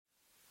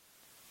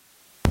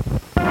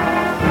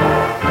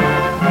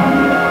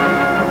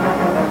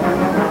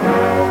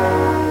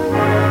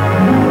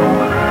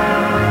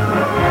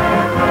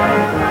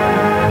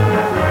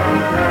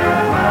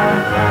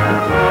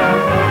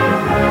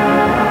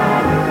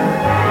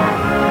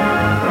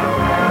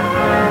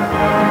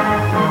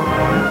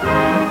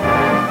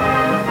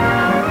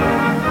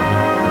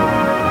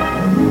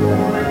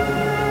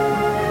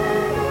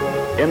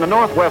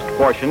northwest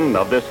portion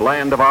of this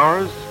land of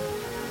ours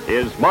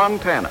is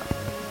Montana,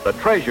 the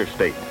treasure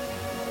state,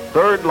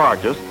 third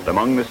largest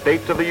among the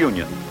states of the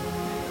Union.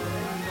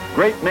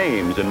 Great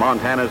names in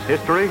Montana's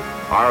history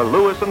are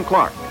Lewis and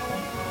Clark,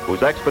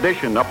 whose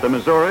expedition up the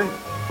Missouri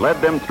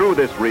led them through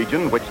this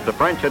region which the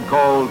French had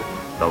called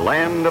the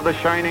land of the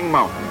shining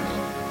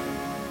mountains.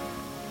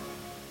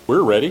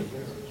 We're ready.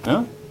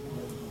 Huh?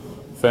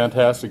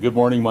 Fantastic. Good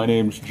morning. My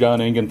name's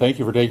John Engen. Thank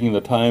you for taking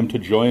the time to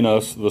join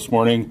us this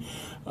morning.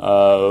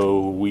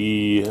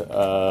 We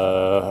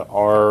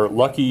are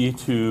lucky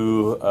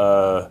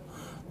to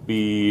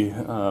be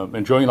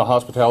enjoying the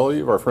hospitality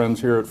of our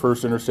friends here at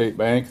First Interstate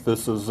Bank.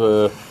 This is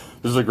a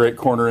great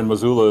corner in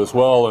Missoula as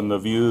well, and the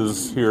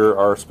views here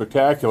are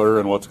spectacular,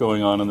 and what's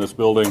going on in this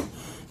building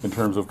in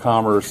terms of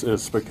commerce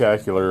is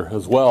spectacular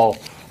as well.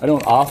 I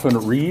don't often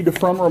read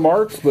from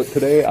remarks, but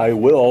today I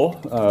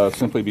will,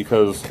 simply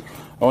because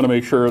I want to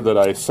make sure that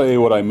I say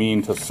what I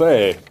mean to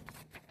say.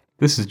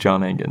 This is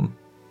John Engen.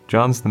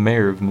 John's the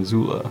mayor of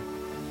Missoula.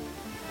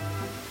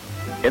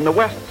 In the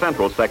west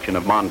central section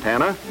of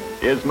Montana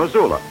is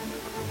Missoula,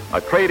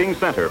 a trading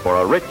center for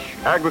a rich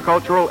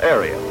agricultural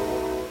area.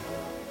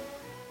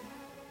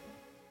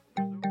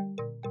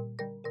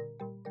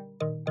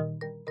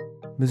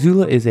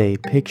 Missoula is a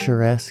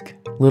picturesque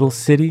little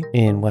city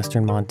in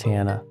western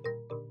Montana.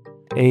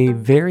 A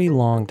very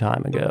long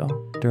time ago,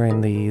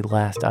 during the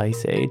last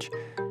ice age,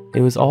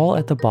 it was all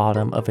at the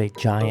bottom of a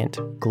giant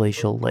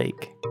glacial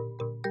lake.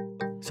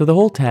 So the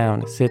whole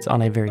town sits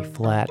on a very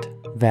flat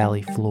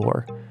valley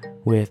floor,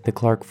 with the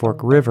Clark Fork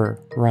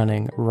River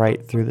running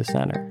right through the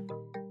center.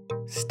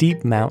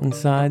 Steep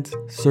mountainsides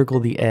circle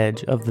the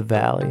edge of the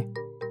valley,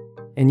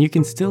 and you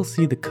can still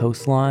see the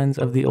coastlines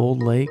of the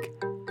old lake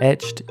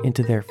etched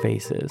into their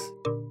faces.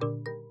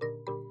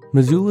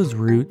 Missoula's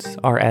roots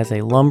are as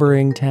a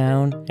lumbering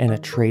town and a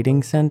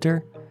trading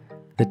center.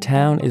 The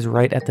town is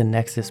right at the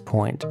nexus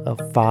point of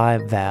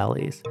 5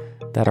 valleys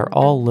that are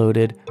all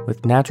loaded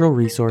with natural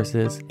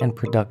resources and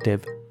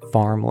productive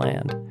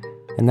farmland,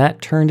 and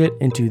that turned it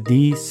into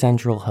the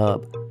central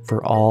hub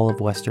for all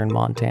of western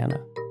Montana.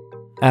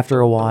 After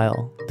a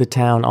while, the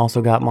town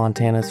also got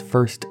Montana's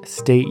first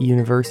state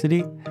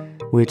university,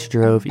 which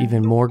drove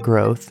even more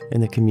growth in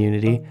the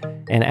community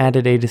and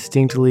added a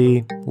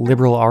distinctly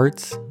liberal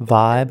arts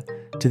vibe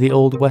to the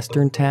old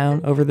western town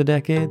over the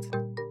decades.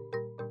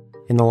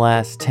 In the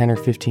last 10 or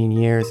 15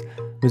 years,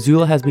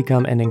 Missoula has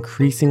become an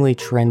increasingly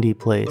trendy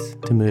place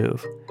to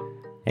move,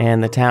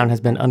 and the town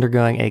has been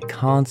undergoing a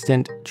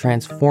constant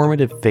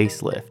transformative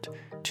facelift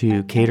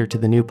to cater to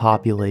the new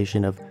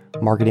population of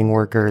marketing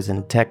workers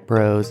and tech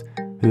bros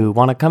who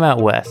want to come out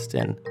west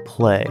and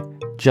play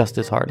just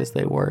as hard as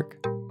they work.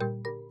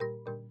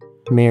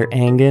 Mayor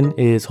Engen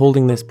is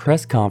holding this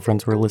press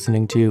conference we're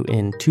listening to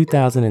in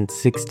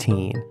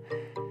 2016,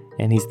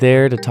 and he's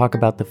there to talk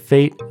about the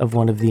fate of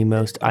one of the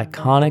most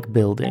iconic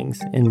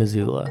buildings in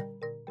Missoula.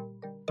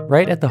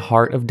 Right at the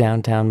heart of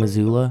downtown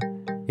Missoula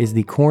is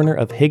the corner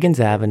of Higgins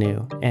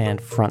Avenue and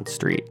Front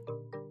Street.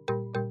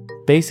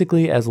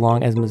 Basically, as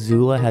long as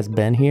Missoula has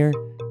been here,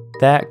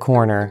 that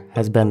corner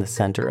has been the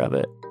center of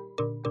it.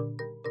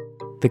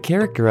 The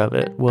character of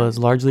it was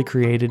largely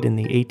created in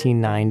the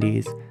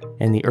 1890s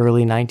and the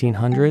early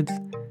 1900s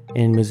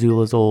in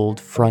Missoula's old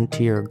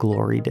frontier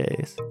glory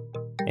days.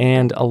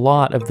 And a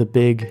lot of the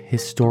big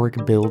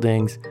historic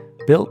buildings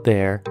built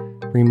there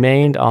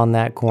remained on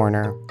that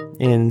corner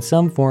in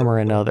some form or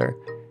another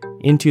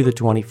into the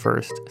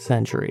 21st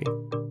century.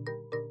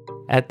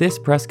 At this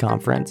press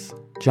conference,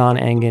 John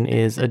Engen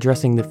is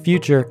addressing the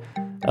future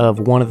of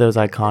one of those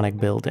iconic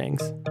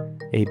buildings,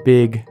 a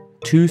big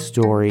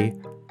 2-story,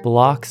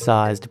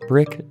 block-sized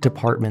brick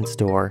department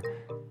store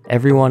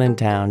everyone in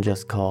town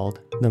just called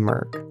the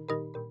Merc.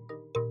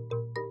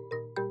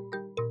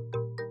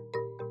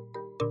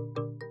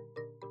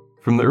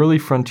 From the early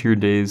frontier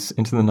days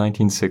into the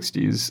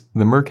 1960s,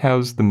 the Merc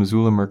housed the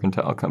Missoula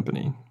Mercantile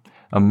Company,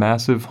 a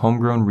massive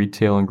homegrown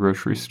retail and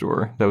grocery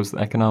store that was the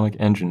economic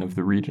engine of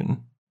the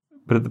region.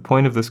 But at the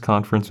point of this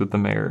conference with the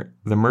mayor,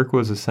 the Merc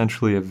was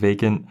essentially a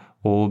vacant,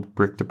 old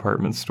brick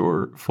department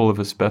store full of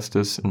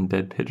asbestos and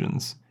dead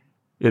pigeons.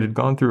 It had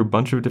gone through a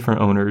bunch of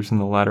different owners in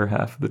the latter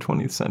half of the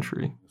 20th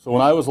century. So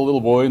when I was a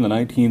little boy in the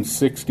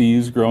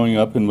 1960s, growing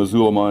up in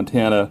Missoula,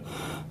 Montana,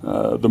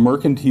 the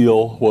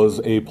Mercantile was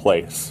a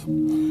place.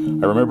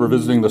 I remember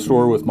visiting the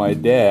store with my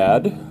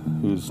dad,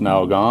 who's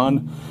now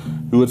gone,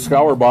 who would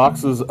scour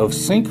boxes of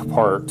sink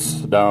parts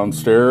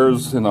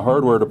downstairs in the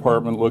hardware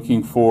department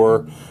looking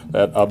for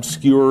that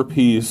obscure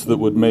piece that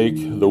would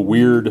make the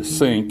weird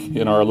sink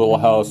in our little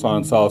house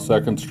on South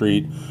 2nd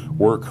Street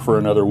work for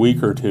another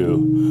week or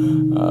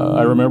two.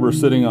 I remember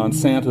sitting on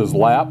Santa's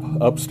lap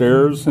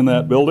upstairs in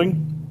that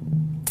building,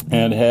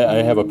 and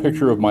I have a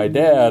picture of my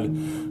dad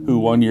who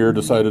one year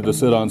decided to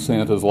sit on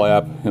Santa's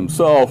lap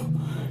himself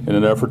in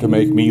an effort to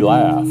make me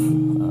laugh,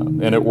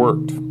 and it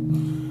worked.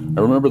 I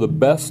remember the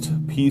best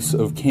piece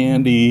of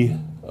candy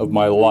of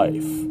my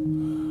life,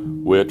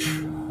 which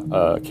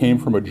came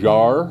from a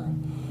jar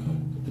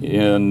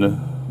in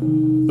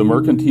the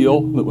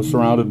Mercantile that was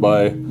surrounded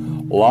by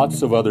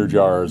lots of other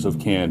jars of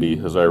candy,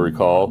 as I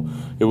recall.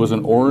 It was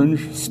an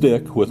orange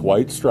stick with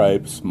white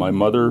stripes. My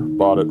mother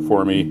bought it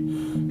for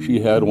me.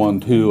 She had one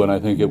too, and I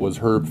think it was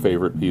her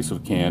favorite piece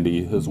of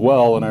candy as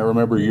well. And I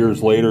remember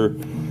years later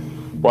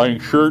buying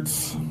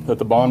shirts at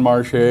the Bon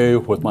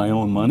Marché with my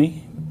own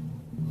money.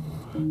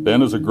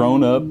 Then as a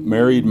grown-up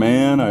married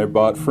man, I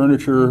bought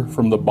furniture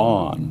from the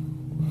Bon.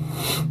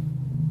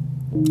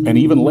 And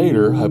even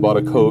later, I bought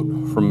a coat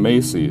from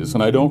Macy's,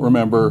 and I don't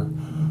remember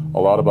a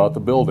lot about the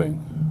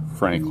building,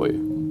 frankly.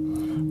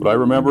 But I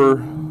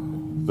remember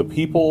the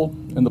people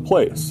and the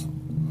place.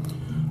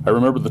 I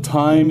remember the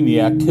time,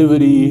 the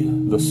activity,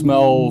 the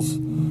smells,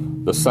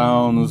 the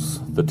sounds,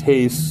 the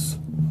tastes,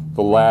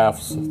 the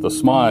laughs, the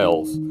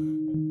smiles.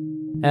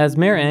 As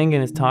Mayor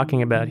Engen is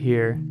talking about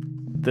here,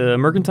 the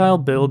Mercantile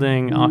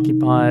Building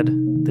occupied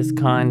this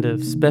kind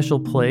of special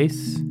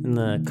place in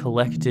the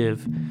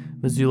collective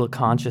Missoula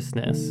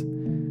consciousness.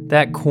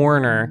 That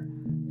corner,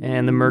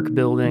 and the Merc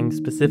Building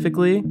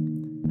specifically,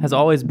 has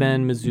always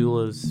been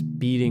Missoula's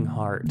beating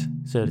heart,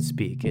 so to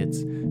speak,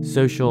 its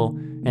social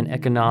and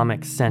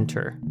economic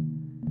center.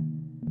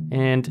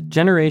 And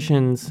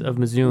generations of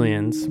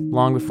Missoulians,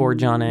 long before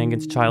John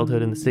Engen's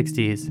childhood in the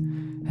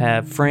 60s,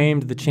 have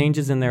framed the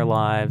changes in their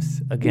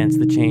lives against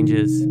the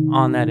changes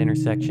on that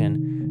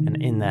intersection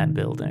and in that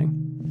building.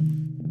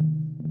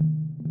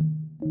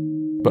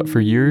 But for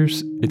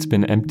years, it's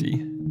been empty,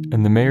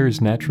 and the mayor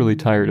is naturally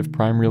tired of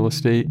prime real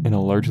estate in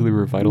a largely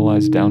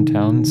revitalized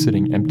downtown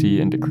sitting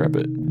empty and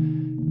decrepit.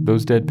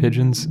 Those dead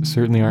pigeons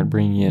certainly aren't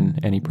bringing in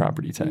any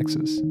property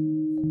taxes.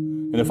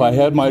 And if I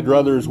had my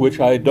druthers, which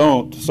I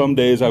don't, some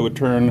days I would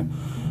turn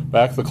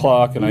back the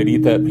clock and I'd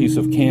eat that piece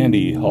of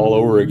candy all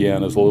over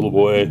again as a little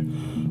boy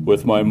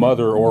with my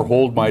mother, or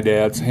hold my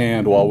dad's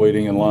hand while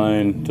waiting in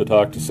line to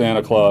talk to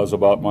Santa Claus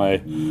about my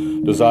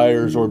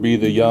desires, or be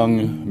the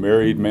young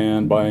married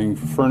man buying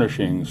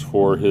furnishings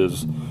for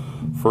his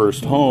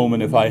first home.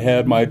 And if I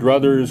had my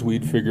druthers,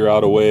 we'd figure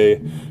out a way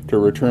to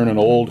return an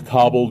old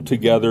cobbled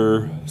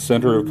together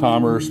center of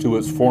commerce to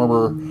its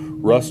former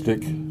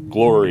rustic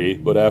glory.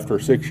 But after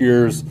 6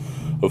 years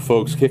of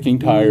folks kicking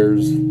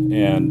tires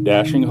and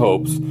dashing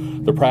hopes,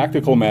 the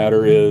practical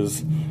matter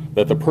is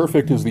that the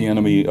perfect is the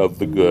enemy of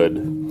the good.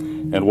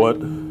 And what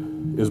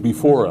is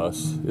before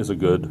us is a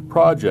good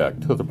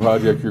project. The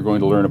project you're going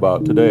to learn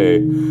about today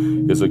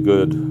is a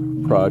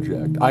good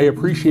project. I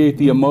appreciate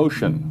the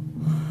emotion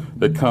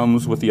that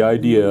comes with the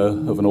idea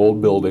of an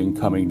old building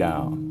coming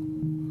down.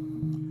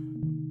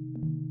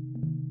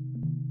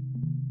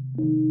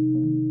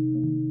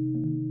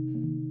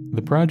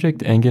 The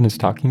project Engen is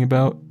talking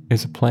about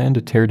is a plan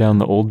to tear down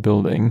the old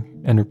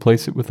building and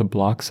replace it with a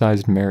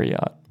block-sized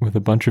Marriott with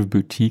a bunch of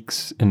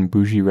boutiques and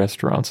bougie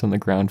restaurants on the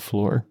ground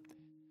floor.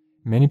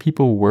 Many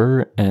people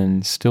were,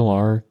 and still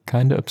are,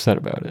 kind of upset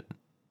about it.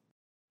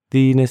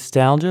 The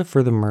nostalgia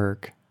for the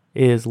Merc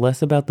is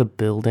less about the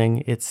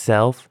building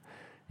itself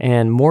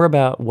and more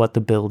about what the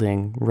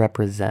building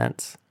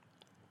represents.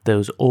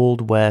 Those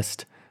Old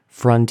West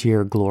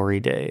frontier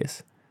glory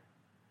days.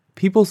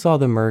 People saw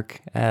the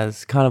Merc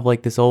as kind of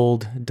like this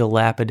old,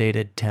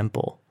 dilapidated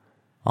temple,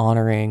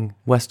 honoring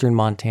Western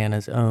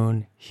Montana's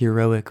own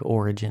heroic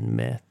origin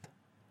myth.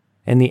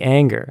 And the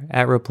anger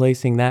at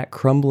replacing that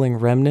crumbling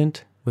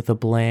remnant with a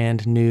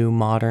bland, new,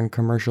 modern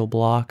commercial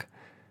block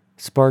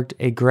sparked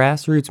a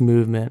grassroots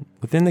movement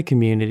within the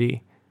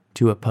community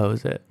to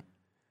oppose it.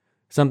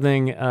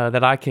 Something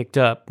that I kicked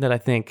up that I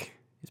think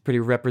is pretty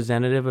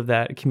representative of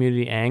that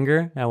community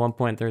anger. At one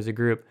point, there was a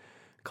group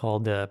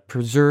called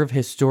Preserve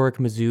Historic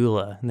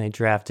Missoula, and they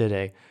drafted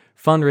a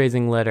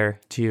fundraising letter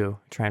to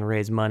try and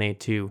raise money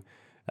to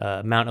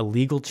mount a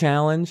legal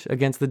challenge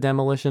against the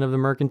demolition of the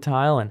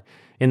Mercantile. And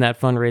in that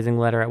fundraising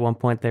letter, at one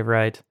point, they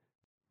write,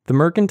 "The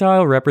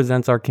Mercantile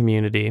represents our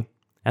community,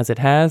 as it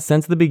has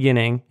since the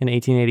beginning in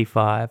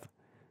 1885,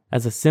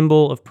 as a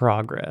symbol of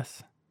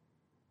progress.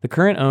 The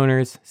current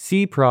owners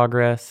see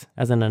Progress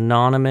as an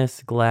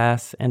anonymous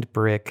glass and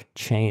brick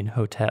chain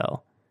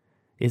hotel.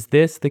 Is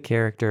this the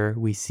character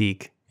we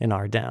seek in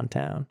our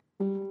downtown?"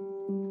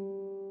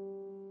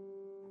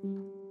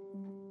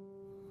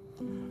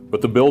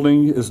 But the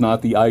building is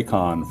not the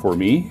icon for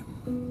me.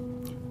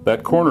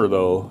 That corner,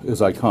 though,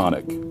 is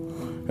iconic.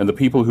 And the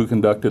people who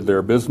conducted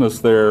their business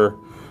there,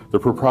 the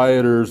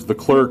proprietors, the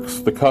clerks,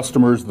 the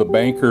customers, the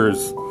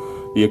bankers,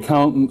 the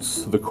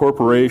accountants, the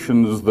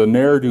corporations, the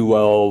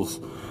ne'er-do-wells,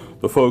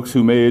 the folks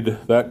who made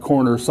that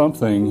corner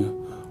something,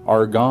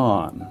 are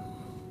gone.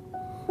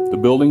 The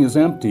building is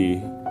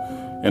empty,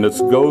 and its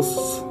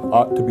ghosts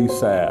ought to be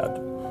sad,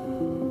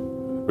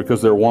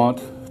 because they're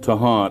wont to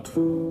haunt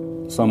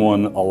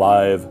someone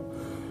alive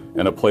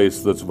in a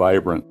place that's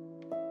vibrant.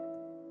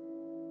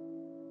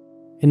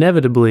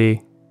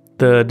 Inevitably,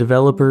 the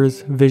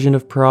developer's vision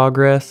of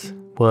progress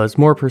was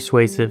more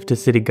persuasive to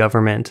city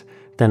government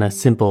than a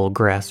simple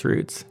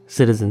grassroots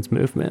citizens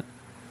movement.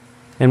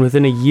 And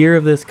within a year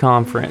of this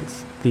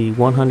conference, the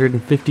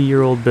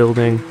 150-year-old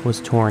building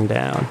was torn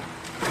down.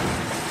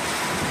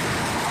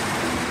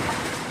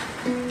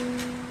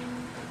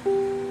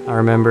 I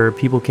remember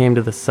people came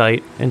to the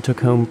site and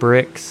took home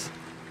bricks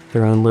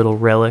their own little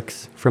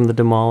relics from the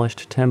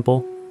demolished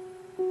temple.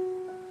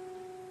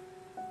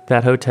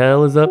 That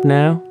hotel is up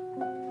now.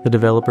 The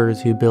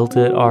developers who built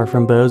it are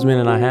from Bozeman,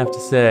 and I have to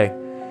say,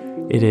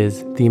 it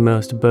is the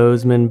most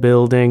Bozeman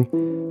building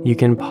you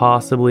can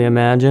possibly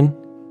imagine.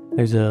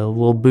 There's a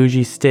little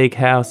bougie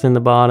steakhouse in the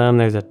bottom.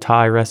 There's a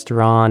Thai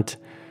restaurant.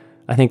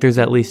 I think there's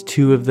at least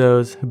 2 of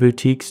those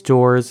boutique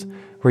stores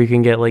where you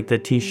can get like the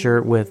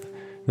t-shirt with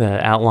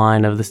the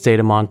outline of the state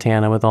of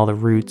Montana with all the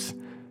roots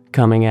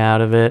coming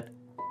out of it.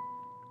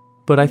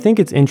 But I think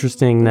it's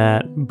interesting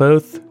that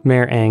both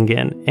Mayor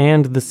Engen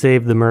and the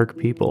Save the Merc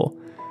people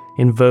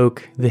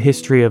invoke the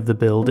history of the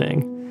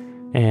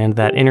building and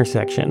that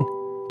intersection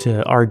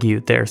to argue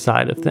their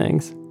side of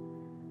things.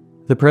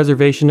 The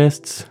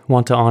preservationists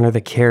want to honor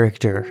the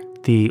character,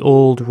 the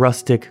old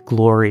rustic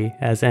glory,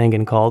 as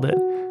Engen called it,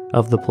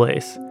 of the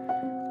place,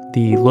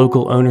 the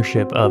local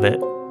ownership of it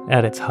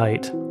at its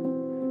height.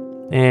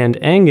 And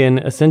Engen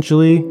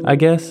essentially, I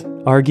guess,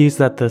 argues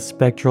that the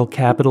spectral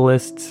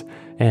capitalists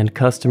and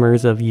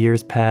customers of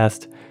years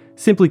past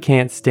simply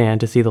can't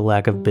stand to see the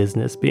lack of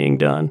business being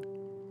done.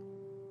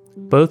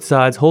 Both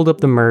sides hold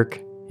up the Merc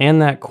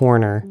and that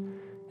corner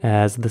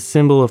as the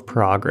symbol of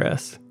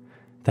progress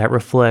that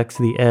reflects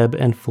the ebb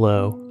and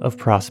flow of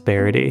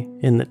prosperity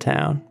in the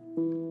town.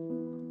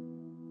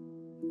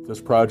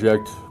 This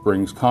project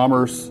brings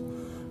commerce,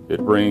 it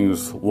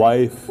brings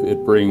life,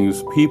 it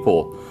brings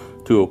people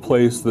to a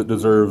place that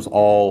deserves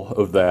all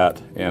of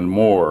that and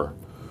more.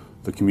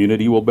 The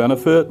community will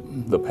benefit,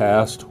 the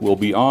past will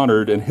be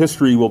honored, and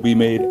history will be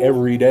made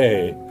every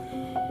day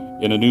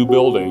in a new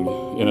building,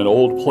 in an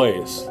old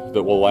place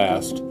that will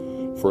last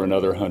for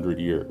another 100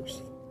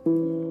 years.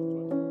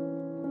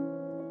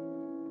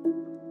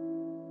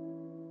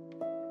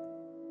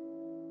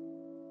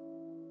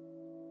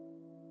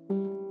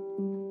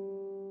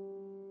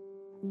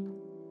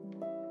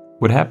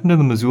 What happened to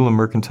the Missoula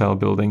Mercantile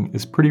Building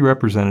is pretty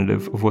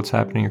representative of what's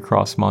happening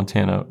across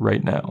Montana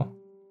right now.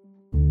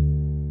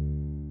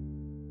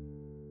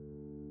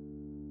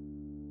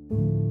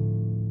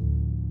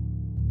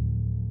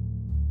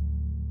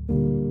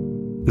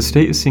 The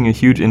state is seeing a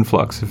huge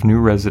influx of new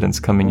residents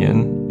coming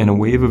in and a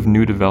wave of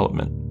new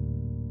development.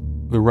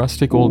 The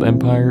rustic old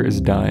empire is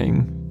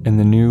dying, and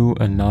the new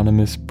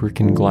anonymous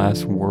brick and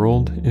glass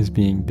world is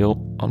being built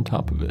on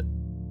top of it.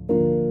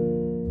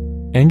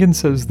 Engen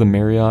says the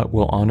Marriott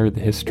will honor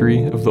the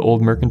history of the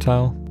old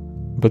mercantile,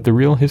 but the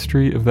real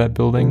history of that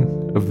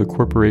building, of the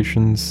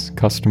corporations,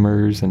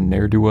 customers, and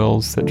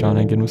ne'er-do-wells that John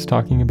Engen was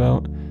talking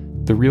about,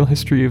 the real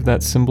history of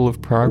that symbol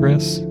of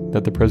progress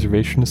that the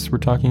preservationists were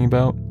talking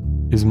about,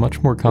 is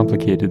much more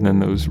complicated than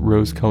those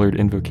rose-colored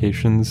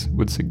invocations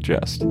would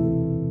suggest.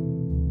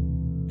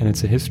 And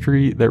it's a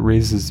history that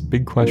raises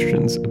big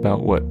questions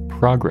about what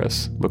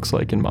progress looks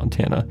like in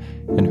Montana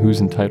and who's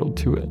entitled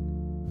to it.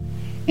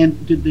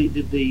 And did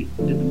the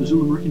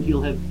Missoula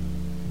Mercantile have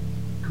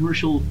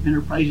commercial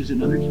enterprises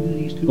in other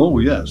communities too? Oh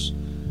yes,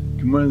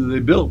 they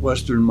built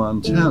Western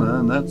Montana,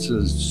 and that's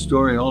a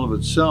story all of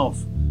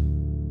itself.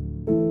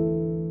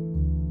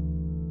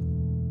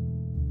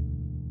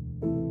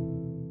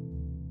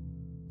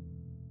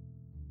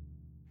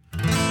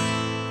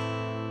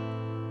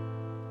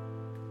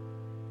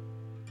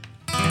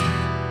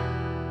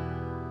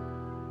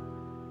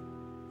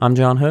 I'm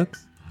John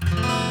Hooks.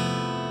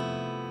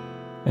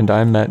 And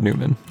I'm Matt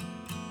Newman.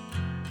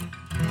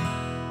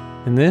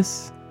 And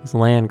this is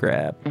Land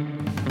Grab.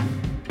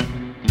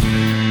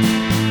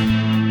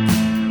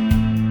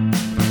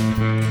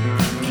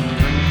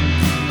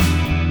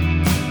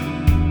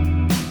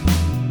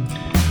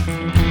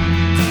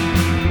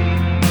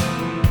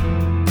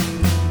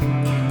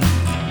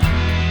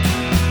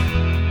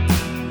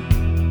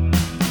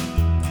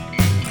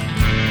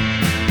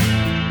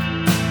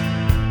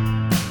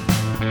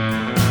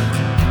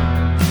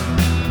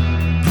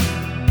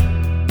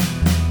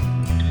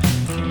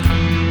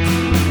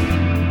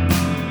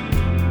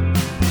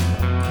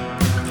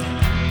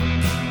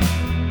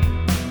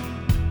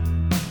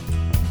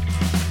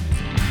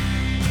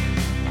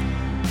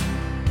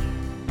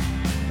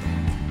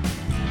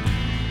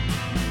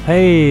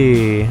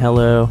 Hey,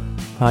 hello,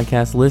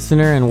 podcast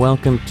listener, and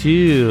welcome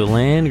to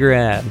Land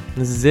Grab.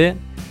 This is it.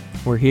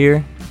 We're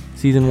here,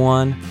 season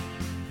 1,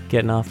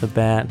 getting off the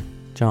bat.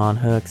 John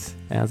Hooks,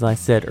 as I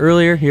said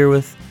earlier, here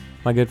with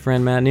my good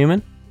friend Matt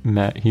Newman.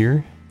 Matt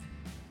here.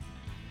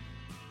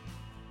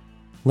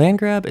 Land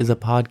Grab is a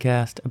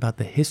podcast about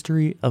the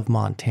history of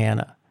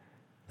Montana,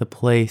 the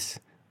place,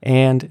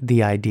 and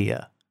the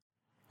idea.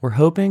 We're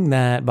hoping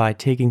that by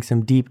taking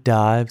some deep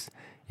dives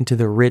into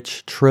the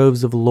rich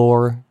troves of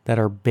lore that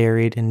are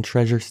buried in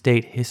Treasure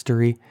State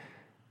history,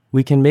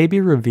 we can maybe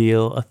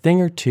reveal a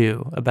thing or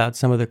two about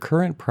some of the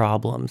current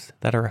problems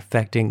that are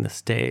affecting the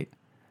state.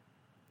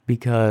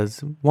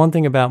 Because one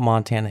thing about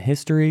Montana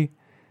history,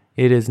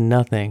 it is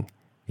nothing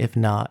if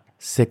not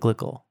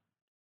cyclical.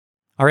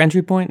 Our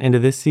entry point into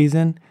this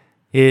season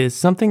is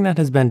something that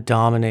has been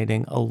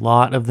dominating a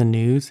lot of the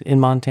news in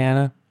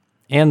Montana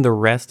and the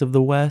rest of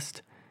the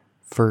West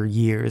for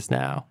years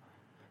now.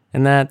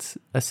 And that's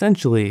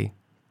essentially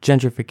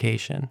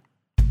gentrification.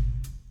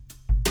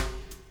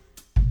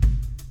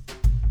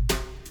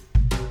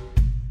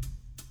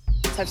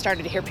 I've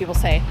started to hear people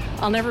say,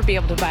 I'll never be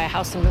able to buy a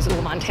house in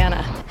Missoula,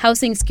 Montana.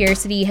 Housing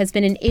scarcity has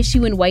been an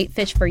issue in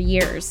Whitefish for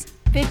years.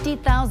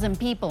 50,000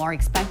 people are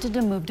expected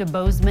to move to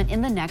Bozeman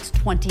in the next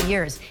 20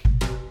 years.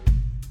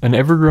 An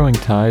ever-growing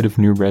tide of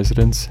new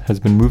residents has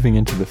been moving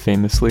into the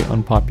famously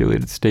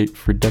unpopulated state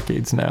for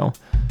decades now,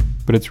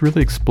 but it's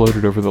really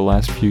exploded over the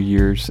last few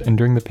years and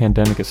during the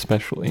pandemic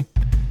especially.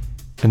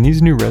 And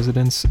these new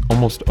residents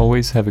almost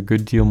always have a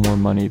good deal more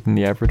money than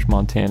the average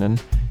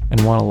Montanan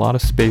and want a lot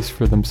of space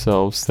for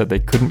themselves that they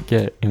couldn't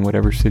get in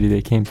whatever city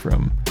they came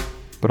from,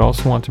 but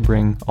also want to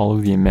bring all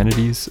of the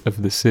amenities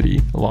of the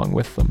city along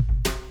with them.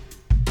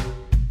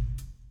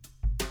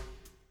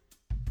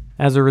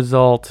 As a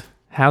result,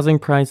 housing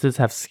prices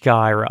have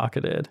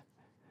skyrocketed,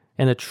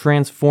 and a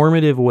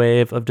transformative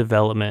wave of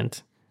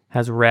development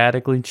has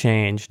radically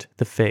changed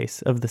the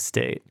face of the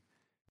state.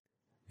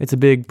 It's a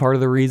big part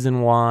of the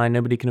reason why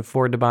nobody can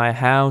afford to buy a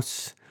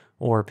house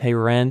or pay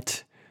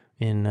rent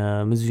in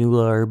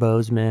Missoula or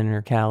Bozeman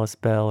or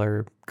Kalispell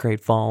or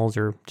Great Falls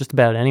or just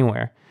about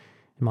anywhere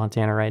in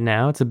Montana right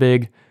now. It's a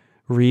big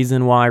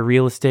reason why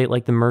real estate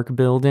like the Merck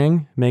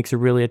Building makes a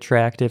really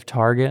attractive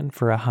target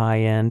for a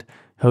high-end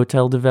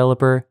hotel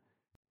developer.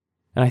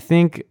 And I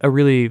think a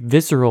really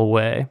visceral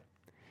way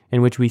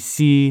in which we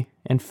see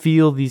and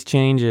feel these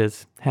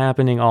changes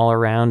happening all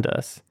around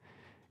us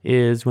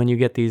is when you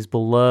get these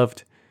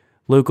beloved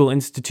local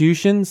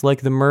institutions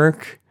like the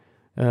Merck,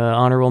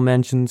 honorable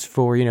mentions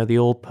for, the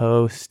Old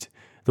Post,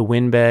 the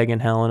Windbag in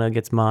Helena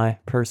gets my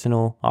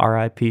personal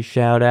RIP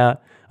shout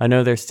out. I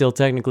know there still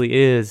technically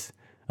is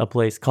a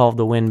place called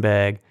the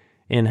Windbag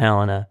in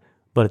Helena,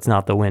 but it's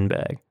not the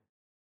Windbag.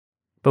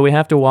 But we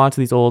have to watch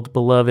these old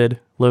beloved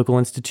local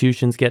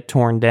institutions get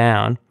torn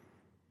down,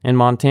 and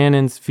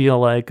Montanans feel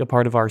like a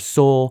part of our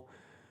soul,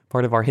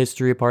 part of our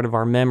history, a part of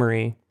our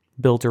memory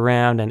built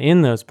around and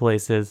in those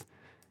places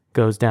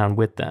goes down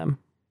with them.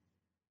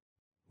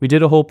 We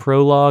did a whole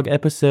prologue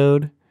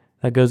episode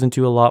that goes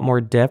into a lot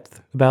more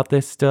depth about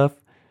this stuff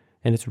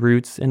and its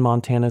roots in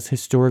Montana's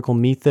historical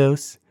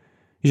mythos.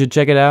 You should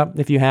check it out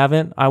if you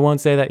haven't. I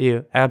won't say that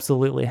you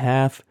absolutely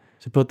have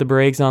to put the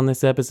brakes on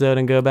this episode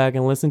and go back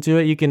and listen to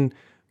it. You can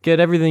get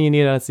everything you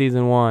need out of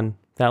season 1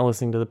 without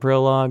listening to the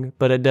prologue,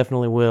 but it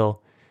definitely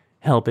will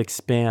help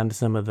expand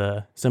some of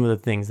the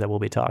things that we'll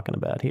be talking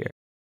about here.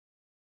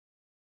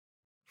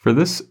 For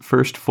this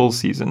first full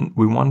season,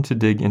 we wanted to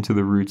dig into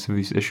the roots of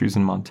these issues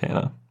in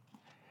Montana,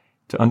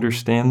 to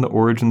understand the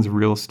origins of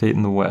real estate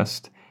in the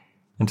West,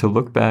 and to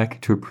look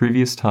back to a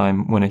previous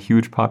time when a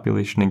huge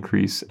population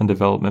increase and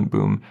development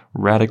boom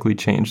radically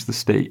changed the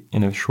state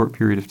in a short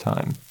period of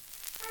time.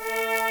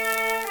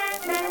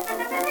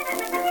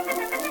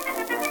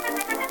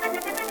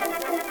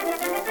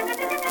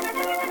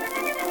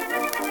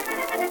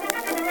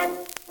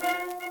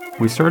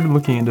 We started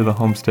looking into the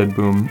homestead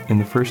boom in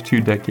the first 2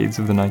 decades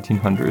of the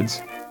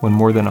 1900s, when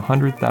more than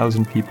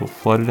 100,000 people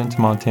flooded into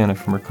Montana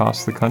from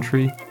across the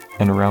country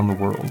and around the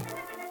world.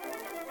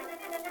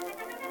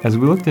 As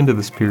we looked into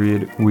this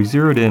period, we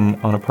zeroed in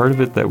on a part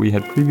of it that we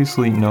had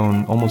previously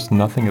known almost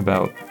nothing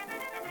about: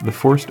 the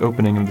forced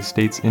opening of the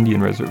state's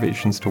Indian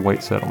reservations to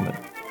white settlement.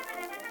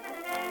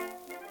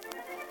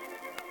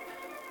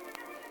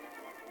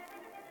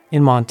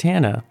 In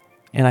Montana,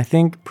 and I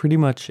think pretty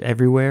much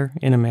everywhere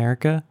in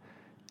America,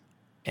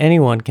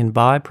 anyone can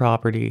buy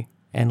property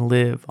and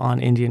live on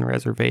Indian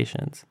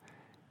reservations,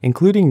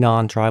 including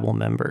non-tribal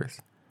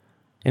members.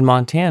 In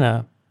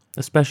Montana,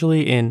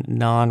 especially in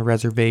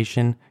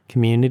non-reservation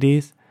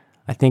communities,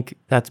 I think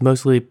that's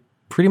mostly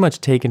pretty much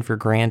taken for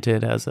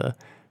granted as a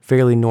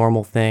fairly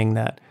normal thing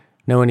that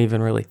no one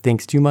even really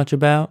thinks too much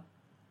about.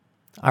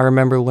 I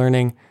remember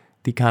learning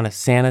the kind of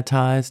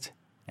sanitized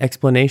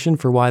explanation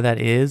for why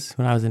that is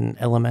when I was in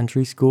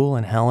elementary school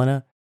in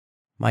Helena.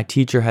 My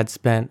teacher had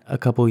spent a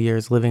couple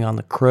years living on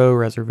the Crow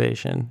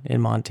Reservation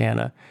in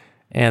Montana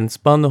and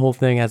spun the whole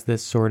thing as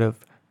this sort of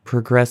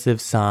progressive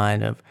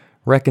sign of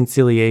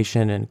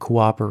reconciliation and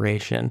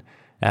cooperation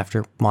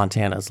after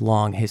Montana's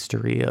long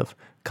history of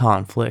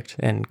conflict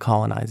and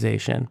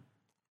colonization.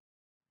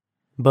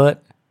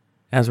 But,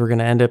 as we're going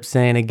to end up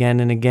saying again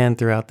and again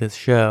throughout this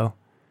show,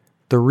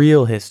 the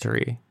real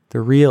history, the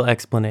real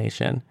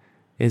explanation,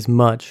 is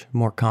much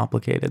more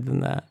complicated than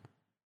that.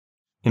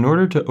 In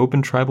order to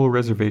open tribal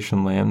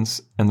reservation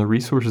lands and the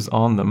resources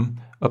on them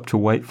up to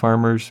white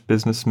farmers,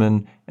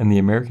 businessmen, and the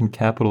American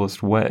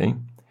capitalist way,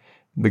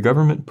 the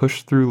government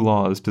pushed through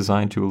laws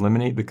designed to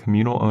eliminate the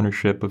communal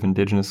ownership of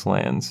indigenous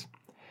lands,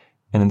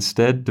 and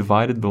instead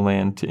divided the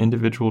land to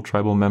individual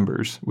tribal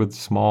members with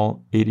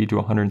small 80 to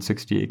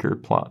 160 acre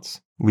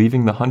plots,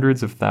 leaving the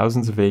hundreds of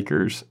thousands of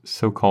acres,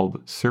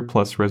 so-called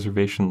surplus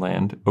reservation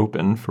land,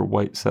 open for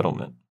white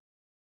settlement.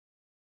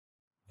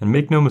 And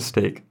make no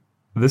mistake,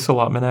 this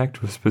Allotment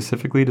Act was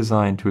specifically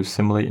designed to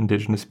assimilate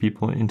indigenous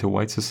people into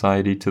white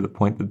society to the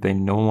point that they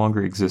no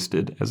longer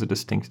existed as a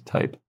distinct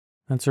type.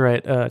 That's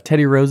right.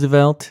 Teddy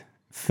Roosevelt,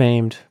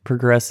 famed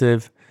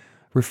progressive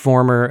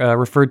Reformer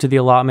referred to the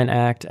Allotment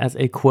Act as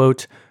a,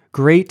 quote,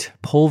 great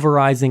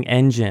pulverizing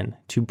engine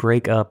to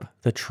break up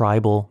the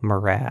tribal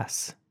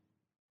morass.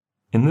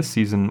 In this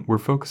season, we're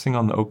focusing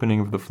on the opening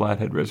of the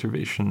Flathead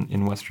Reservation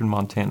in western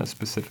Montana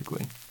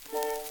specifically.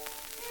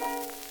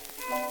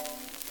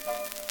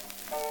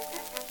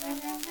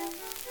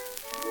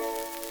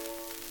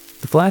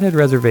 The Flathead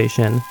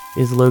Reservation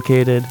is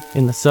located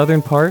in the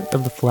southern part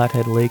of the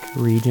Flathead Lake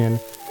region,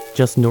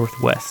 just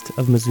northwest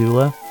of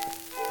Missoula,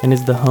 and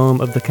is the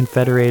home of the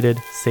Confederated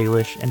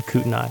Salish and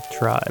Kootenai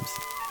tribes.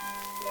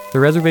 The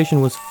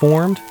reservation was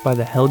formed by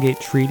the Hellgate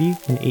Treaty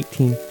in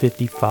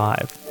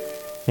 1855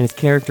 and is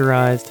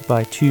characterized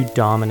by two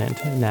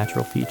dominant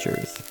natural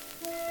features,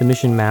 the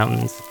Mission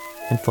Mountains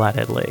and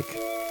Flathead Lake.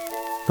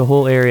 The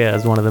whole area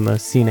is one of the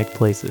most scenic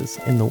places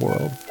in the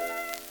world.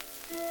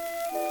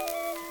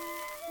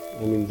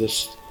 I mean,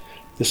 this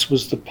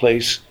was the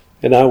place,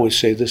 and I always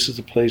say this is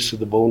the place of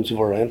the bones of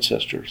our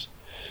ancestors.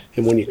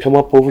 And when you come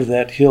up over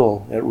that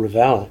hill at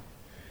Ravalli,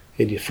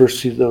 and you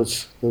first see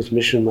those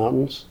Mission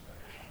Mountains,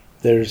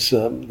 there's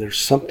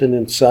something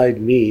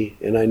inside me,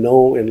 and I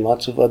know in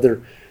lots of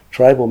other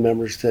tribal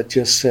members, that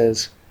just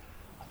says,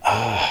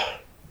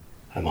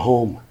 I'm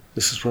home.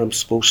 This is where I'm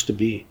supposed to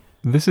be.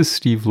 This is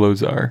Steve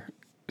Lozar.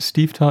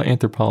 Steve taught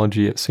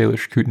anthropology at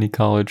Salish Kootenai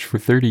College for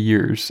 30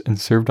 years and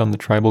served on the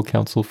tribal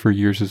council for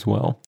years as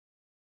well.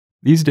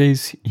 These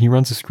days, he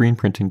runs a screen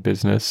printing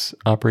business,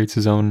 operates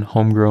his own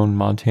homegrown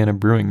Montana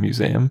Brewing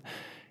Museum,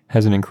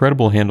 has an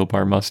incredible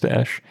handlebar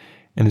mustache,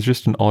 and is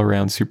just an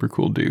all-around super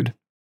cool dude.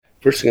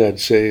 First thing I'd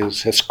say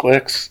is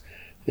Hesquex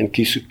and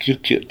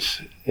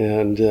Kisukukit,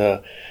 and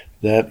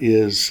that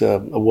is a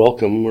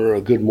welcome or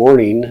a good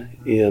morning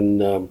in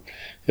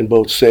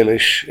both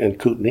Salish and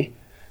Kootenai,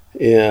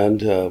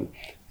 and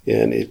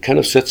it kind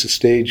of sets the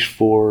stage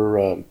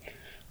for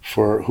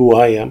who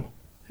I am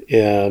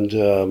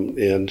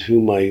and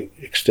who my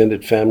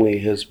extended family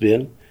has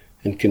been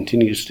and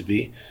continues to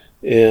be,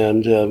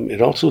 and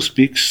it also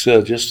speaks,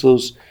 just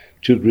those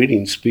two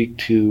greetings speak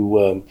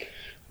to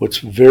what's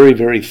very,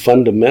 very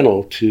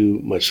fundamental to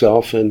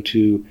myself and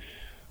to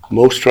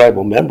most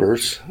tribal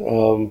members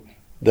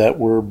that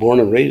were born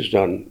and raised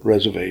on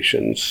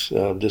reservations.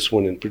 This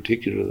one in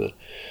particular,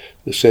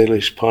 the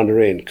Salish, Pend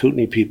Oreille, and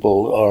Kootenai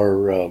people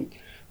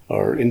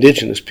are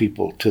indigenous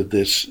people to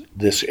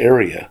this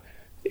area,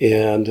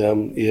 and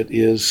it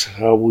is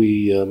how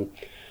we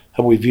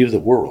view the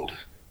world.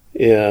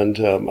 And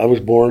I was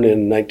born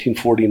in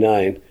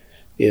 1949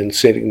 in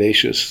St.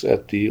 Ignatius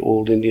at the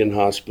old Indian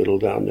hospital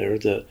down there,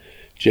 the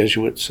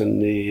Jesuits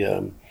and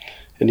the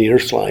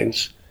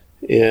Ursulines,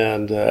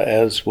 and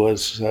as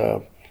was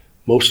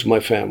most of my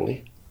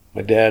family,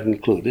 my dad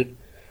included.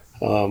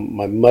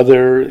 My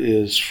mother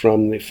is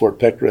from the Fort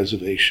Peck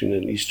Reservation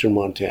in eastern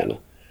Montana,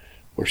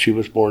 where she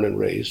was born and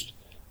raised.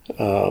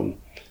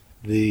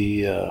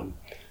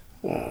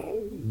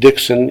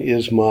 Dixon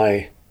is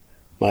my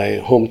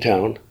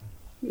hometown,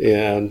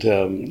 and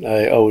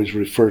I always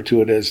refer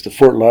to it as the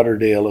Fort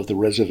Lauderdale of the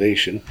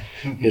reservation.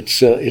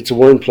 It's a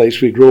warm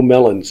place. We grow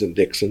melons in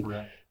Dixon.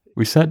 Right.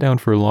 We sat down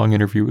for a long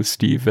interview with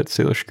Steve at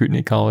Salish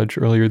Kootenai College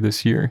earlier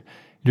this year.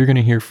 You're going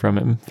to hear from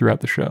him throughout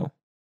the show.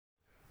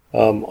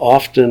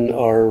 Often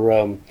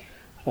our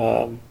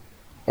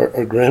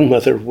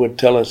grandmother would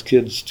tell us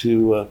kids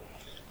to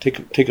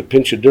take a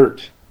pinch of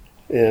dirt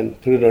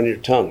and put it on your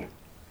tongue,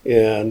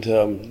 and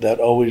that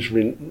always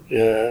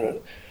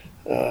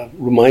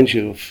reminds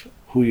you of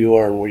who you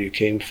are and where you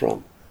came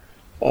from.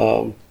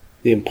 The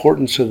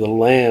importance of the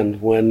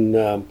land when,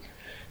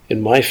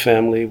 in my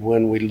family,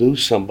 when we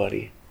lose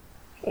somebody,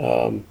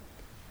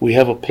 we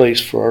have a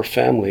place for our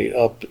family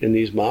up in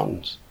these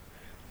mountains,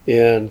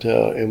 and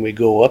we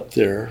go up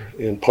there,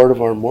 and part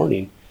of our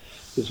mourning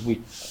is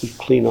we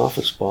clean off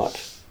a spot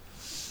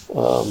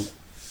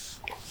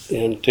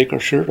and take our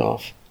shirt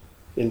off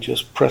and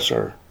just press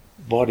our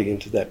body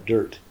into that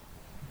dirt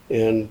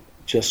and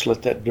just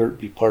let that dirt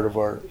be part of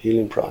our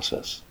healing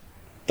process.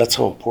 That's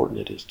how important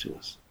it is to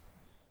us.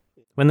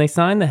 When they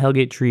signed the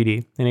Hellgate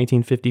Treaty in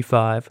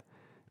 1855,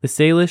 the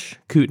Salish,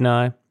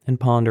 Kootenai, and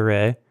Pend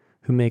Oreille,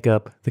 who make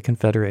up the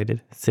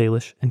Confederated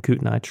Salish and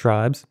Kootenai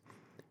tribes,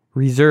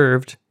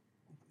 reserved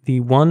the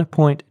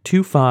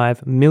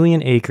 1.25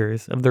 million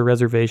acres of the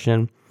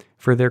reservation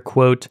for their,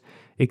 quote,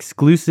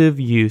 exclusive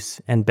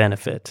use and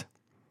benefit.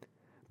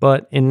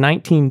 But in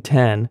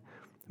 1910,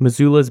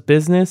 Missoula's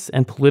business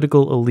and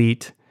political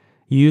elite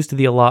used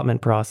the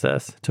allotment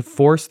process to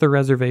force the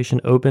reservation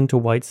open to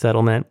white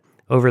settlement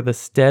over the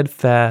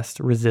steadfast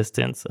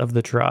resistance of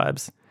the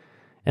tribes,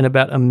 and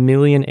about 1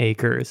 million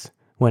acres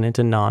went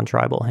into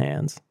non-tribal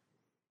hands.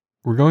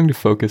 We're going to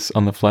focus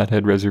on the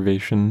Flathead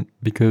Reservation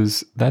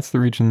because that's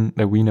the region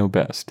that we know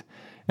best,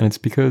 and it's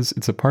because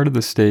it's a part of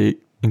the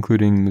state,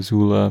 including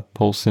Missoula,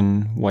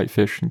 Polson,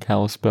 Whitefish, and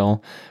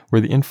Kalispell,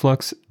 where the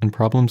influx and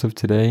problems of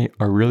today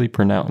are really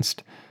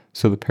pronounced,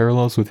 so the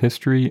parallels with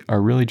history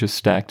are really just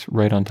stacked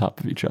right on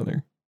top of each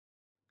other.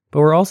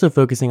 But we're also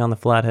focusing on the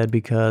Flathead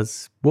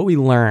because what we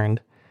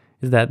learned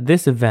is that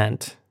this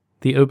event,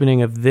 the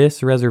opening of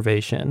this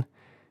reservation,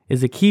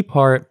 is a key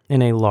part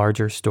in a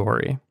larger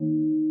story.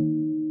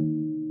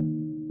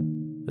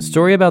 A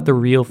story about the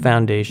real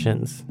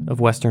foundations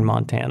of Western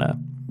Montana.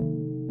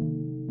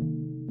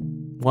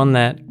 One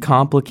that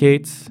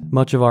complicates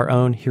much of our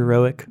own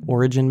heroic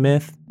origin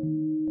myth,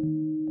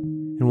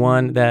 and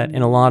one that,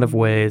 in a lot of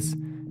ways,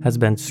 has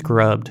been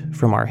scrubbed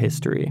from our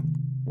history.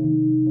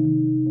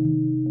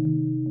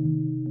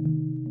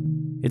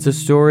 It's a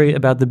story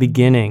about the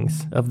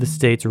beginnings of the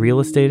state's real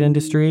estate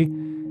industry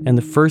and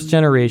the first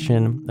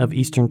generation of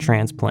Eastern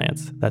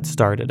transplants that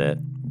started it.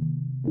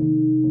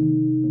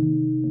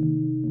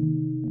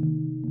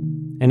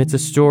 And it's a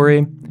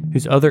story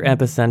whose other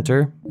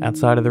epicenter,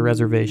 outside of the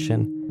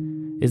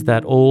reservation, is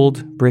that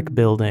old brick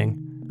building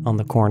on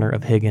the corner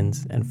of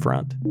Higgins and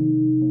Front.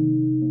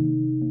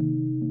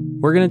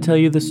 We're going to tell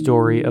you the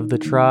story of the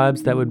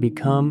tribes that would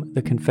become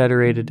the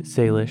Confederated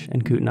Salish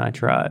and Kootenai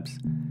tribes,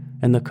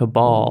 and the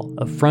cabal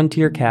of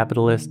frontier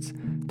capitalists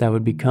that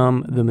would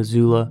become the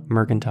Missoula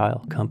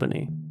Mercantile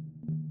Company.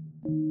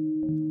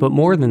 But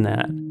more than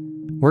that,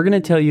 we're going to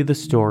tell you the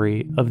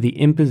story of the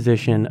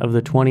imposition of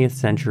the 20th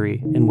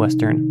century in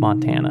Western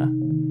Montana.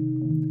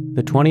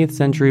 The 20th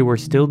century we're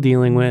still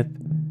dealing with,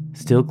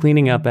 still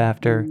cleaning up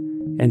after,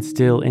 and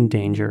still in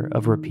danger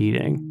of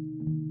repeating.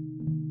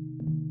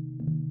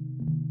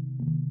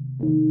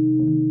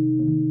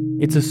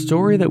 It's a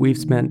story that we've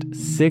spent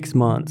 6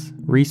 months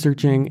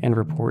researching and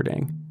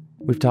reporting.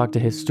 We've talked to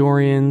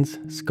historians,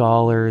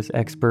 scholars,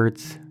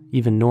 experts,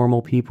 even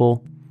normal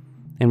people,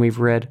 and we've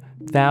read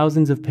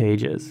thousands of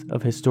pages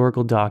of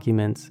historical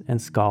documents and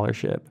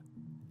scholarship.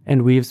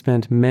 And we've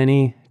spent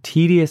many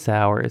tedious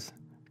hours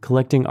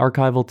collecting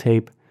archival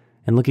tape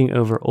and looking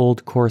over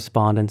old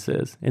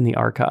correspondences in the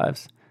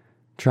archives,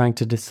 trying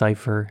to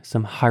decipher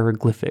some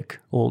hieroglyphic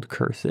old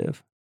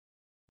cursive.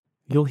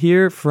 You'll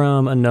hear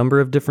from a number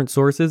of different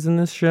sources in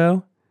this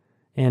show,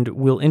 and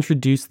we'll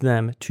introduce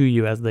them to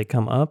you as they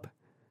come up.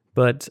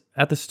 But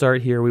at the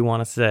start here, we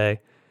want to say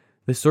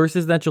the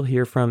sources that you'll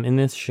hear from in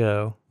this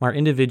show are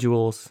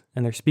individuals,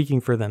 and they're speaking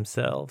for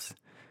themselves,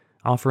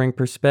 offering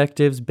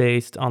perspectives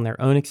based on their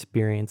own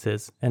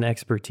experiences and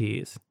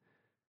expertise.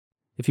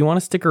 If you want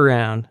to stick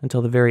around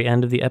until the very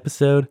end of the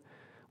episode,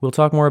 we'll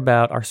talk more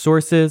about our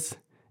sources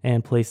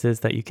and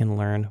places that you can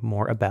learn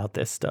more about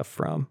this stuff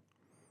from.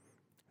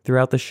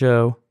 Throughout the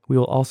show, we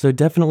will also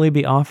definitely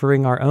be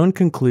offering our own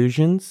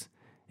conclusions,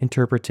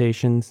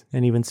 interpretations,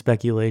 and even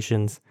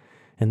speculations,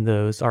 and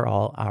those are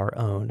all our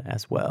own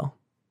as well.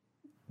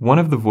 One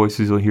of the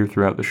voices you'll hear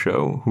throughout the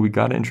show, who we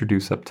got to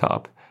introduce up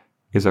top,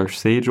 is our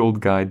sage old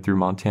guide through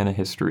Montana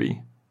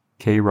history,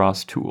 K.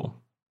 Ross Toole.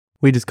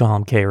 We just call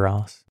him K.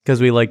 Ross, because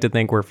we like to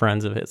think we're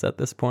friends of his at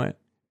this point.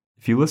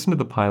 If you listen to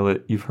the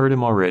pilot, you've heard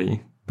him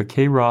already, but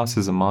K. Ross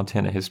is a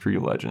Montana history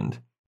legend.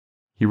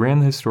 He ran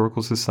the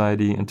Historical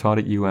Society and taught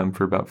at UM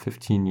for about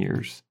 15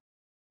 years.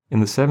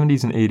 In the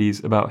 70s and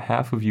 80s, about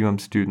half of UM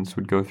students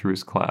would go through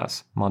his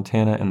class,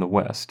 Montana and the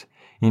West,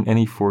 in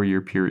any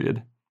 4-year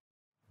period.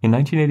 In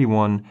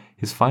 1981,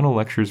 his final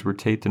lectures were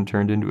taped and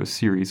turned into a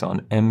series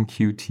on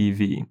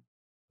MQTV.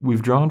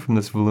 We've drawn from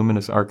this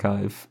voluminous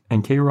archive,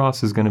 and K.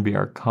 Ross is going to be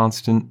our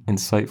constant,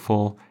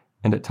 insightful,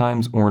 and at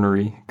times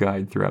ornery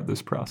guide throughout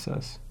this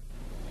process.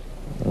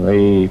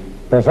 The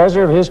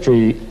professor of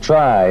history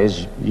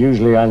tries,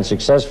 usually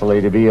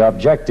unsuccessfully, to be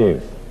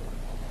objective.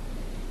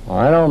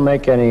 I don't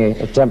make any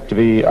attempt to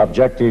be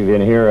objective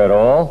in here at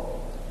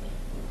all.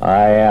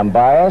 I am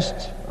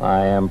biased,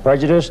 I am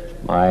prejudiced,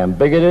 I am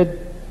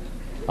bigoted,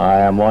 I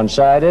am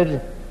one-sided,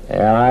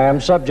 and I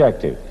am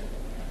subjective.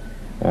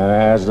 And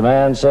as the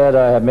man said,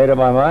 I have made up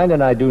my mind,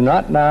 and I do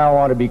not now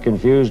want to be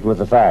confused with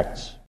the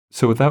facts.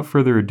 So without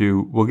further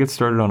ado, we'll get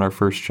started on our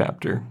first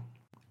chapter.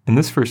 In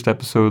this first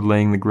episode,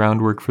 laying the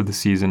groundwork for the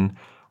season,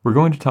 we're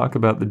going to talk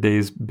about the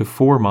days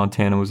before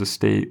Montana was a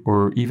state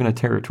or even a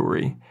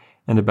territory,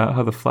 and about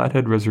how the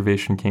Flathead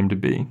Reservation came to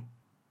be.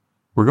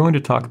 We're going to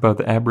talk about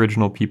the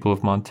Aboriginal people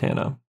of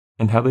Montana,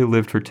 and how they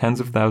lived for tens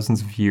of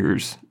thousands of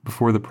years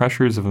before the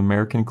pressures of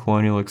American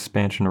colonial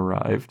expansion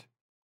arrived.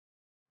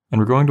 And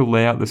we're going to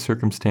lay out the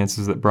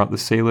circumstances that brought the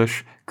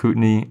Salish,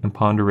 Kootenai, and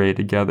Pend Oreille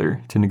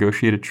together to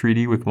negotiate a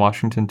treaty with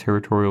Washington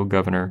Territorial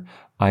Governor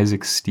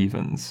Isaac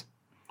Stevens.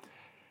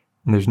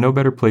 And there's no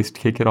better place to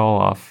kick it all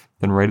off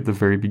than right at the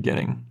very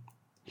beginning.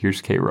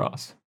 Here's K.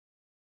 Ross.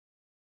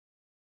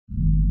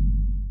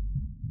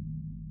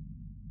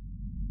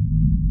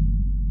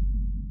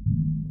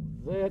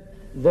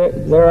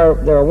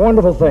 There are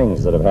wonderful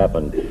things that have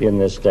happened in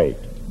this state,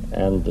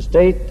 and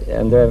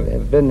there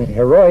have been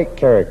heroic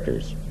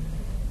characters.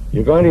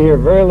 You're going to hear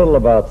very little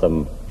about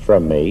them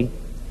from me.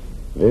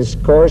 This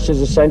course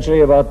is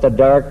essentially about the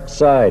dark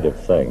side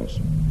of things.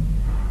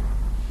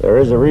 There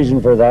is a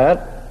reason for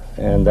that,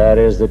 and that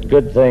is that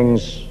good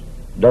things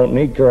don't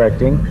need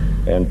correcting,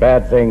 and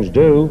bad things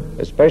do,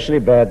 especially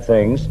bad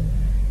things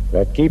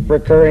that keep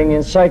recurring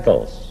in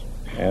cycles.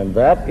 And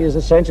that is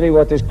essentially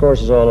what this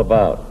course is all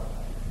about.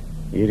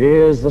 It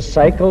is the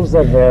cycles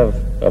that have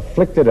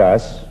afflicted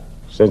us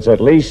since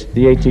at least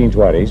the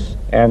 1820s,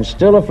 and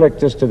still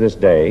afflict us to this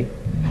day,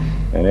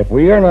 And if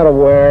we are not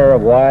aware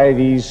of why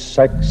these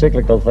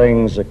cyclical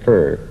things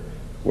occur,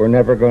 we're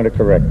never going to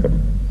correct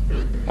them.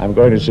 I'm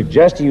going to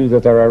suggest to you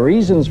that there are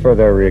reasons for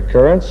their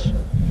recurrence.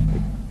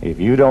 If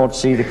you don't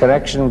see the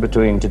connection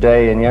between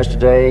today and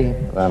yesterday,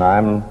 then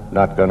I'm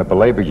not going to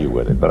belabor you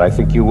with it, but I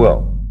think you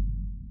will.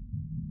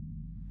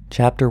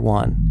 Chapter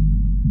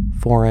 1: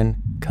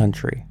 Foreign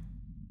Country.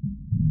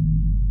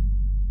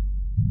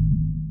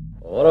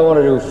 What I want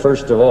to do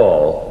first of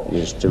all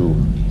is to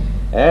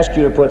ask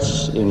you to put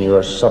in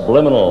your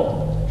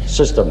subliminal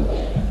system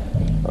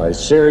a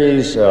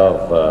series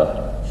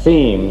of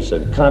themes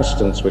and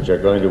constants which are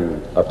going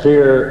to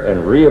appear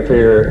and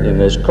reappear in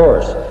this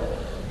course.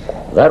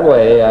 That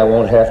way I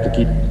won't have to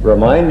keep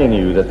reminding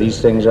you that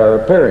these things are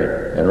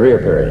appearing and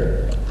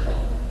reappearing.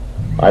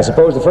 I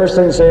suppose the first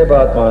thing to say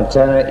about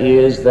Montana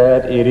is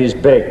that it is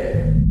big.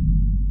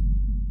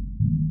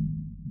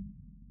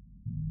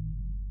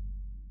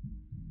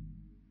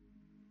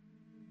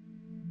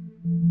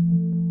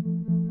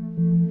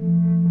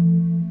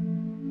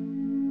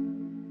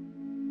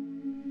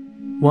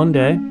 One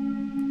day,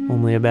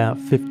 only about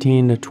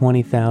 15 to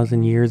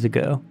 20,000 years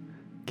ago,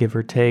 give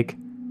or take,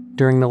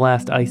 during the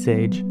last ice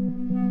age,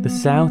 the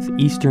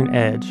southeastern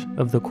edge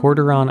of the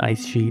Quarteron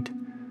ice sheet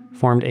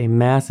formed a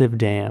massive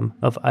dam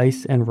of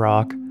ice and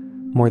rock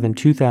more than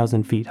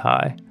 2,000 feet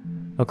high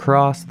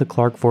across the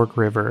Clark Fork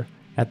River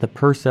at the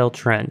Purcell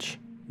Trench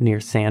near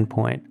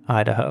Sandpoint,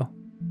 Idaho.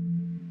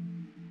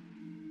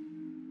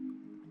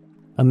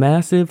 A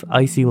massive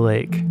icy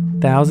lake,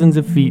 thousands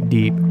of feet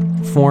deep,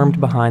 formed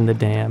behind the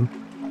dam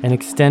and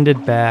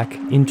extended back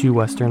into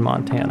western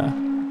Montana.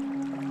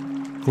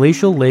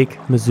 Glacial Lake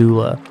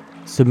Missoula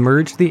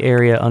submerged the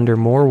area under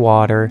more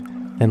water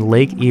than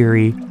Lake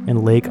Erie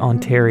and Lake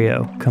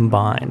Ontario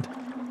combined.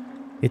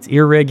 Its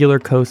irregular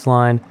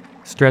coastline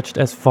stretched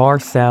as far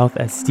south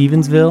as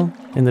Stevensville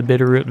in the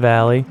Bitterroot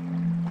Valley,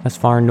 as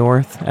far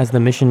north as the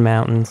Mission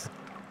Mountains,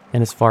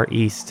 and as far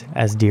east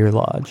as Deer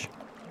Lodge.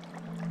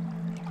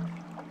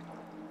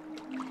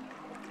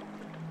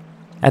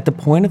 At the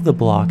point of the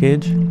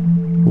blockage,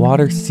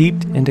 water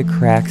seeped into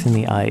cracks in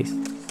the ice,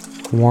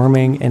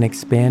 warming and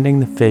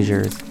expanding the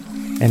fissures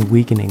and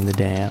weakening the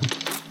dam.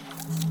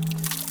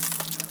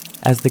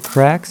 As the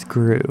cracks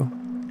grew,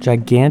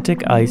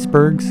 gigantic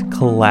icebergs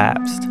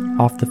collapsed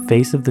off the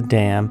face of the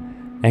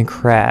dam and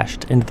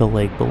crashed into the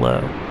lake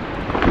below.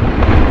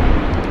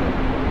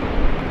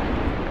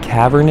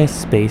 Cavernous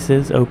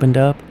spaces opened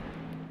up,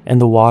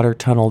 and the water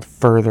tunneled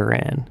further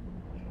in,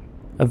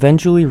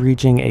 eventually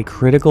reaching a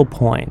critical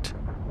point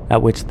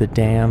at which the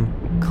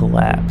dam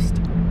collapsed.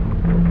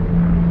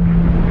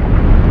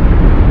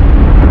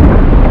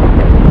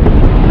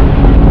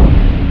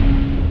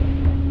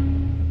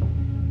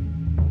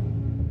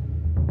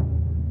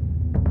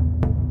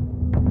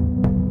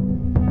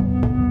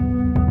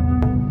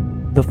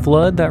 The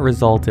flood that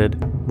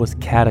resulted was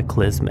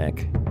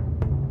cataclysmic.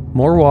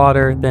 More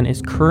water than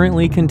is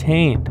currently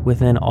contained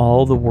within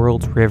all the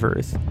world's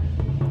rivers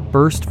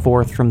burst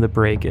forth from the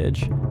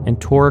breakage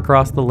and tore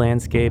across the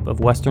landscape of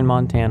western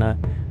Montana,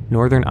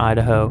 northern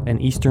Idaho,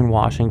 and eastern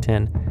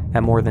Washington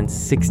at more than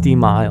 60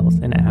 miles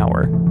an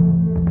hour.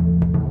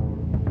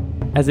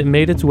 As it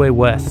made its way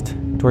west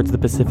towards the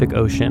Pacific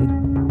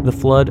Ocean, the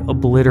flood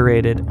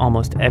obliterated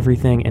almost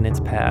everything in its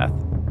path.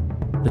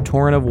 The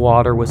torrent of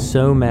water was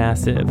so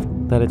massive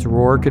that its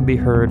roar could be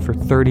heard for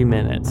 30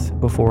 minutes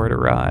before it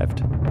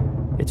arrived.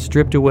 It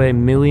stripped away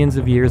millions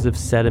of years of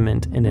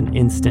sediment in an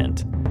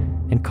instant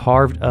and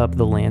carved up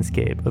the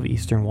landscape of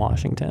eastern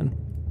Washington.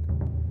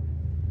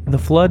 The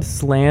flood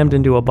slammed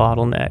into a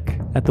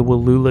bottleneck at the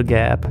Wallula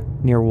Gap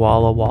near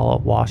Walla Walla,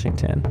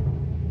 Washington,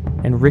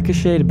 and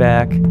ricocheted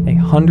back a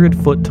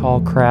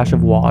 100-foot-tall crash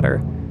of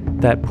water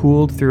that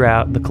pooled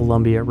throughout the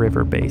Columbia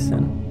River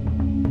Basin.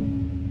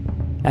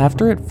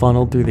 After it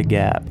funneled through the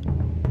gap,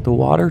 the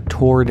water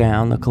tore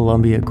down the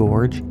Columbia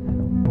Gorge,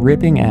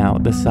 ripping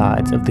out the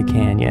sides of the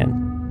canyon.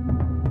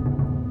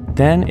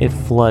 Then it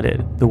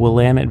flooded the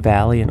Willamette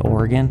Valley in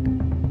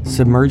Oregon,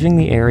 submerging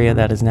the area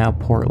that is now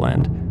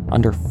Portland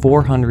under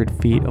 400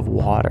 feet of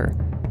water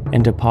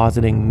and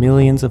depositing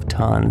millions of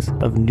tons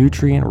of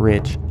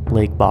nutrient-rich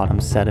lake bottom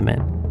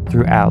sediment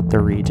throughout the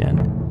region.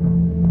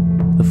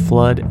 The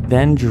flood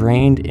then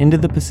drained into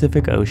the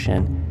Pacific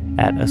Ocean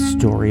at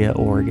Astoria,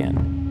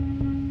 Oregon.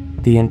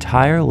 The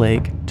entire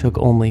lake took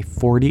only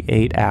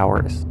 48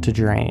 hours to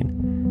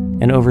drain,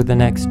 and over the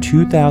next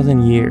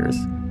 2,000 years,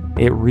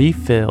 it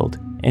refilled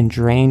and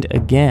drained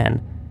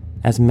again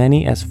as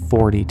many as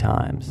 40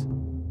 times.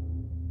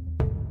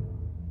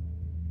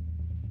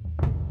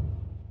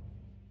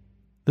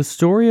 The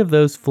story of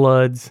those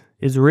floods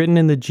is written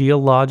in the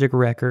geologic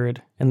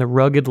record and the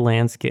rugged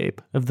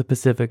landscape of the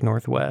Pacific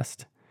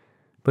Northwest,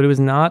 but it was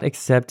not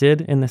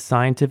accepted in the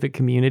scientific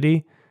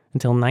community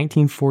until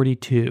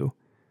 1942,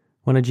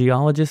 when a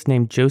geologist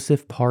named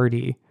Joseph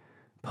Pardee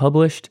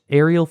published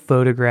aerial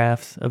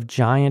photographs of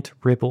giant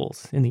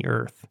ripples in the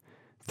earth,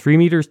 3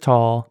 meters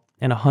tall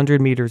and 100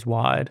 meters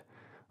wide,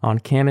 on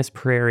Camas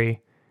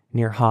Prairie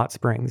near Hot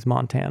Springs,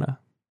 Montana.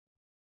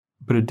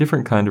 But a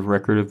different kind of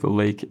record of the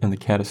lake and the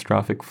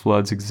catastrophic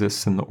floods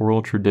exists in the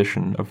oral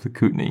tradition of the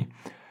Kootenai,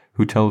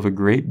 who tell of a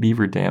great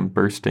beaver dam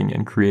bursting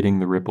and creating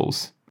the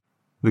ripples.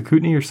 The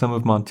Kootenai are some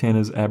of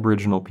Montana's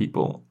Aboriginal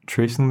people,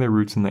 tracing their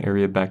roots in the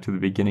area back to the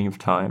beginning of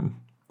time.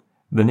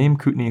 The name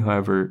Kootenai,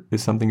 however,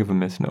 is something of a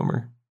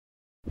misnomer.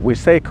 We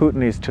say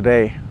Kootenays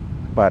today,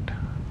 but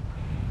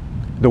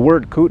the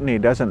word Kootenai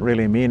doesn't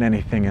really mean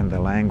anything in the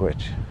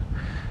language.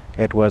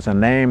 It was a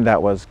name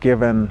that was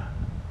given,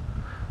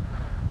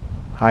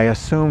 I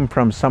assume,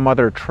 from some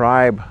other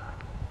tribe,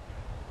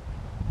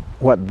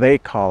 what they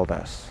called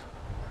us.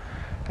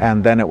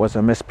 And then it was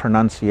a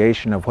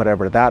mispronunciation of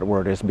whatever that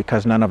word is,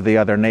 because none of the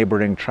other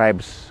neighboring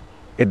tribes,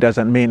 it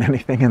doesn't mean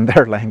anything in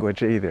their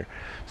language either.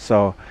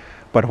 So,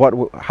 but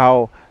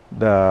how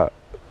the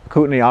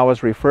Kootenai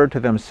always referred to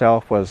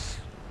themselves was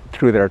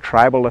through their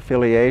tribal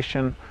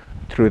affiliation,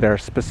 through their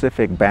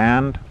specific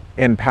band.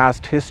 In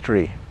past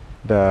history,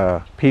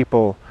 the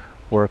people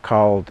were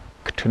called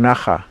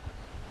Ktunaxa,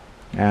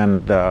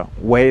 and the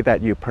way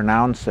that you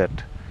pronounce it,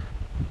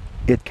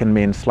 it can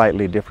mean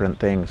slightly different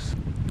things.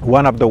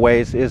 One of the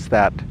ways is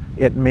that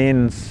it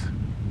means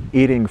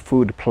eating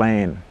food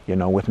plain,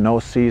 with no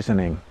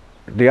seasoning.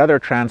 The other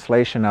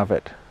translation of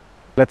it,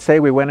 let's say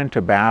we went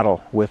into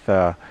battle with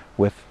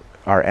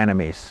our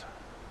enemies,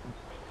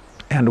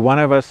 and one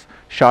of us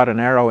shot an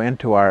arrow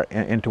into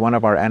one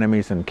of our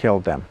enemies and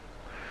killed them.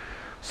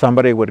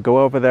 Somebody would go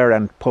over there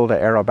and pull the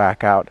arrow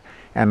back out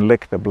and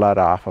lick the blood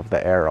off of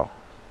the arrow.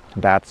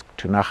 That's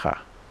Ktunaxa.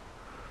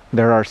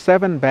 There are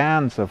 7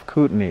 bands of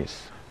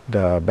Kootenays.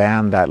 The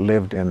band that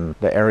lived in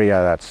the area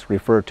that's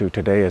referred to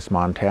today as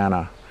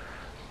Montana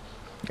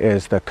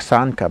is the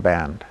Ksanka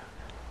band.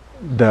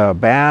 The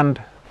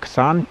band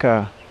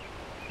Ksanka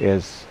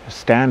is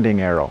standing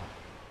arrow.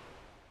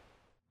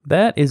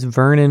 That is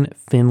Vernon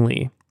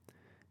Finley,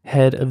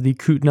 head of the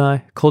Kootenai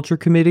Culture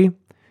Committee,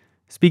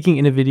 speaking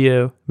in a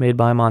video made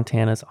by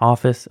Montana's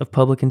Office of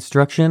Public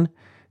Instruction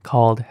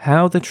called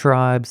How the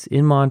Tribes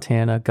in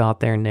Montana Got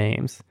Their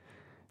Names,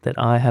 that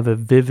I have a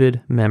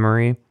vivid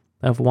memory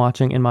of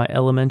watching in my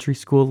elementary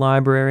school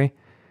library,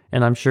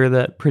 and I'm sure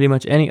that pretty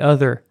much any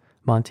other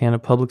Montana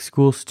public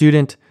school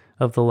student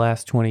of the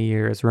last 20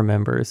 years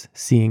remembers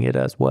seeing it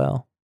as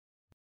well.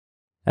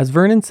 As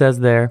Vernon says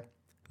there,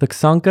 the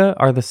Ksanka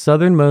are the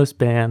southernmost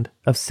band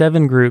of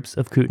 7 groups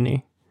of Kootenai.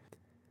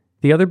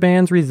 The other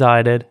bands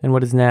resided in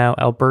what is now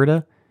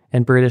Alberta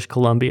and British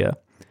Columbia,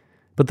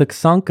 but the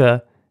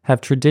Ksanka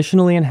have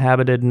traditionally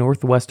inhabited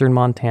northwestern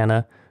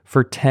Montana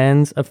for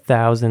tens of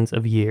thousands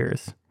of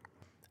years.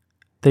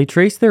 They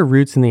trace their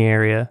roots in the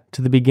area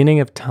to the beginning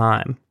of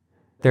time.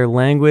 Their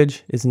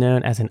language is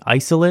known as an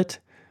isolate,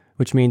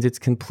 which means it's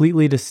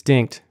completely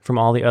distinct from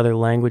all the other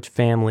language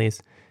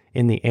families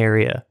in the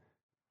area.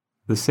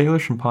 The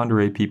Salish and Pend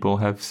Oreille people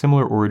have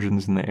similar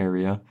origins in the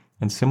area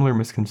and similar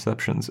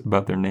misconceptions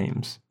about their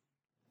names.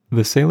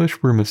 The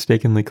Salish were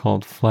mistakenly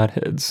called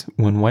Flatheads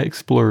when white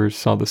explorers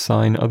saw the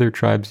sign other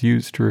tribes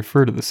used to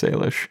refer to the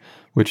Salish,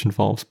 which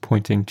involves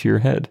pointing to your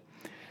head.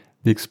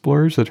 The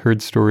explorers had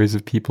heard stories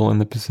of people in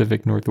the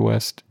Pacific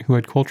Northwest who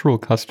had cultural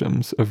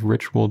customs of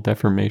ritual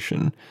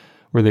deformation,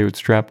 where they would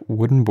strap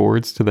wooden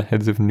boards to the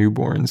heads of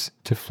newborns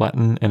to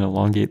flatten and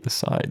elongate the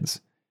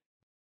sides.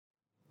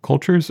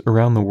 Cultures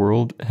around the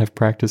world have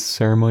practiced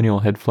ceremonial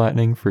head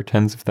flattening for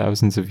tens of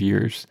thousands of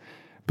years,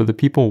 but the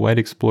people white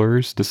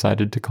explorers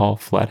decided to call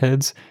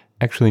flatheads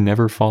actually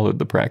never followed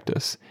the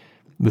practice.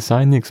 The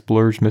sign the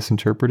explorers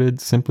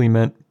misinterpreted simply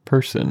meant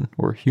person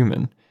or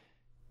human.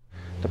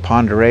 The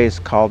Pend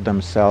Oreilles called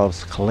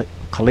themselves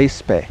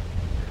Kalispé,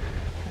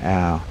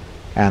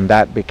 and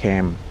that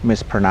became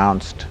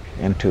mispronounced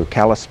into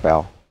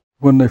Kalispel.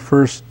 When the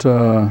first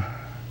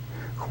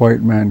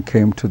white man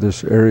came to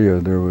this area,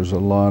 there was a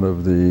lot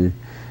of the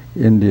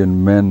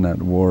Indian men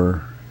that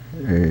wore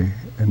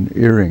an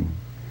earring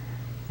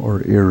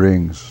or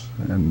earrings,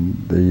 and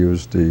they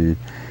used the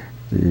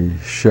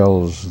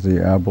shells,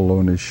 the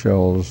abalone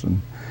shells,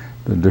 and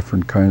the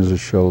different kinds of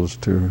shells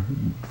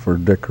for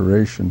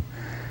decoration.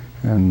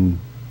 And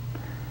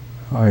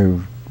I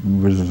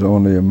was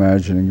only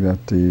imagining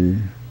that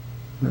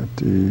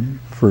the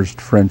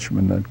first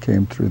Frenchman that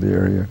came through the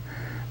area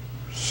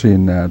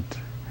seen that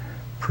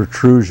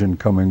protrusion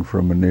coming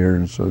from an ear,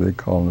 and so they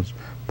call us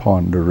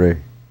Pend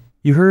Oreille.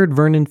 You heard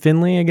Vernon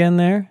Finley again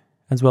there,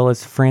 as well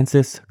as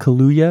Francis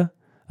Kaluuya,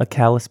 a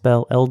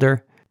Kalispel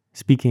elder,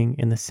 speaking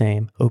in the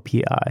same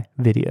OPI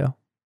video.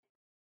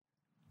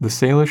 The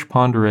Salish,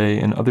 Pend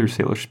Oreille, and other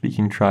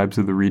Salish-speaking tribes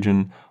of the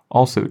region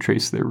also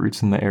trace their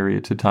roots in the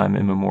area to time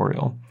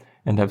immemorial,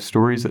 and have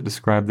stories that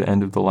describe the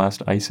end of the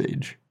last ice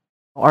age.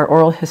 Our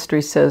oral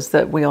history says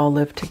that we all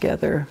lived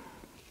together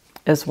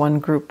as one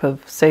group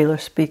of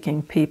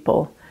Salish-speaking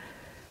people,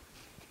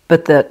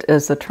 but that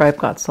as the tribe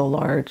got so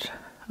large,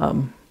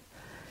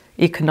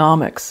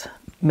 economics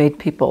made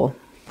people,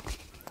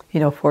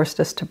 forced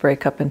us to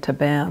break up into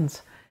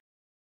bands.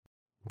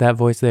 That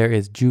voice there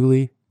is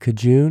Julie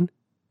Kajun,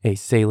 a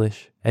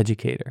Salish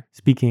educator,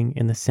 speaking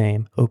in the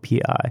same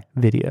OPI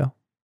video.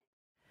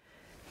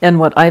 And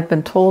what I've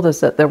been told is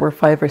that there were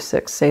 5 or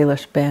 6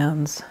 Salish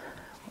bands,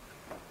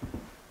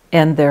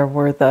 and there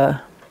were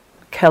the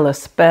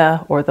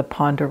Kalispeh or the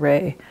Pend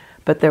Oreille,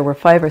 but there were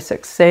 5 or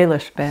 6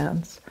 Salish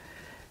bands,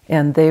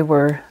 and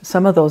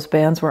some of those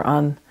bands were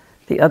on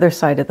the other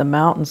side of the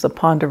mountains. The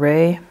Pend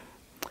Oreille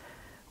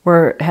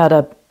had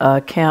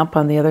a camp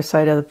on the other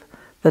side of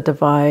the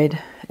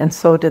divide, and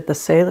so did the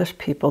Salish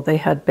people. They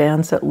had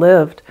bands that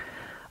lived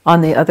on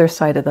the other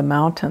side of the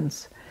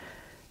mountains.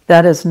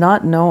 That is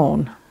not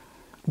known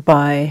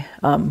by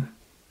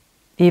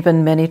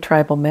even many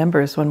tribal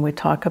members when we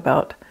talk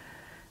about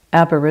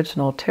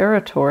Aboriginal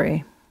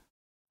territory.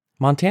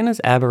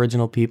 Montana's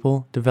Aboriginal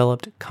people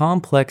developed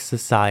complex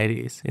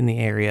societies in the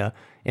area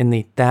in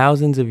the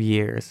thousands of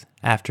years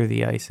after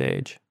the Ice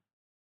Age.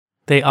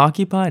 They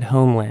occupied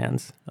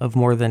homelands of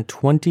more than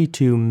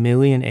 22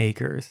 million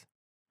acres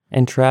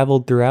and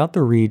traveled throughout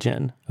the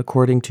region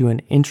according to an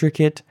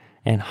intricate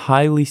and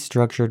highly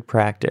structured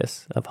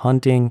practice of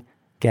hunting,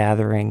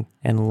 gathering,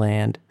 and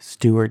land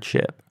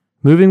stewardship.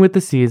 Moving with the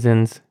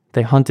seasons,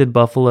 they hunted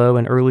buffalo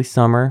in early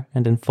summer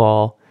and in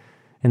fall,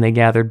 and they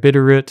gathered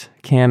bitterroot,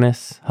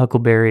 camas,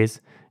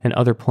 huckleberries, and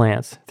other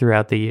plants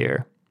throughout the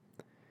year.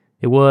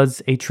 It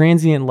was a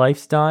transient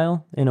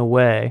lifestyle in a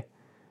way,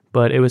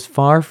 but it was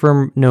far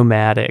from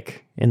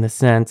nomadic in the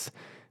sense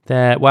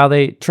that while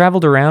they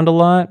traveled around a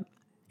lot,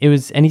 it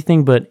was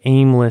anything but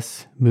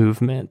aimless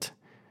movement.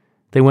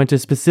 They went to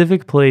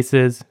specific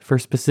places for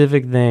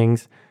specific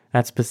things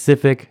at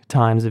specific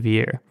times of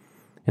year.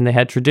 And they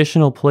had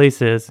traditional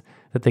places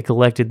that they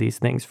collected these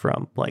things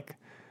from, like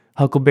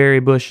huckleberry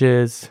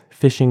bushes,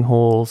 fishing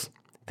holes,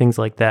 things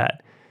like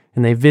that.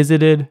 And they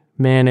visited,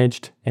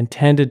 managed, and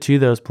tended to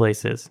those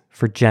places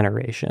for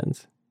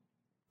generations.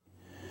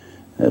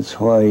 That's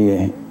why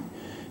in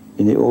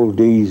the old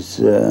days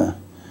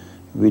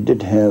we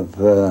did have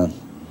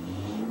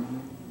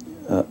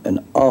an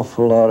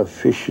awful lot of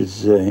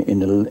fishes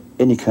in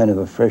any kind of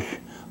a fresh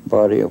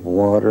body of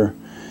water.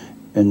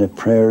 And the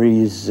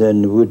prairies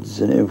and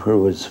woods and everywhere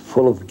was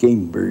full of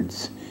game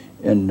birds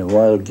and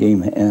wild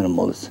game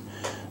animals.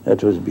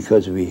 That was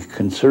because we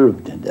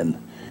conserved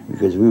them,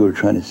 because we were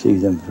trying to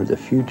save them for the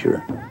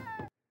future.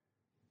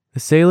 The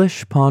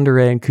Salish, Pend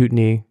Oreille, and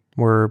Kootenai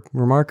were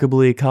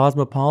remarkably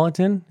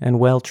cosmopolitan and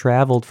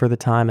well-traveled for the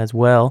time as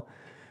well.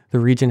 The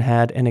region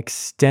had an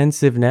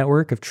extensive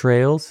network of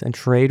trails and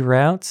trade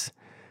routes,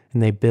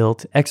 and they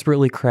built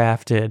expertly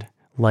crafted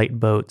light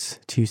boats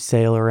to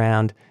sail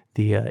around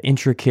the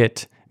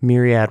intricate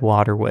myriad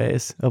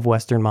waterways of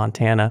western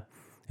Montana.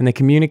 And they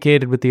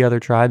communicated with the other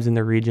tribes in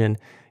the region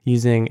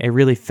using a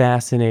really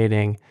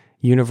fascinating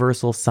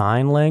universal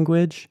sign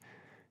language.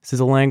 This is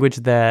a language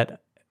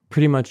that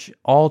pretty much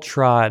all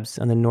tribes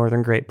on the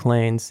northern Great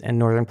Plains and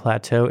northern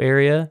Plateau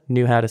area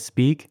knew how to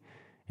speak,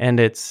 and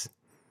it's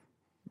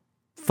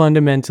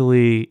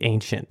fundamentally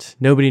ancient.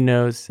 Nobody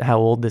knows how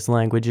old this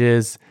language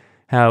is,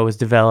 how it was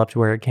developed,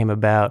 where it came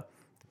about,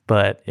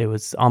 but it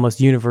was almost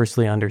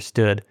universally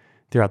understood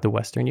throughout the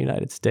western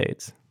United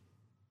States.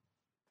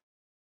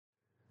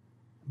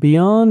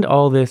 Beyond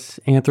all this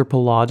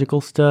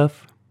anthropological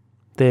stuff,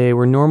 they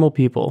were normal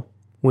people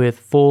with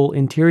full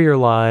interior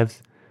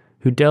lives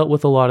who dealt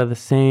with a lot of the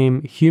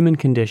same human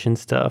condition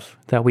stuff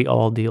that we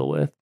all deal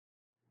with.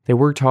 They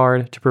worked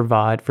hard to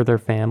provide for their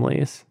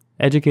families,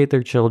 educate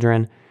their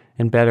children,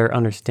 and better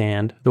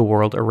understand the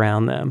world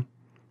around them.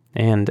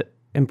 And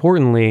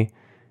importantly,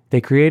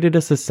 they created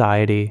a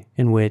society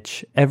in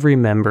which every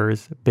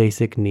member's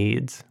basic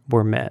needs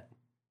were met.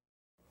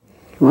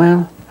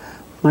 Well,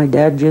 my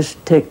dad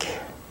just took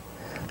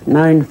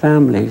 9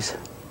 families.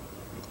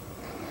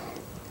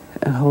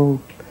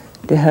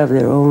 They have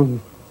their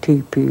own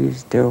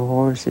teepees, their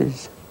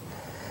horses.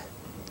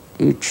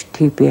 Each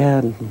teepee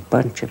had a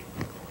bunch of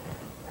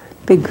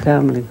big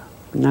family,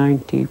 9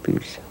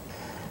 teepees.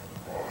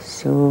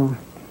 So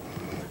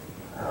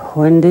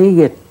when they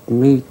get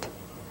meat,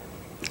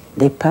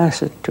 they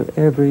pass it to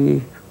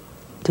every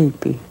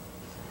teepee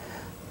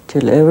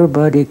till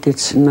everybody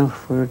gets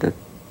enough for the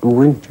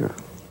winter.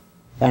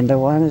 And the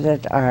ones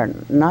that are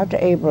not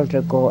able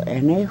to go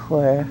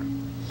anywhere,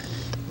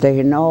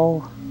 they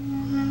know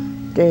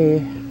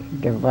they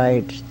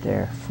divide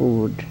their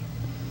food.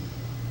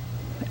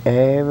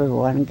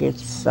 Everyone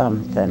gets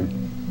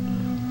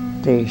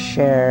something. They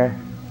share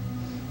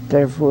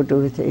their food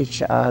with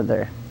each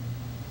other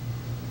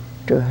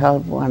to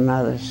help one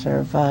another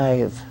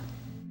survive.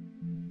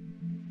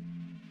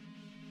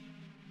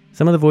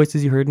 Some of the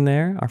voices you heard in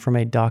there are from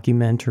a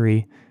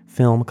documentary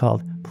film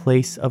called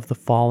Place of the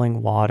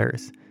Falling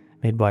Waters,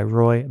 made by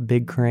Roy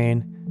Big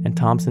Crane and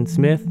Thompson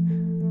Smith.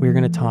 We're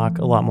going to talk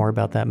a lot more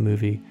about that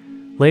movie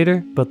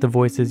later, but the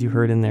voices you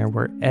heard in there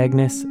were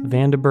Agnes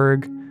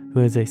Vandenberg,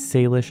 who is a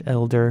Salish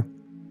elder,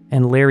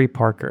 and Larry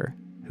Parker,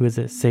 who is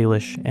a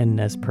Salish and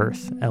Nez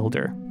Perce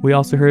elder. We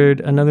also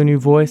heard another new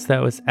voice,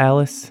 that was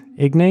Alice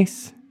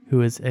Ignace,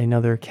 who is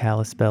another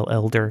Kalispel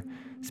elder,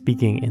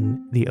 speaking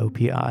in the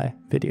OPI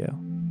video.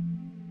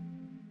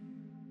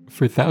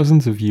 For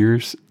thousands of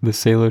years, the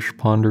Salish,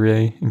 Pend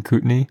Oreille, and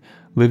Kootenai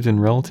lived in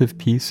relative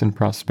peace and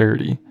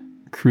prosperity,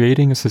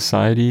 creating a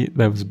society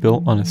that was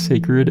built on a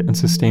sacred and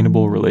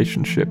sustainable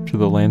relationship to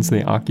the lands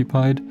they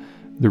occupied,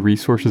 the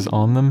resources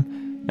on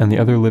them, and the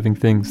other living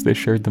things they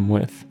shared them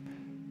with.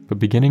 But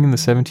beginning in the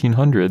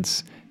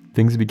 1700s,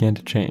 things began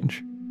to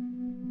change.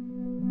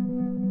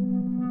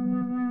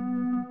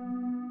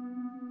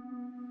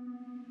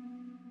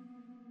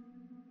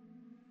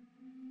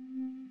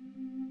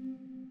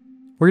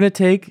 We're going to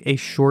take a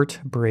short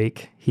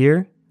break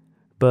here,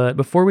 but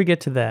before we get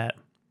to that,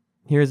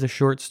 here's a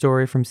short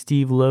story from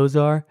Steve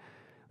Lozar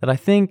that I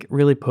think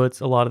really puts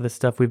a lot of the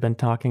stuff we've been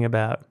talking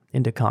about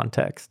into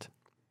context.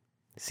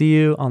 See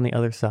you on the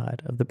other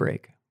side of the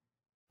break.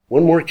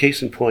 One more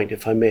case in point,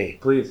 if I may.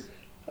 Please.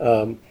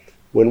 When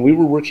we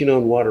were working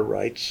on water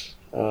rights,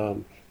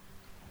 and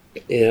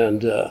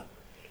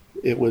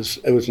it was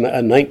a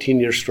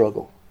 19-year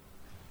struggle.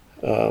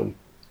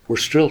 We're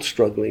still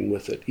struggling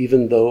with it,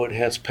 even though it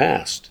has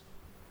passed.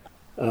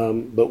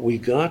 But we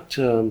had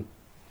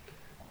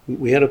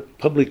a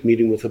public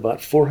meeting with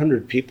about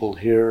 400 people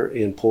here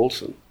in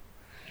Polson.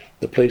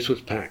 The place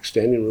was packed,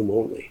 standing room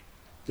only.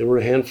 There were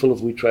a handful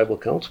of we tribal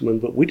councilmen,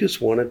 but we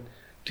just wanted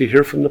to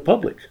hear from the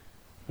public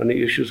on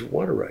the issues of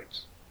water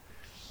rights.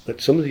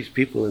 But some of these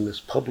people in this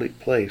public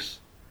place,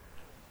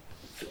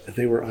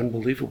 they were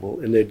unbelievable.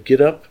 And they'd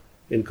get up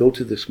and go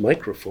to this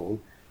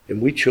microphone,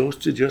 and we chose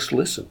to just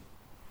listen.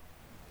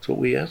 That's what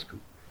we asked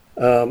them.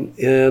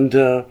 And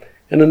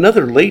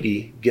another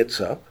lady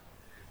gets up,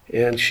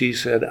 and she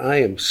said, I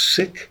am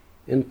sick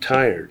and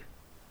tired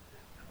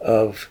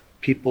of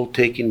people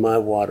taking my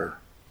water.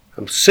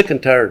 I'm sick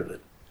and tired of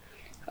it.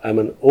 I'm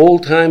an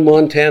old-time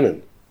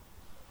Montanan,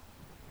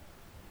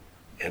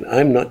 and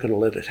I'm not going to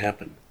let it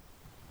happen.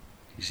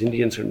 These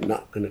Indians are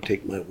not going to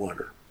take my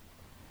water.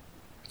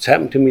 It's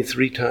happened to me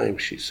 3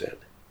 times, she said.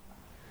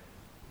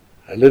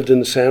 I lived in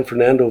the San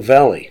Fernando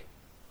Valley,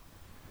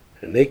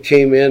 and they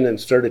came in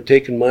and started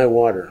taking my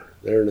water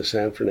there in the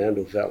San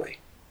Fernando Valley,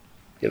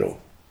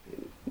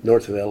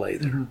 north of LA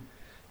there.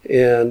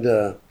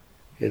 Mm-hmm.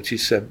 And she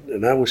said,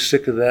 and I was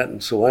sick of that,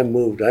 and so I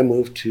moved. I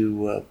moved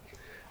to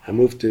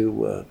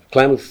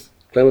Klamath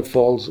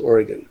Falls,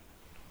 Oregon.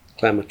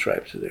 Klamath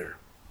tribes are there.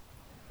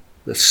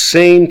 The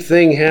same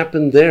thing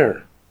happened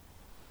there.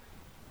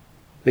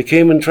 They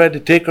came and tried to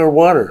take our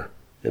water,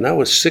 and I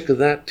was sick of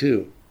that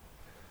too.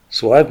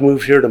 So I've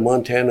moved here to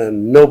Montana,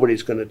 and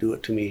nobody's going to do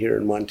it to me here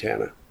in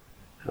Montana.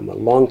 I'm a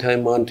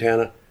longtime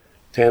Montanan.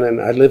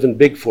 I live in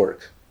Big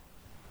Fork,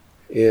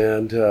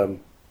 and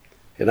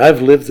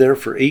I've lived there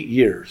for 8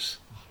 years,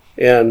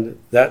 and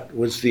that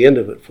was the end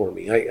of it for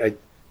me. I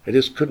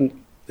just couldn't.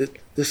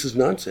 This is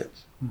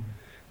nonsense.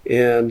 Mm-hmm.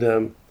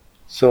 And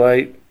so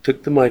I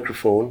took the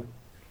microphone,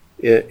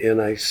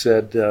 and I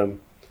said,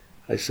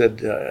 I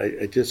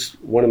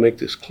just want to make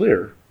this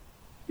clear,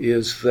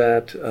 is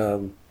that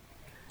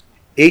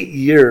 8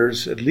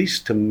 years, at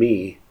least to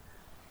me,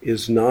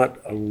 is not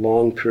a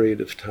long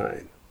period of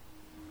time.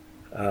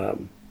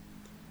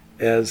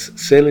 As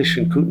Salish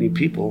and Kootenai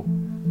people,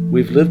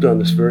 we've lived on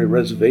this very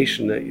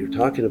reservation that you're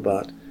talking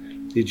about.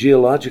 The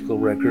geological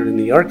record and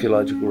the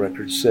archaeological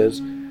record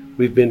says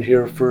we've been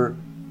here for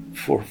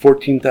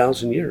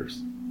 14,000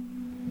 years.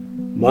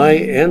 My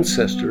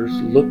ancestors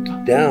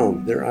looked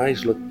down, their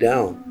eyes looked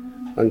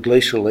down on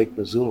glacial Lake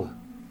Missoula.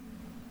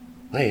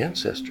 My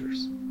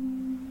ancestors.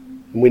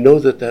 And we know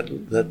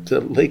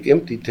that lake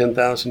emptied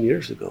 10,000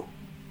 years ago.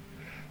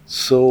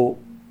 So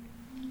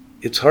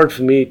it's hard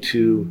for me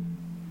to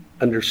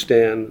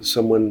understand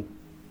someone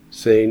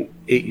saying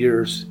 8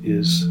 years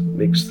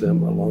makes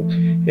them a long.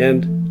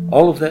 And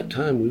all of that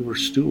time we were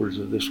stewards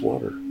of this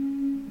water.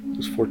 It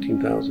was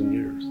 14,000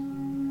 years.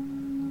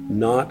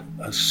 Not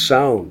a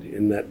sound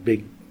in that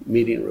big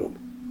meeting room.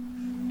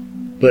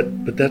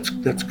 But that's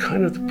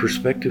kind of the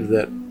perspective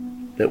that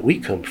we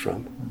come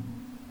from.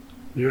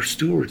 We are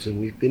stewards, and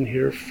we've been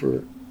here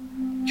for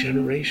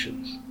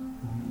generations.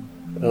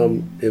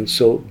 And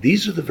so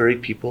these are the very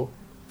people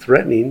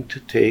threatening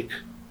to take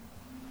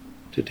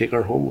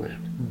our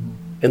homeland,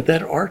 and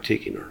that are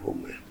taking our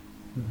homeland.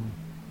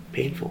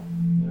 Painful.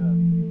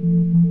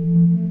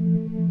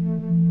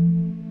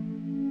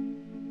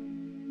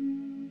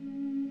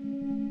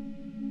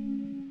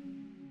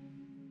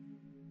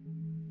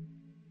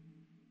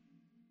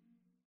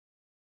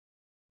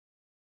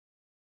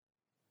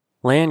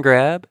 Land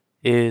Grab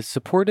is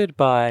supported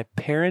by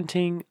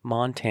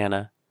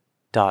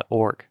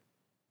parentingmontana.org.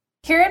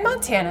 Here in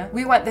Montana,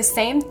 we want the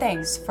same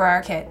things for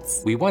our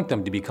kids. We want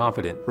them to be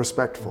confident,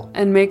 respectful,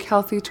 and make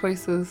healthy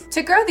choices.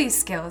 To grow these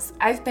skills,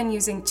 I've been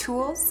using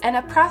tools and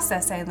a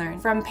process I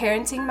learned from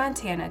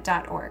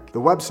parentingmontana.org.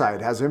 The website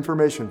has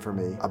information for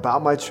me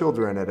about my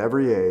children at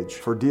every age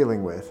for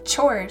dealing with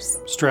chores,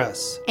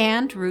 stress,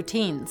 and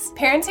routines.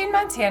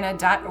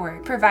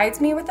 Parentingmontana.org provides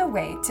me with a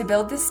way to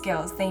build the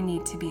skills they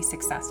need to be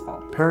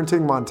successful.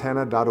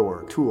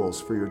 Parentingmontana.org,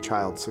 tools for your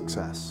child's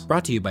success.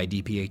 Brought to you by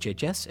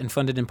DPHHS and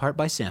funded in part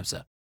by SAMHSA.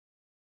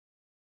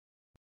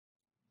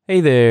 Hey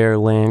there,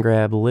 Land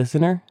Grab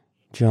listener.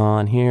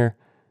 John here.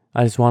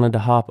 I just wanted to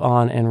hop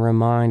on and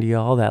remind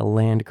y'all that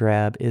Land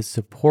Grab is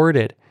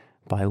supported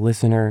by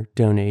listener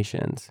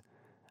donations.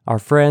 Our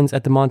friends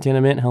at the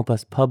Montana Mint help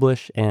us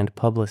publish and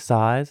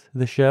publicize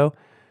the show,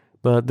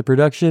 but the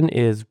production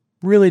is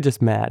really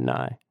just Matt and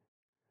I.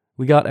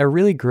 We got a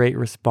really great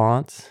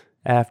response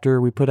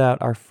after we put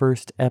out our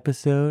first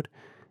episode,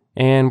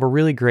 and we're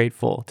really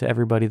grateful to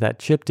everybody that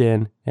chipped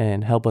in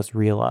and helped us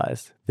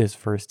realize this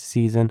first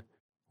season.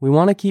 We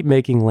want to keep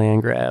making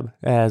Land Grab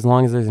as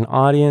long as there's an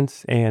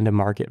audience and a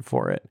market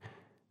for it.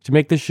 To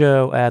make the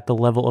show at the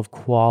level of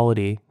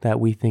quality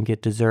that we think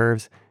it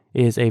deserves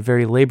is a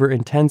very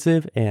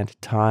labor-intensive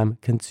and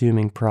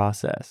time-consuming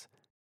process.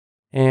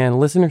 And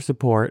listener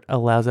support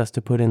allows us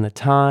to put in the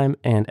time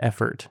and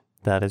effort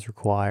that is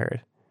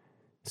required.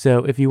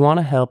 So if you want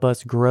to help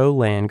us grow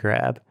Land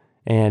Grab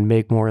and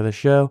make more of the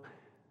show,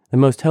 the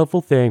most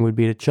helpful thing would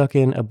be to chuck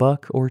in $1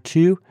 or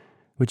 $2,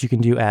 which you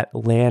can do at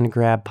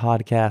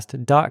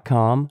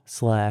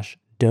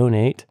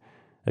landgrabpodcast.com/donate.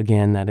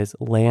 Again, that is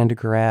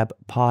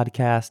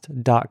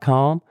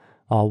landgrabpodcast.com,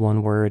 all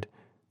one word,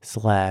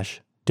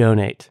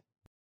 /donate.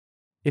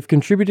 If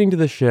contributing to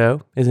the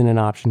show isn't an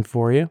option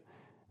for you,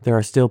 there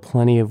are still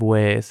plenty of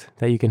ways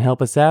that you can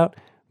help us out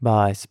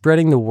by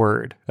spreading the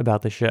word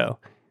about the show.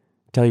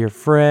 Tell your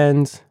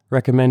friends,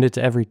 recommend it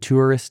to every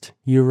tourist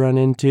you run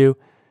into,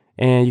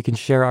 and you can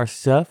share our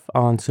stuff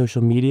on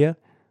social media.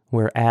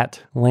 We're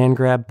at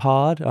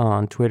LandGrabPod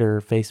on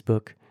Twitter,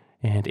 Facebook,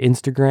 and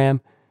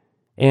Instagram.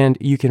 And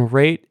you can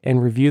rate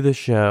and review the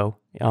show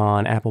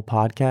on Apple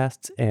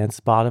Podcasts and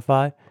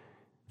Spotify.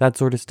 That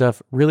sort of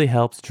stuff really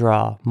helps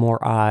draw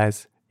more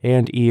eyes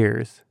and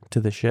ears to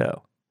the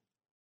show.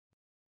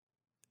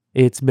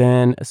 It's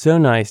been so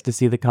nice to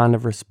see the kind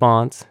of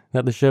response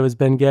that the show has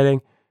been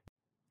getting.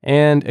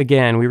 And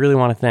again, we really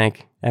want to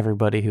thank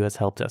everybody who has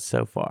helped us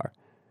so far.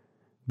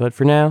 But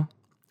for now,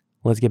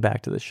 let's get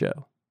back to the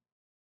show.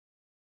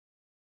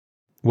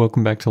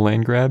 Welcome back to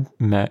Land Grab.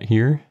 Matt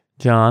here.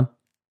 John.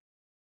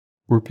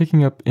 We're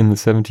picking up in the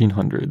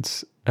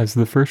 1700s as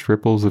the first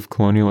ripples of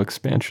colonial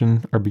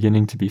expansion are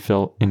beginning to be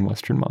felt in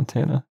western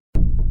Montana.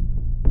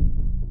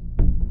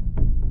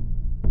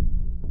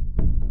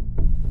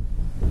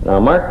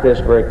 Now mark this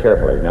very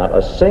carefully. Not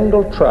a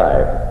single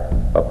tribe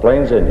of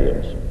Plains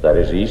Indians, that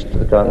is east of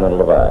the Continental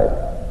Divide,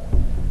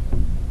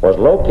 was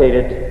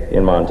located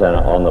in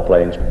Montana on the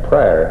plains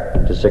prior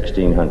to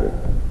 1600.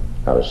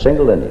 Not a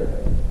single Indian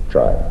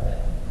tribe.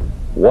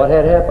 What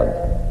had happened?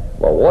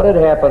 Well, what had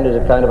happened is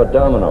a kind of a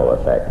domino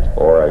effect,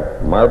 or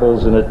a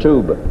marbles in a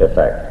tube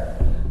effect.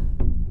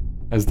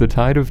 As the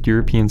tide of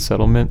European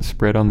settlement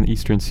spread on the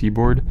eastern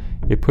seaboard,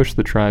 it pushed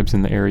the tribes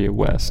in the area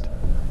west,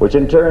 which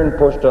in turn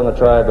pushed on the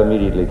tribe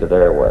immediately to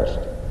their west,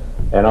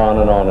 and on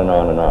and on and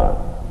on and on.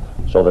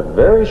 So that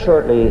very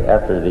shortly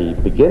after the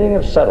beginning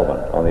of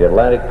settlement on the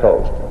Atlantic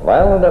coast,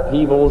 violent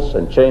upheavals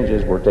and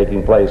changes were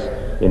taking place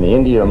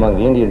among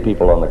the Indian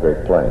people on the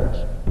Great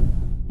Plains.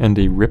 And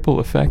a ripple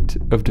effect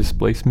of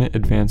displacement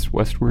advanced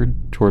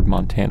westward toward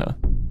Montana.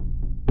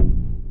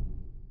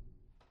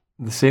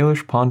 The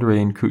Salish, Pend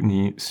Oreille, and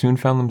Kootenai soon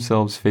found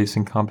themselves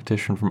facing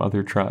competition from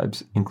other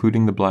tribes,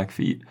 including the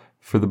Blackfeet,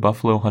 for the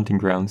buffalo hunting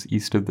grounds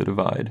east of the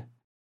Divide.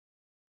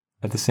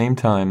 At the same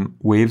time,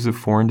 waves of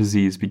foreign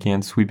disease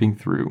began sweeping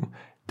through,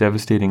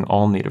 devastating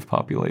all native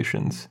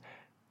populations.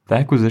 The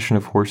acquisition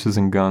of horses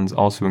and guns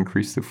also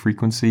increased the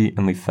frequency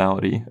and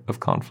lethality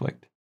of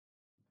conflict.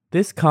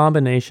 This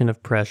combination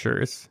of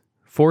pressures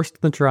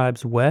forced the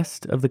tribes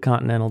west of the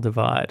Continental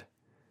Divide.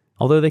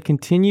 Although they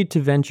continued to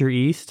venture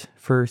east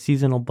for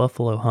seasonal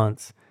buffalo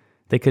hunts,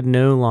 they could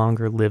no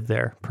longer live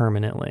there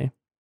permanently.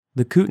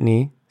 The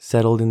Kootenai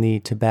settled in the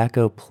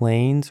Tobacco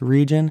Plains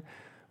region,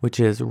 which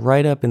is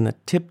right up in the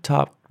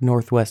tip-top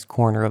northwest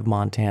corner of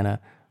Montana,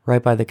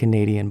 right by the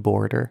Canadian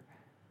border.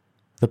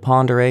 The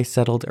Pend Oreille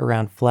settled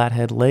around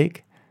Flathead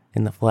Lake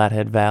in the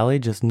Flathead Valley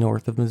just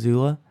north of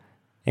Missoula,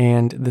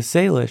 and the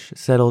Salish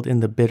settled in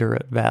the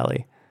Bitterroot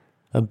Valley,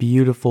 a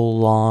beautiful,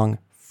 long,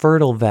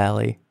 fertile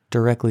valley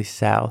directly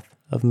south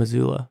of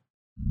Missoula.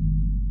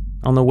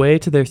 On the way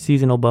to their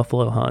seasonal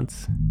buffalo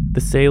hunts,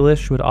 the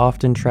Salish would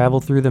often travel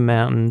through the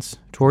mountains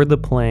toward the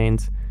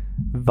plains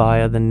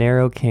via the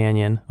narrow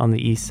canyon on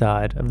the east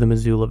side of the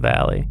Missoula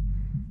Valley,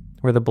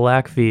 where the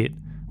Blackfeet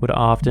would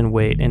often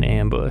wait in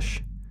ambush.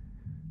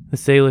 The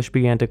Salish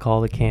began to call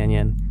the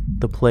canyon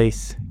the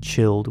place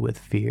chilled with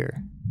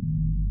fear.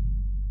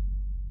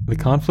 The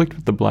conflict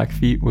with the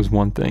Blackfeet was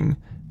one thing,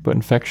 but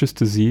infectious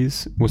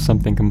disease was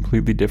something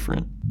completely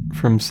different.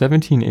 From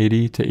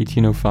 1780 to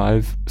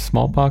 1805,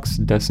 smallpox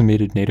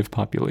decimated native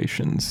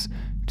populations,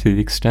 to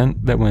the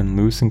extent that when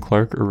Lewis and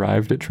Clark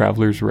arrived at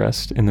Travelers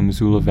Rest in the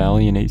Missoula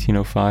Valley in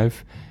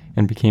 1805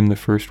 and became the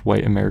first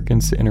white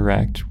Americans to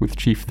interact with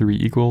Chief Three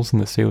Eagles and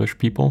the Salish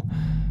people,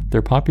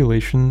 their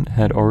population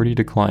had already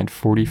declined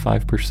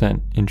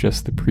 45% in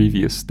just the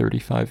previous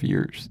 35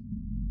 years.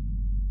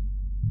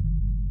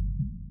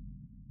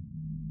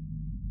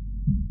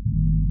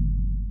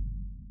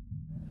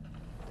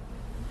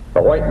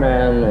 The white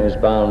man is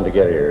bound to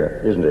get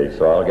here, isn't he?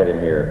 So I'll get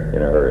him here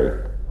in a hurry.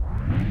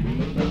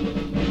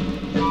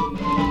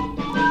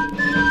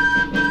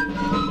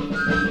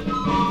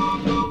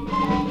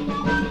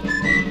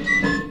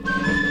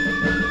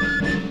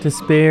 To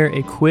spare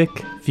a quick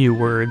few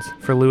words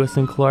for Lewis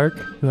and Clark,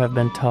 who have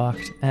been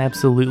talked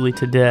absolutely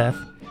to death.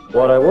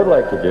 What I would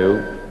like to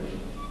do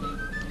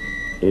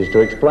is to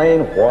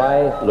explain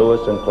why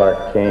Lewis and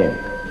Clark came.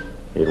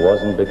 It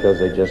wasn't because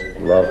they just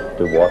loved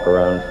to walk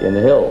around in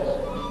the hills.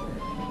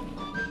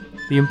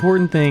 The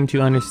important thing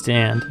to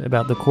understand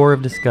about the Corps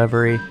of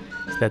Discovery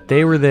is that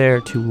they were there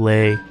to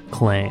lay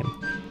claim.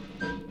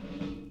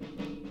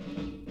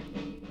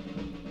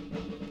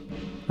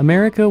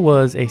 America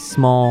was a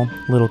small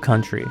little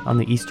country on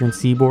the eastern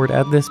seaboard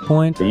at this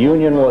point. The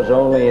Union was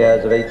only,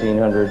 as of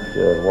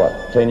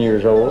 1800, 10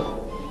 years old,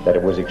 that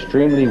it was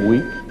extremely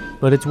weak.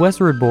 But its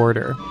westward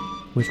border,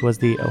 which was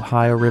the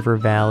Ohio River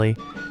Valley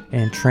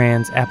and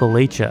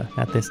Trans-Appalachia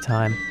at this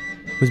time,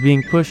 was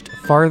being pushed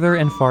farther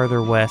and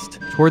farther west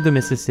toward the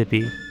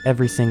Mississippi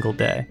every single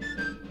day.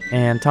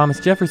 And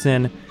Thomas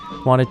Jefferson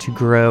wanted to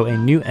grow a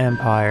new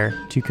empire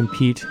to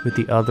compete with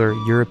the other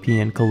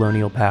European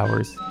colonial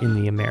powers in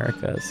the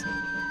Americas.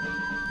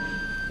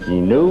 He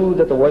knew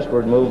that the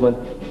westward movement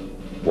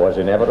was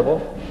inevitable.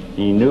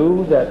 He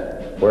knew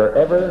that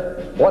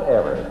wherever,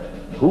 whatever,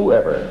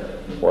 whoever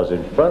was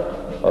in front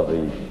of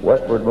the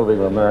westward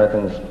moving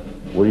Americans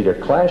would either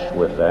clash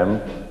with them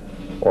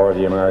or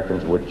the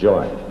Americans would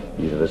join,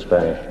 either the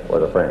Spanish or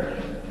the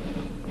French.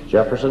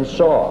 Jefferson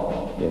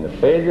saw in the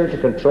failure to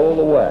control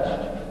the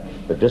West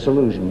the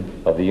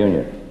disillusion of the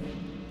Union.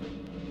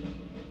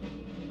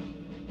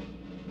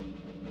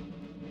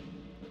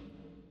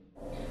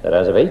 That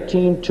as of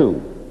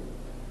 1802,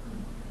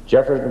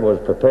 Jefferson was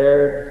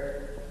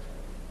prepared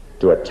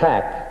to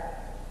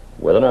attack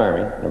with an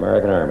army, an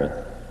American army,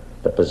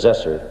 the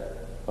possessor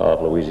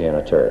of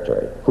Louisiana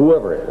Territory,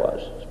 whoever it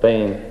was,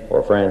 Spain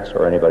or France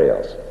or anybody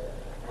else.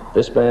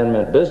 This man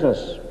meant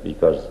business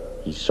because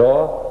he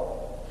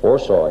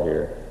foresaw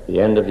here the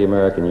end of the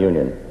American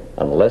Union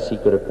unless he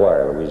could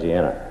acquire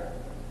Louisiana.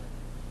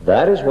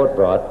 That is what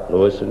brought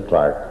Lewis and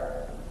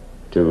Clark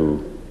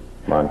to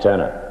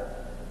Montana.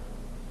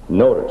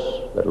 Notice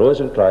that Lewis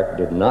and Clark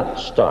did not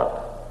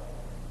stop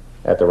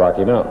at the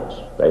Rocky Mountains.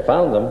 They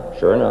found them,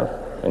 sure enough,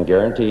 and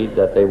guaranteed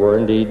that they were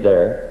indeed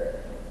there,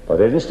 but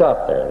they didn't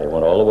stop there. They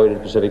went all the way to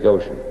the Pacific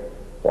Ocean.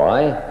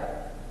 Why?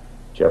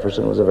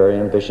 Jefferson was a very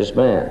ambitious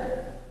man.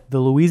 The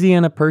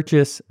Louisiana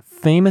Purchase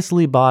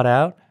famously bought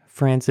out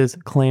France's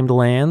claimed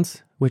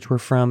lands, which were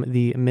from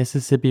the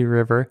Mississippi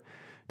River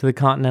to the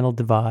Continental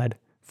Divide,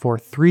 for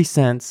 3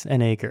 cents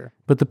an acre.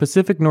 But the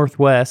Pacific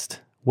Northwest,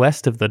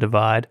 west of the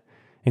divide,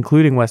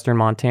 including western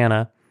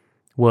Montana,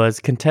 was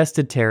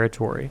contested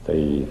territory.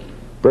 The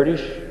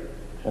British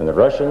and the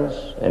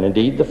Russians, and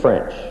indeed the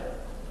French,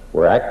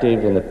 were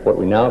active in what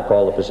we now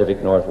call the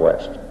Pacific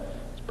Northwest.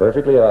 It's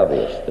perfectly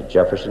obvious that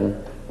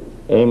Jefferson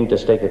aimed to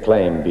stake a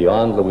claim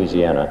beyond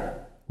Louisiana.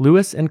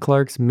 Lewis and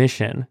Clark's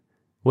mission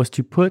was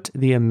to put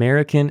the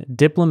American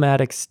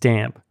diplomatic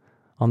stamp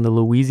on the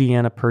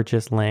Louisiana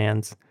Purchase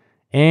lands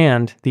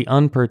and the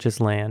unpurchased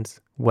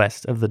lands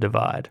west of the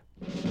divide.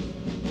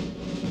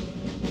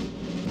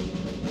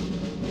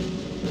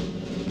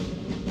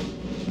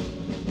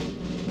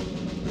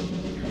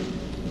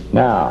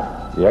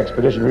 Now, the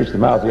expedition reached the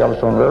mouth of the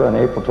Yellowstone River on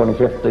April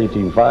 25th,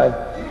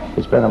 1805.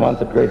 It spent a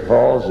month at Great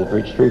Falls. It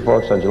reached Three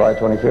Forks on July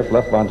 25th,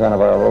 left Montana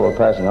via Rollo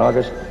Pass in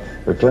August,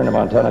 returned to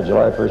Montana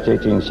July 1st,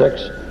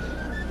 1806,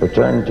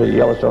 returned to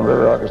Yellowstone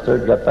River August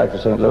 3rd, got back to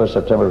St. Louis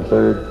September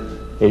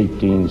 3rd,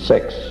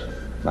 1806.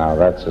 Now,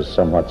 that's a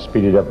somewhat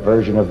speeded up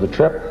version of the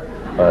trip,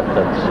 but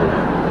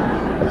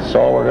that's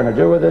all we're going to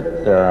do with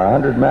it. There are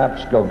 100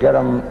 maps. Go get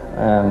them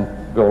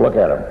and go look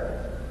at them.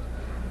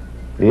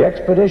 The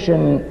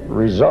expedition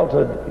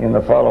resulted in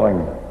the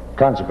following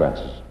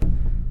consequences.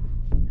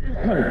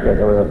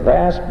 There was a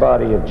vast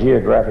body of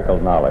geographical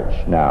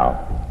knowledge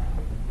now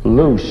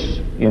loose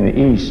in the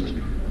east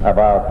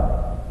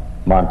about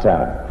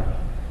Montana.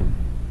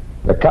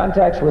 The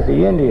contacts with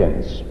the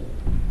Indians,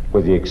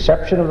 with the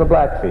exception of the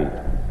Blackfeet,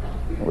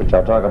 which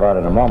I'll talk about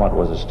in a moment,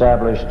 was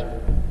established,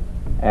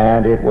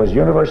 and it was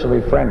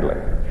universally friendly,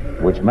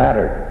 which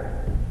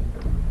mattered.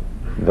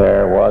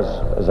 There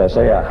was, as I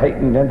say, a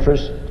heightened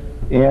interest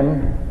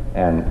in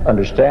and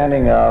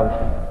understanding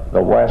of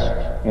the West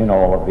in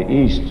all of the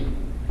East.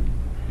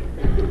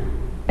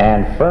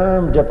 And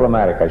firm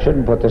diplomatic, I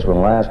shouldn't put this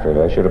one last,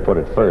 really, I should have put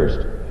it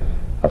first,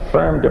 a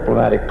firm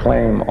diplomatic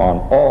claim on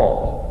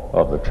all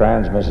of the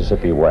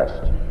trans-Mississippi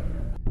West.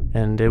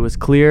 And it was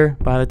clear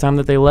by the time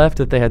that they left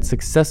that they had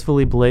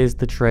successfully blazed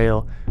the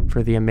trail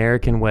for the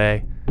American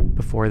way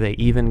before they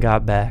even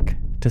got back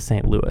to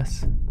St.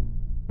 Louis.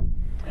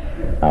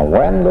 Now,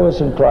 when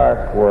Lewis and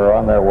Clark were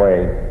on their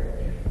way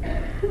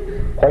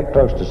quite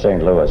close to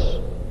St. Louis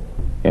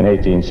in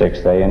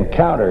 1806, they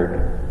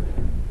encountered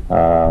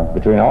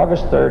between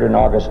August 3rd and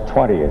August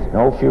 20th,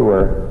 no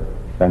fewer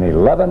than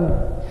 11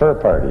 fur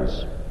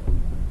parties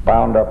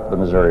bound up the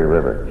Missouri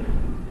River.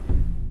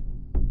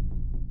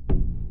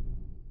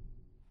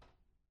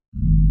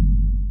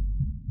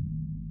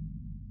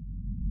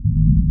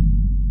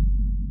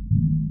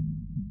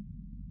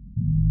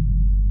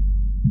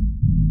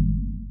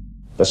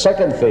 The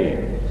second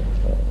theme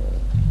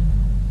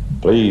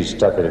please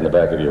tuck it in the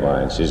back of your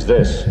minds, is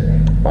this.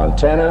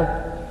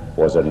 Montana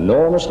was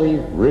enormously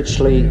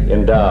richly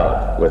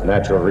endowed with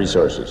natural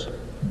resources.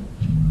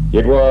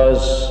 It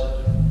was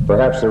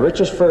perhaps the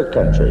richest fur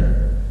country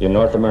in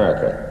North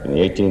America in the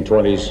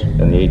 1820s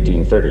and the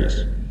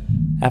 1830s.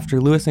 After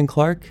Lewis and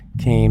Clark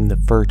came the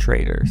fur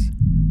traders,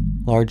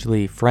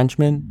 largely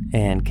Frenchmen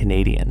and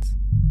Canadians.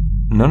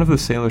 None of the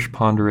Salish,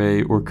 Pend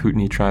Oreille, or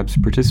Kootenai tribes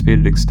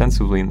participated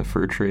extensively in the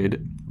fur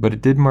trade, but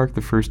it did mark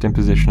the first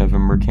imposition of a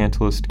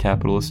mercantilist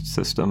capitalist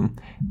system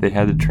they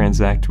had to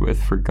transact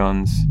with for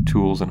guns,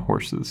 tools, and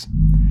horses.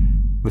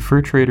 The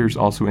fur traders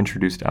also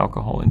introduced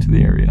alcohol into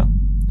the area.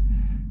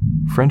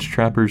 French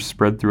trappers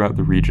spread throughout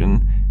the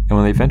region, and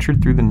when they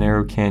ventured through the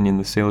narrow canyon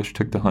the Salish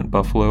took to hunt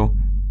buffalo,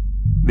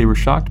 they were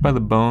shocked by the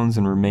bones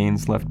and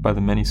remains left by the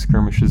many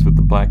skirmishes with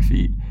the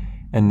Blackfeet,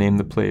 and named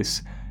the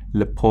place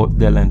Le Porte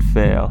de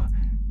l'Enfer,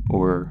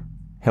 or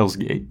Hell's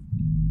Gate.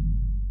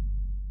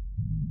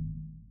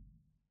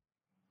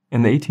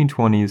 In the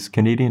 1820s,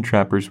 Canadian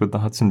trappers with the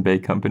Hudson Bay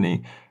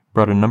Company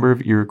brought a number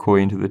of Iroquois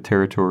into the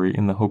territory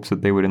in the hopes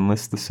that they would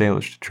enlist the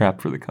Salish to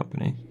trap for the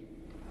company.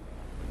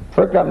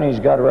 Fur companies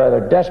got rather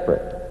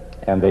desperate,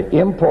 and they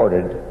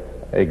imported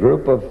a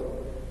group of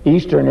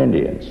eastern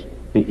Indians,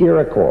 the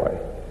Iroquois,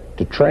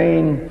 to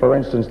train, for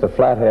instance, the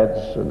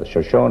Flatheads, or the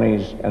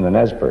Shoshones, and the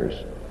Nez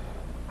Perce,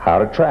 how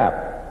to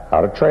trap,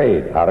 how to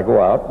trade, how to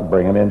go out and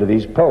bring them into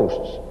these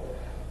posts.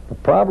 The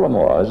problem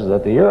was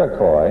that the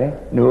Iroquois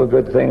knew a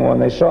good thing when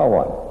they saw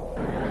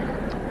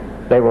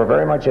one. They were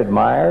very much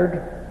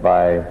admired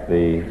by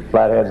the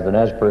Flatheads, the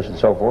Nez Perce, and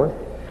so forth.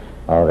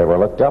 They were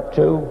looked up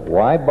to.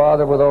 Why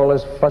bother with all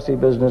this fussy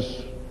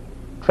business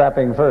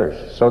trapping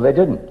first? So they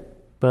didn't.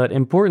 But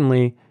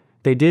importantly,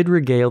 they did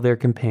regale their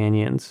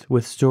companions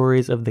with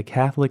stories of the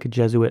Catholic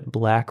Jesuit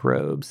Black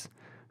Robes,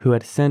 who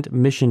had sent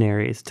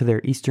missionaries to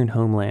their eastern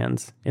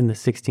homelands in the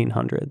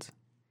 1600s.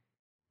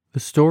 The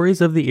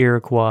stories of the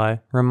Iroquois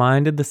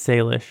reminded the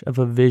Salish of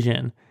a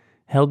vision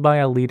held by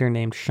a leader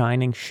named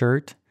Shining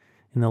Shirt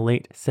in the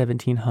late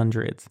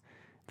 1700s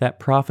that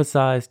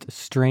prophesied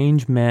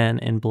strange men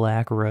in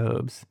black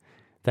robes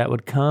that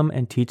would come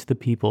and teach the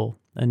people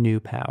a new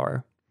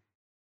power.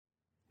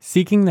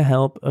 Seeking the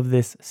help of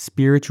this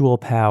spiritual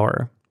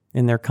power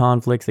in their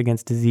conflicts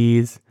against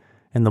disease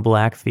and the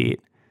Blackfeet,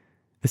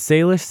 the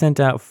Salish sent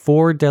out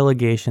 4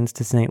 delegations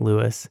to St.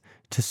 Louis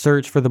to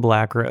search for the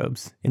Black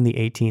Robes in the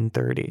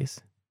 1830s.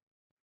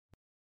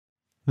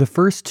 The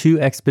first 2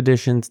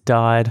 expeditions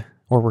died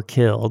or were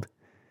killed,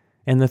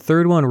 and the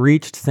third one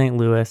reached St.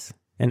 Louis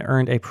and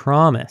earned a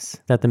promise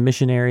that the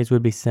missionaries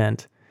would be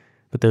sent,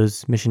 but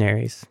those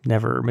missionaries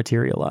never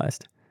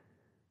materialized.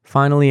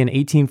 Finally, in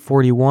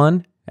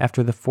 1841,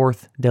 after the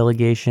 4th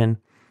delegation,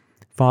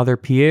 Father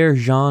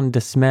Pierre-Jean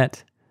de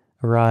Smet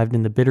arrived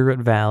in the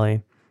Bitterroot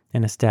Valley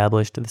and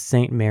established the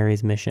St.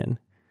 Mary's Mission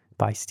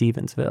by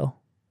Stevensville.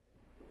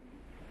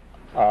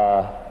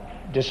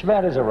 De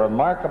Smet is a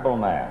remarkable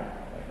man,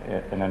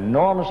 an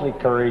enormously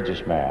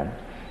courageous man,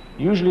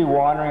 usually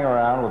wandering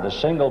around with a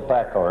single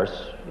pack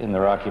horse in the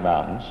Rocky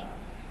Mountains.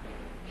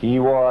 He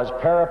was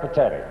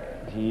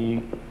peripatetic.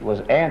 He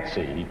was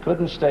antsy. He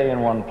couldn't stay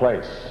in one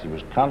place. He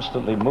was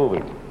constantly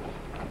moving.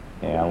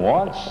 And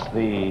once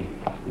the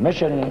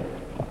mission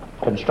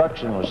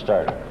construction was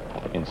started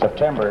in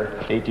September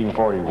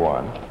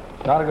 1841,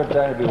 not a good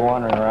time to be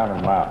wandering around in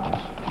the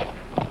mountains.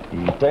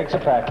 He takes a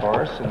pack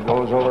horse and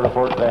goes over to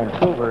Fort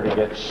Vancouver to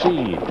get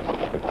seed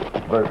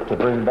to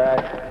bring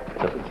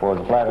back for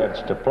the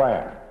Flatheads to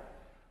plant.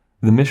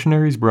 The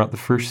missionaries brought the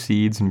first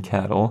seeds and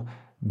cattle,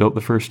 built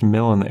the first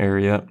mill in the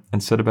area,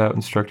 and set about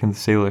instructing the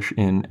Salish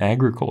in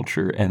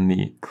agriculture and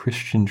the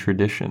Christian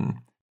tradition.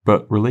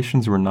 But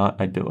relations were not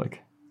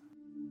idyllic.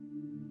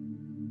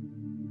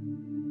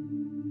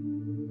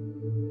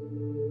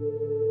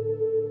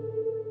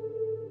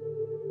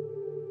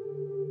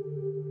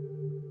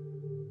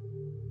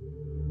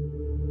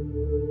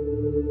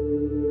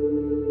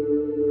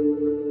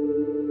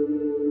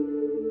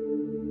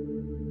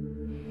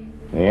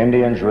 The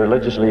Indians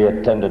religiously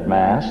attended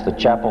Mass. The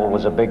chapel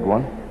was a big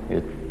one.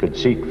 It could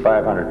seat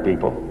 500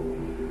 people.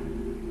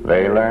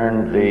 They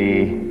learned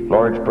the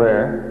Lord's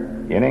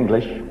Prayer in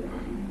English,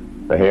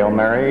 the Hail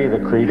Mary,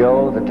 the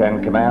Credo, the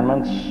 10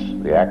 Commandments,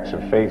 the acts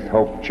of faith,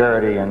 hope,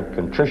 charity, and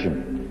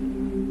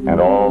contrition. And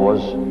all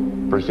was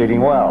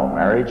proceeding well.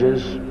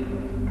 Marriages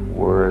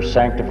were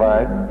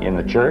sanctified in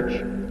the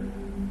church,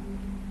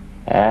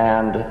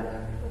 and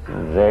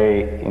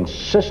they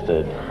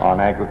insisted on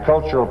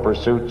agricultural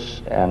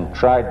pursuits and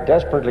tried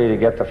desperately to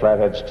get the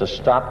Flatheads to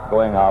stop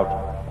going out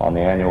on the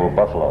annual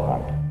buffalo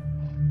hunt.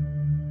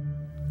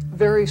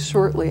 Very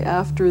shortly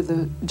after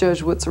the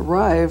Jesuits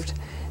arrived,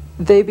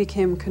 they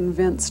became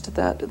convinced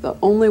that the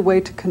only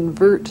way to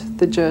convert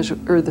the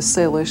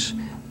Salish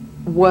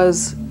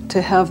was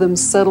to have them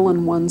settle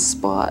in one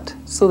spot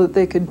so that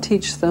they could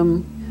teach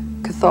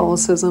them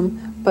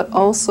Catholicism, but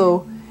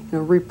also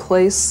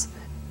replace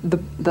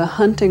the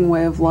hunting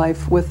way of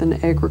life with an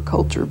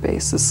agriculture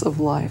basis of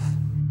life.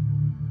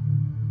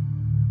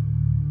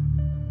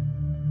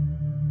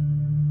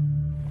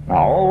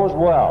 Now all was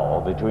well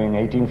battle between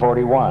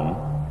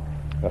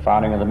 1841, the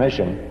founding of the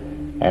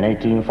mission, and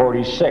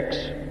 1846.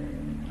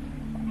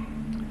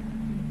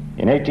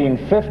 In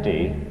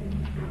 1850,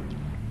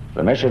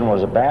 the mission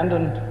was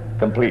abandoned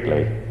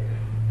completely,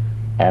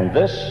 and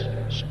this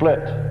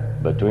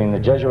split between the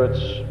Jesuits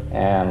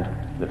and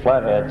the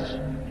Flatheads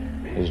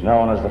is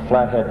known as the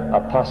Flathead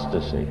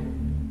apostasy.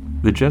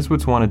 The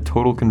Jesuits wanted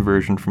total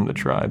conversion from the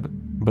tribe,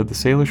 but the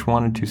Salish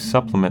wanted to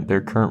supplement their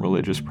current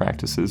religious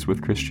practices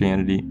with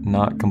Christianity,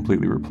 not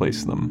completely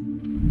replace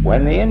them.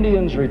 When the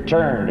Indians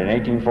returned in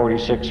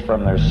 1846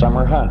 from their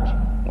summer hunt,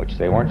 which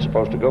they weren't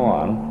supposed to go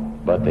on,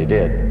 but they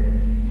did,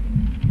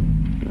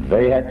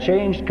 they had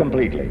changed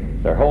completely.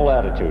 Their whole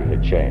attitude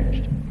had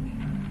changed.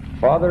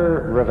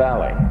 Father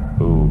Revalle,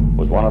 who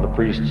was one of the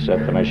priests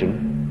at the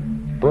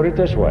mission, put it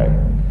this way: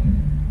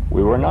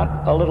 we were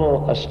not a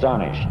little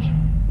astonished.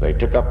 They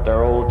took up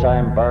their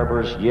old-time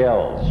barbarous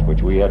yells,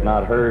 which we had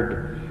not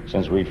heard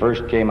since we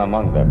first came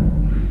among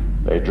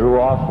them. They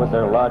drew off with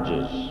their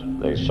lodges.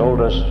 They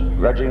sold us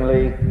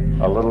grudgingly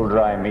a little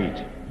dry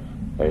meat.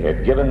 They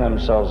had given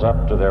themselves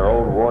up to their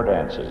old war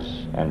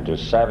dances and to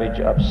savage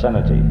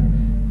obscenity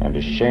and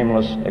to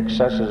shameless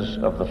excesses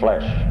of the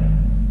flesh.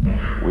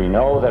 We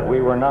know that we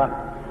were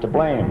not to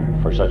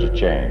blame for such a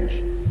change,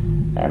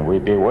 and we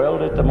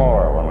bewailed it the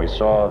more when we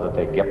saw that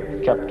they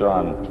kept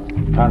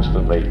on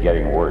constantly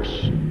getting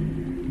worse.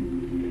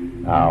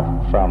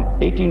 Now, from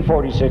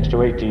 1846 to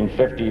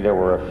 1850, there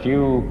were a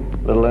few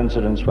little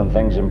incidents when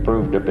things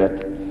improved a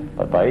bit,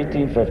 but by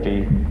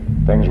 1850,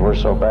 things were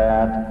so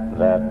bad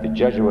that the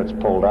Jesuits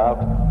pulled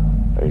out.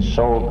 They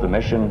sold the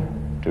mission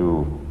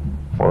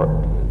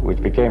which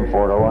became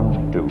Fort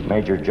Owen, to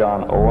Major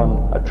John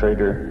Owen, a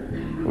trader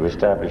who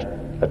established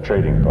a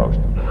trading post.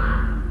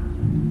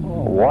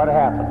 What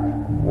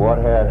happened? What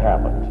had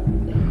happened?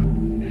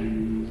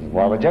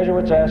 While the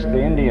Jesuits asked the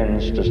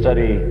Indians to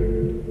study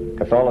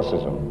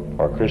Catholicism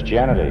or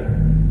Christianity,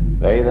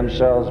 they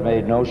themselves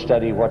made no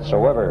study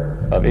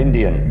whatsoever of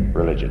Indian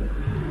religion.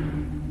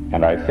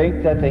 And I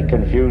think that they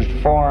confused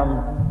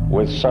form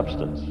with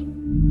substance.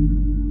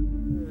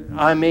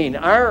 I mean,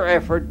 our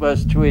effort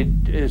was to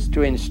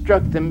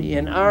instruct them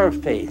in our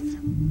faith.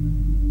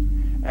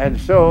 And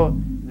so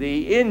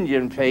the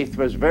Indian faith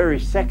was very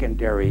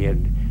secondary,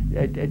 and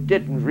it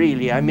didn't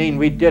really,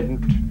 we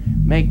didn't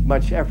make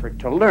much effort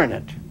to learn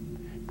it,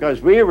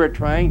 because we were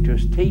trying to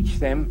teach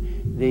them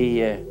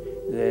the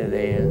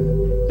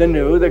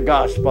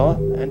gospel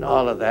and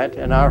all of that,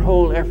 and our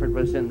whole effort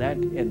was in that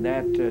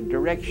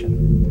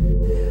direction.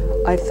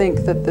 I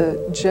think that the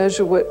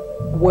Jesuit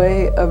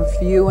way of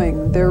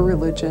viewing their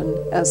religion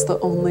as the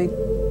only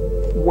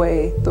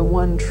way, the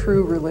one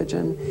true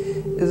religion,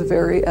 is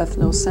very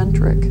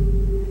ethnocentric.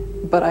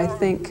 But I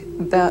think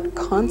that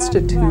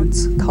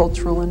constitutes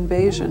cultural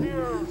invasion.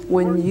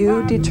 When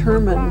you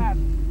determine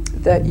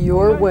that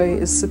your way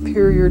is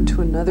superior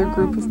to another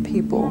group of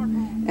people,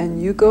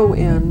 and you go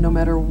in, no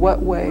matter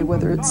what way,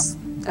 whether it's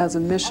as a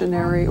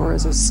missionary or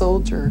as a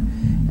soldier,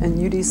 and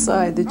you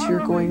decide that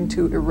you're going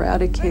to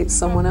eradicate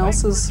someone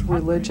else's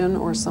religion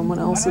or someone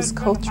else's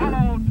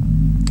culture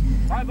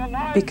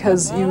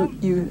because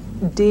you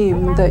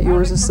deem that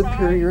yours is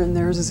superior and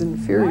theirs is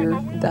inferior,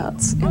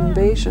 that's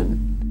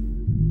invasion.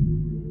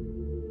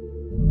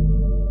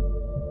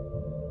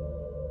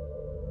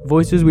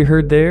 Voices we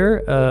heard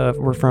there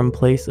were from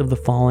Place of the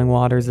Falling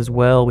Waters as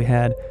well. We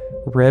had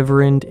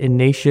Reverend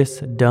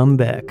Ignatius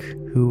Dumbeck,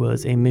 who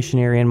was a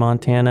missionary in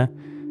Montana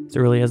as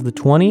early as the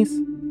 20s.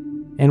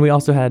 And we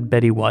also had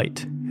Betty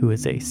White, who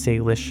is a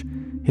Salish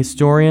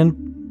historian.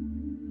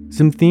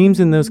 Some themes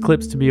in those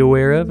clips to be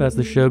aware of as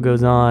the show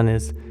goes on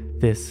is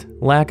this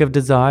lack of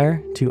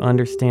desire to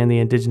understand the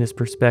indigenous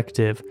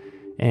perspective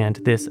and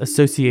this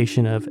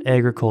association of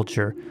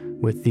agriculture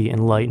with the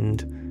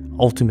enlightened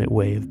ultimate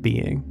way of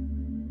being.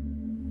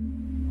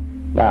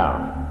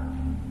 Now,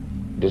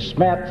 de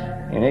Smet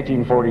in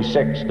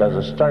 1846 does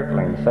a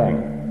startling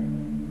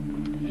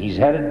thing. He's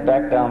headed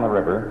back down the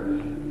river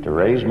to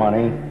raise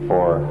money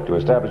to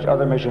establish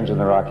other missions in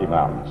the Rocky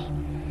Mountains.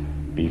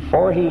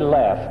 Before he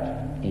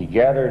left, he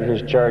gathered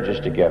his charges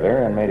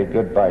together and made a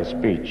goodbye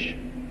speech.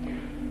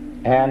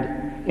 And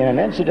in an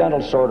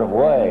incidental sort of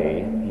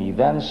way, he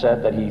then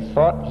said that he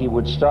thought he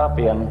would stop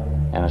in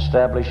and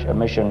establish a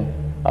mission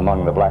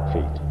among the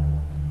Blackfeet.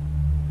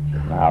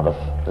 Now,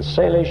 the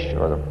Salish,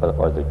 or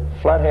the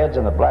Flatheads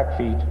and the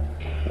Blackfeet,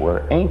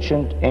 were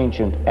ancient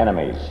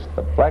enemies.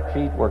 The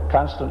Blackfeet were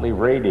constantly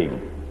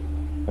raiding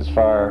as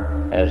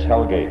far as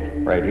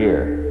Hellgate, right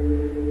here,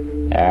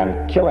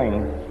 and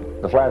killing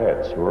the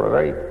Flatheads, who were a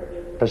very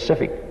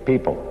pacific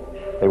people.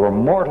 They were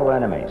mortal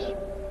enemies.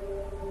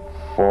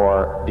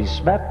 For de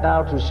Smet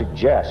now to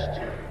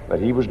suggest that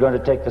he was going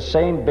to take the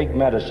same big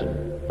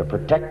medicine, the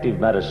protective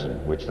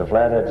medicine, which the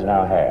Flatheads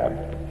now have,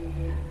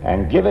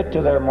 and give it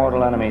to their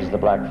mortal enemies, the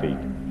Blackfeet,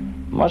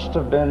 must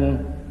have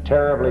been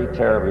terribly,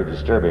 terribly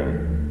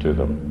disturbing to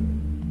them.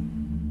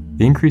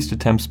 The increased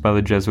attempts by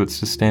the Jesuits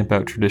to stamp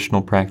out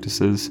traditional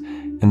practices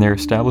and their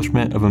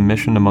establishment of a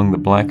mission among the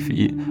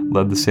Blackfeet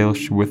led the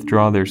Salish to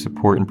withdraw their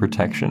support and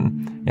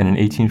protection, and in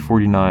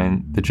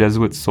 1849, the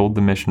Jesuits sold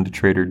the mission to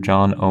trader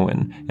John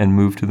Owen and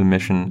moved to the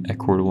mission at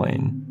Coeur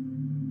d'Alene.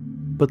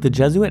 But the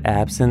Jesuit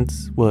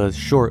absence was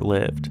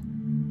short-lived,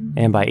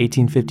 and by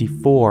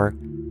 1854,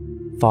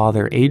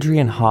 Father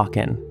Adrian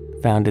Hawken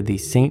founded the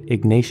St.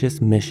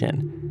 Ignatius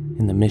Mission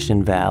in the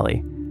Mission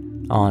Valley,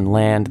 on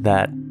land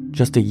that,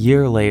 just a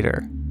year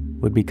later,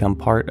 would become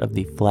part of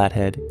the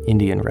Flathead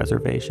Indian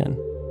Reservation.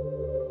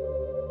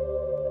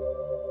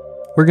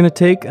 We're going to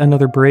take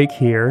another break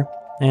here,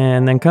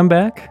 and then come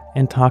back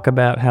and talk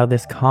about how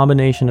this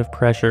combination of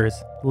pressures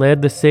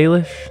led the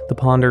Salish, the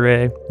Pend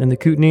Oreille, and the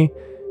Kootenai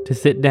to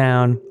sit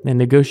down and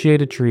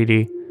negotiate a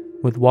treaty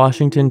with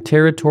Washington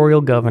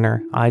Territorial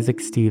Governor Isaac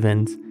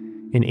Stevens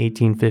in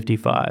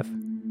 1855.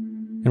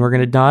 And we're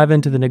going to dive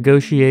into the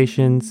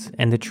negotiations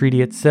and the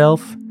treaty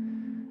itself,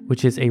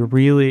 which is a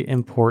really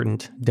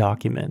important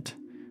document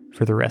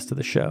for the rest of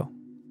the show.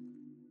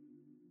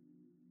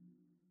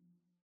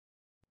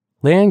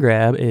 Land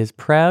Grab is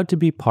proud to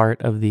be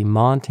part of the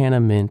Montana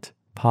Mint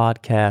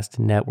podcast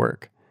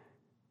network.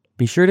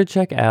 Be sure to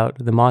check out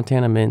the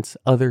Montana Mint's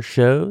other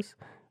shows,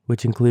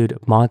 which include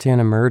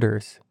Montana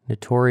Murders,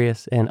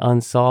 Notorious and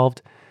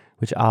Unsolved,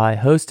 which I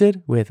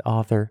hosted with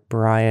author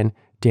Brian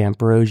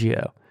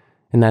D'Ambrosio.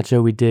 In that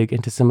show, we dig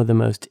into some of the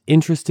most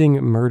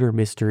interesting murder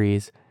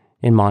mysteries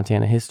in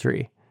Montana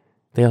history.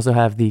 They also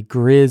have the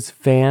Grizz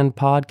Fan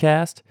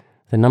podcast,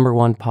 the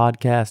 #1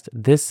 podcast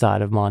this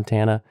side of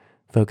Montana,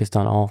 focused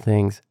on all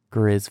things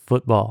Grizz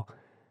football.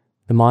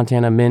 The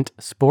Montana Mint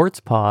Sports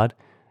Pod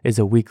is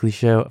a weekly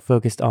show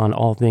focused on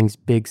all things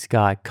Big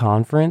Sky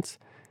Conference,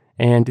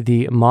 and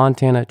the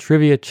Montana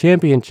Trivia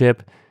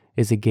Championship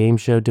is a game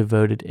show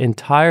devoted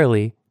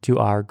entirely to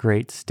our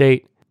great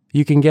state.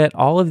 You can get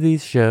all of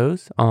these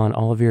shows on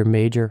all of your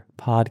major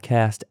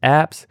podcast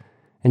apps,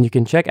 and you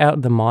can check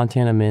out the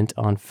Montana Mint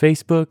on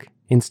Facebook,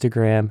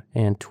 Instagram,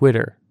 and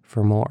Twitter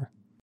for more.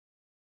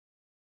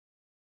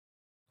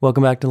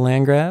 Welcome back to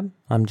Land Grab.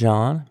 I'm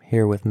John,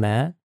 here with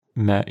Matt.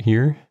 Matt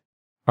here.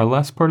 Our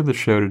last part of the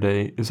show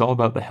today is all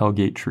about the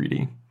Hellgate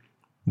Treaty.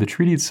 The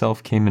treaty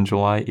itself came in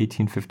July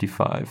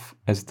 1855,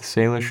 as the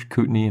Salish,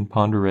 Kootenai, and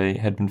Pend Oreille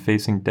had been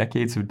facing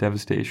decades of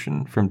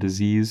devastation from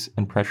disease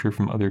and pressure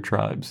from other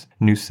tribes,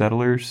 new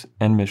settlers,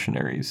 and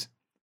missionaries.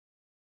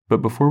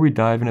 But before we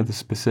dive into the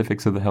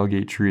specifics of the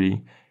Hellgate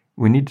Treaty,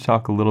 we need to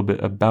talk a little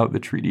bit about the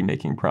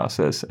treaty-making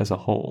process as a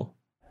whole.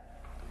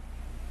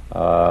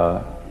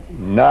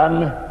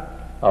 None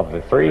of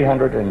the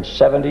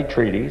 370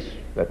 treaties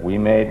that we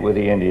made with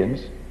the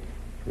Indians,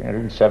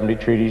 370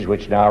 treaties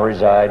which now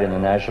reside in the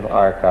National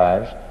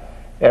Archives,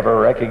 ever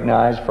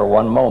recognized for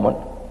one moment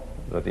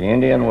that the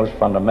Indian was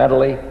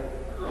fundamentally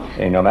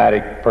a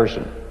nomadic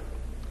person.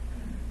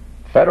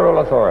 Federal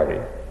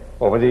authority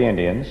over the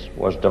Indians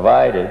was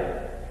divided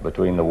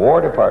between the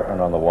War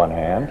Department on the one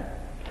hand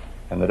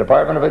and the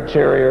Department of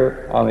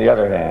Interior on the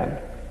other hand,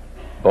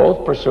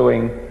 both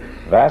pursuing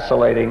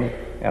vacillating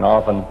and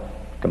often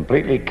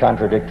completely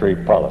contradictory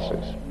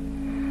policies.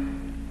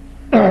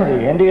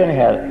 The Indian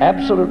had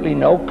absolutely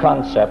no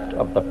concept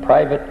of the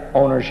private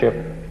ownership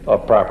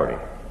of property.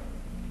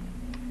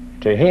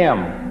 To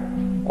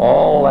him,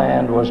 all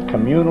land was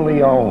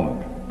communally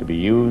owned to be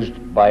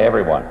used by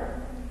everyone.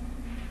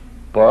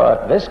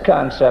 But this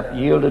concept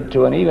yielded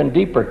to an even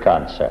deeper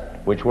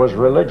concept, which was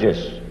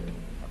religious.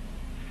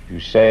 You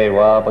say,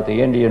 well, but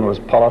the Indian was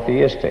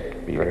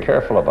polytheistic. Be very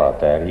careful about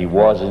that. He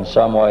was in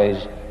some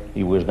ways,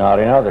 he was not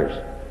in others.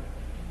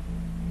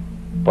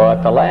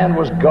 But the land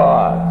was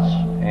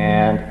God's,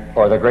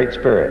 or the Great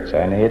Spirit's,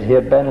 and it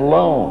had been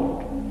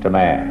loaned to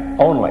man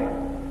only,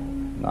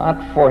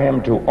 not for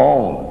him to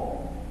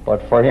own,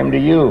 but for him to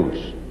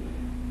use.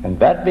 And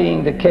that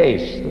being the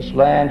case, this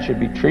land should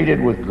be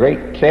treated with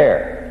great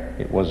care.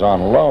 It was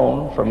on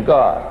loan from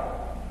God.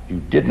 You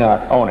did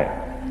not own it.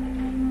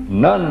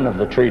 None of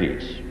the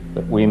treaties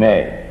that we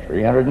made,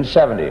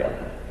 370 of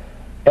them,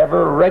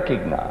 ever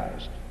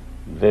recognized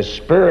this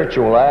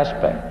spiritual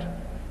aspect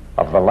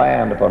of the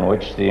land upon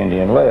which the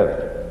Indian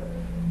lived.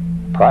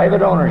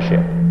 Private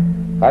ownership,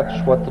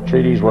 that's what the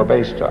treaties were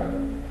based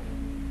on.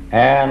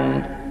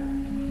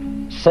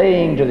 And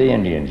saying to the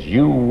Indians,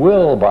 you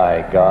will,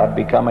 by God,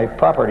 become a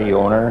property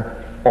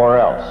owner or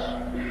else.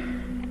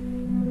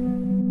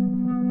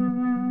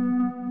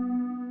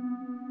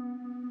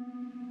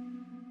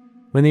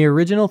 When the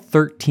original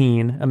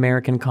 13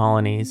 American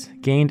colonies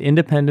gained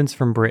independence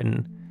from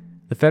Britain,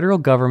 the federal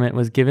government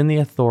was given the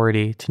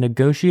authority to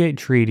negotiate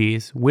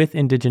treaties with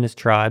indigenous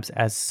tribes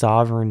as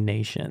sovereign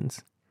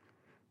nations.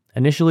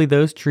 Initially,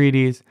 those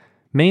treaties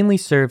mainly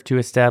served to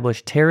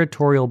establish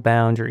territorial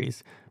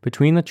boundaries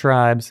between the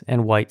tribes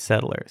and white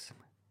settlers.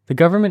 The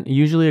government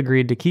usually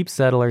agreed to keep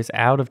settlers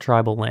out of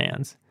tribal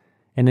lands,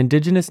 and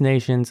indigenous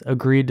nations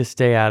agreed to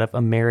stay out of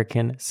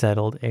American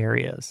settled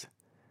areas.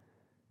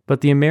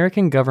 But the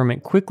American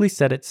government quickly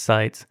set its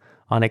sights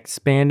on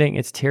expanding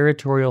its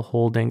territorial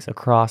holdings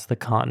across the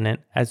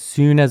continent as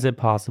soon as it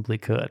possibly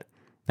could,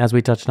 as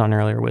we touched on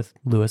earlier with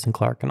Lewis and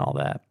Clark and all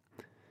that.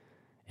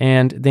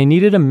 and they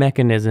needed a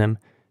mechanism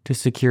to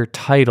secure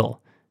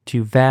title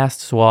to vast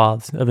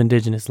swaths of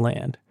indigenous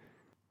land.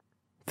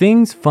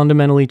 Things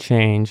fundamentally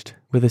changed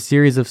with a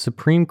series of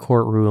Supreme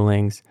Court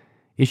rulings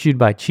issued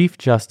by Chief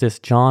Justice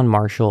John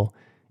Marshall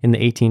in the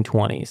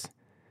 1820s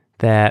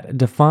that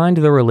defined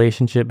the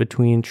relationship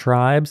between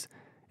tribes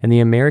and the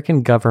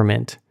American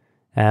government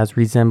as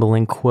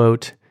resembling,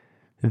 quote,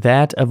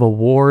 that of a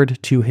ward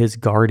to his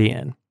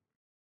guardian.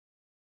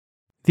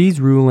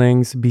 These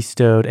rulings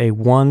bestowed a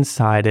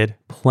one-sided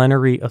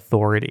plenary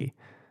authority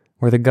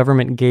where the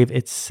government gave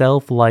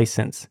itself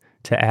license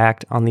to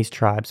act on these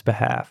tribes'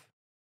 behalf.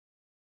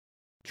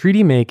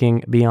 Treaty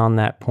making beyond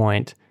that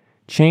point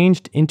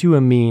changed into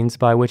a means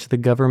by which the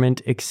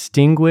government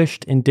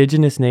extinguished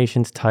indigenous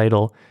nations'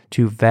 title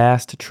to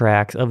vast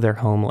tracts of their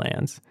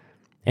homelands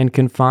and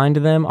confined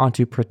them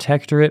onto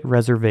protectorate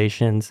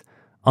reservations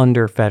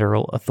under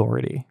federal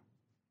authority.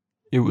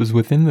 It was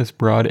within this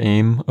broad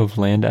aim of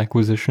land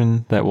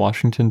acquisition that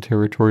Washington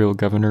Territorial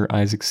Governor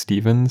Isaac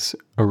Stevens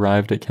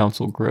arrived at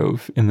Council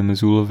Grove in the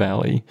Missoula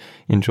Valley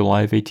in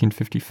July of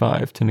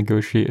 1855 to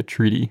negotiate a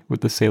treaty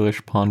with the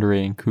Salish, Pend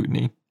d'Oreille, and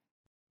Kootenai.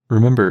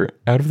 Remember,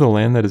 out of the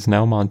land that is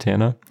now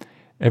Montana,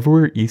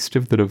 everywhere east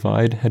of the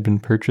Divide had been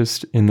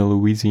purchased in the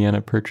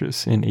Louisiana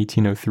Purchase in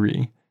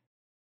 1803.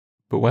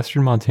 But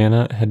western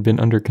Montana had been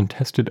under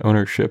contested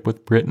ownership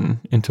with Britain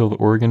until the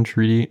Oregon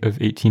Treaty of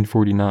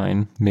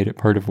 1849 made it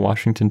part of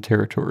Washington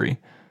Territory,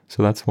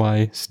 so that's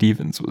why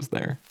Stevens was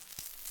there.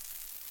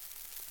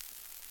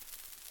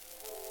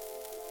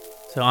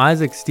 So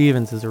Isaac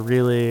Stevens is a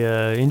really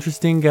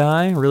interesting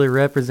guy, really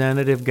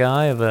representative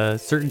guy of a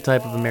certain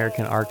type of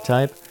American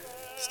archetype.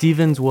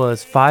 Stevens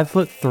was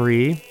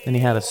 5'3", and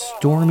he had a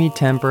stormy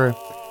temper,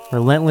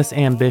 relentless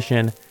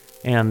ambition,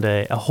 and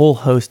a whole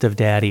host of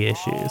daddy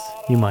issues,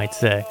 you might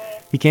say.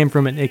 He came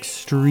from an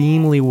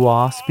extremely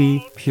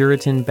waspy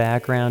Puritan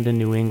background in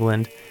New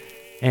England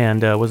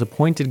and was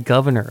appointed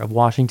governor of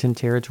Washington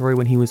Territory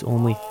when he was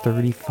only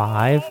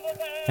 35,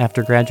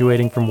 after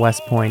graduating from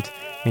West Point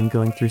and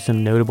going through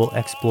some notable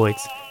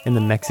exploits in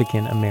the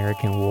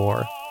Mexican-American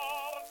War.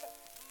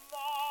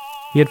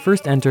 He had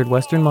first entered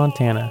western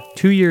Montana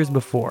 2 years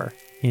before,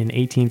 in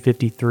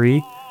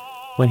 1853,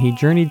 when he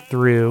journeyed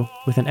through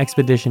with an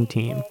expedition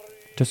team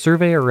to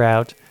survey a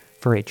route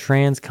for a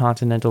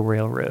transcontinental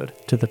railroad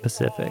to the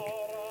Pacific.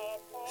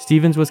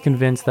 Stevens was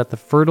convinced that the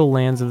fertile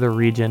lands of the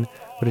region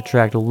would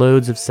attract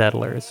loads of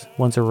settlers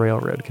once a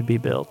railroad could be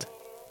built.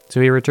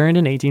 So he returned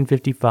in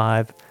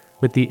 1855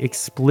 with the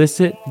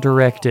explicit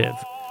directive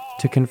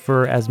to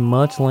confer as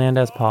much land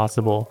as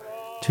possible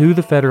to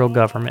the federal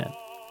government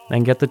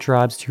and get the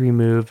tribes to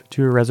remove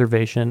to a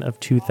reservation of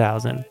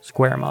 2,000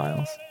 square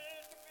miles.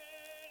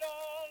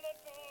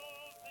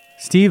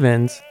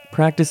 Stevens,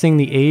 practicing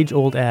the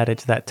age-old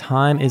adage that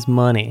time is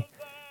money,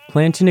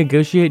 planned to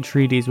negotiate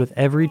treaties with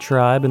every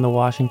tribe in the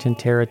Washington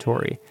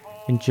Territory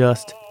in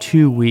just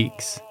 2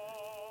 weeks,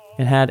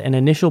 and had an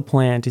initial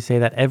plan to say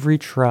that every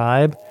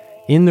tribe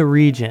in the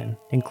region,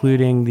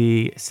 including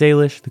the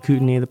Salish, the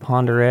Kootenai, the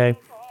Pend d'Oreille,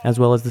 as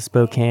well as the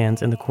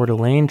Spokanes and the Coeur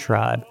d'Alene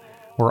tribe,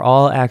 were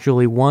all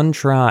actually one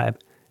tribe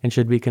and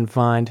should be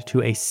confined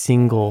to a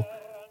single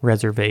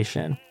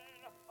reservation.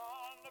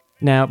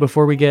 Now,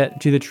 before we get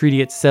to the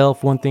treaty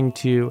itself, one thing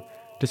to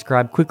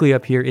describe quickly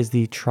up here is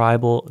the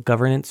tribal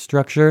governance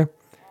structure.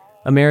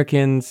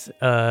 Americans,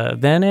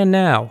 then and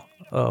now,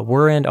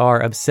 were and are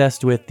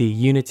obsessed with the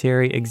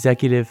unitary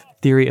executive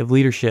theory of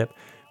leadership,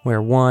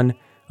 where one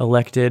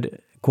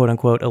elected,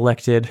 quote-unquote,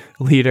 elected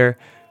leader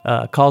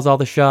calls all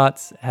the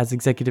shots, has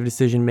executive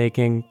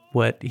decision-making,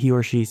 what he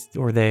or she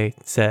or they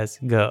says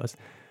goes.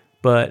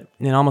 But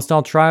in almost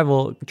all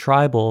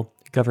tribal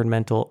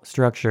governmental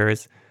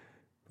structures,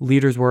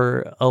 leaders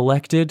were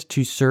elected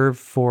to serve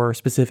for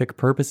specific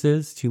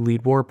purposes, to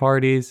lead war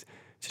parties,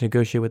 to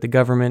negotiate with the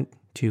government,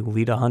 to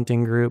lead a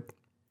hunting group,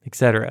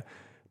 etc.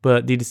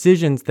 But the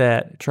decisions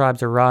that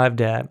tribes arrived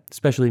at,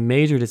 especially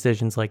major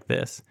decisions like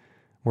this,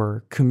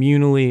 were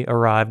communally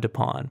arrived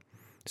upon.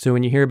 So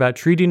when you hear about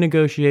treaty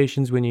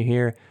negotiations, when you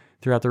hear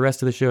throughout the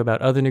rest of the show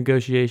about other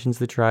negotiations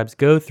the tribes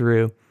go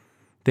through,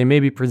 they may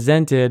be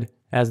presented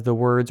as the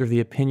words or the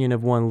opinion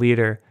of one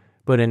leader,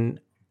 but in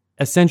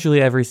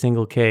essentially every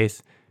single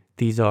case,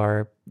 these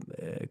are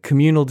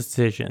communal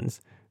decisions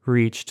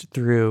reached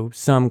through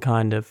some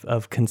kind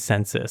of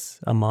consensus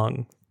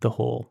among the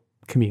whole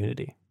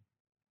community.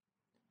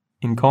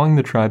 In calling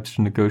the tribes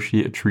to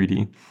negotiate a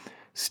treaty,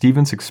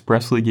 Stevens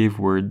expressly gave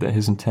word that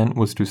his intent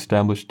was to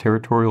establish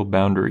territorial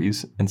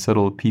boundaries and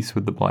settle a peace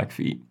with the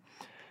Blackfeet.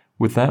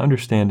 With that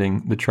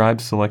understanding, the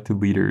tribes selected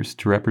leaders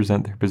to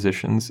represent their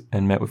positions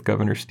and met with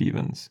Governor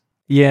Stevens.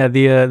 Yeah,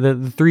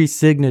 the three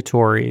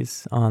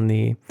signatories on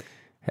the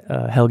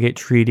Hellgate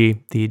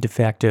Treaty, the de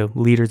facto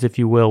leaders, if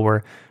you will,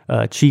 were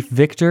Chief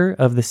Victor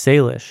of the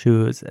Salish,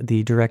 who was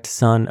the direct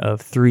son of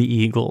Three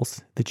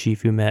Eagles, the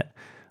chief who met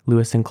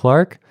Lewis and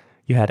Clark.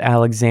 You had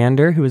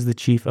Alexander, who was the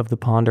chief of the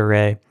Pend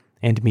d'Oreille,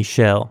 and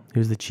Michel, who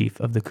was the chief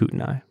of the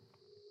Kootenai.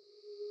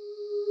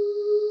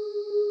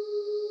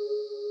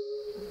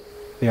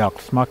 The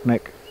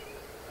Alksmucknik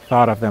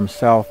thought of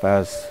themselves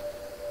as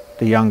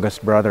the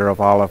youngest brother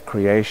of all of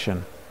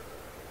creation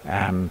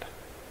and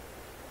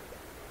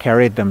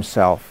carried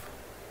themselves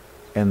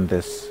in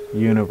this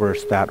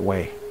universe that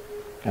way,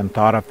 and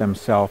thought of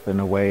themselves in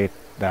a way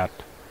that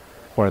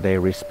where they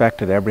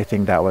respected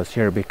everything that was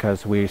here,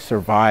 because we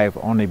survive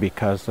only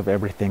because of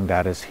everything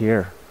that is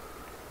here.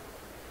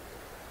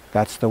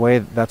 That's the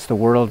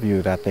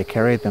worldview that they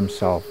carried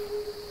themselves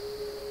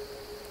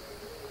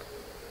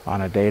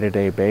on a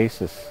day-to-day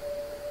basis.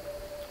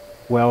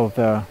 Well,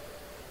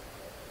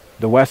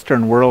 the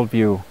Western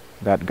worldview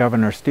that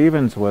Governor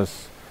Stevens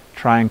was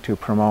trying to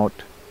promote,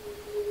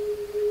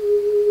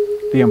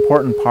 the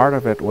important part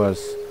of it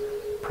was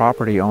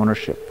property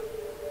ownership,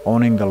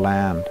 owning the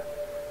land.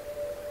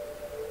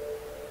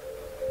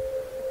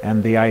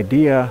 And the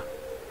idea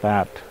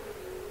that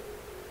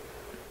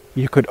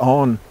you could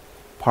own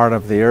part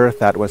of the earth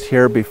that was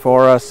here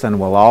before us and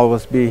will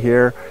always be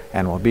here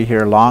and will be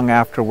here long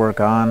after we're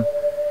gone,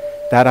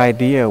 that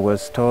idea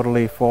was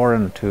totally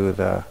foreign to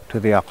the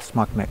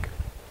Alsmucknick.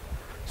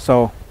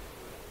 So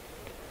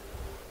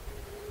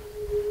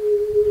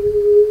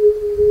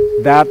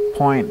that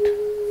point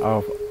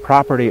of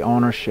property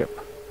ownership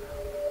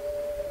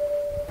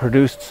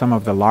produced some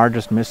of the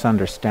largest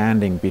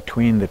misunderstanding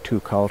between the two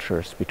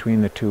cultures,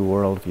 between the two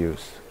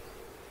worldviews.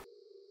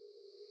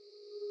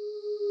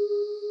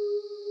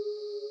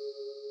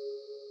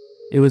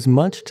 It was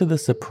much to the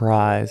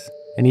surprise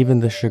and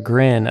even the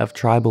chagrin of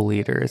tribal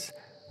leaders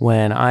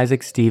when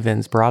Isaac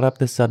Stevens brought up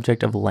the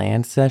subject of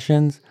land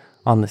cessions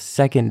on the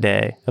second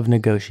day of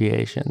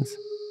negotiations.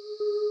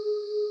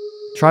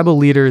 Tribal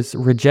leaders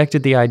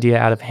rejected the idea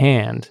out of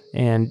hand,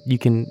 and you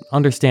can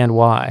understand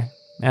why.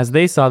 As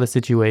they saw the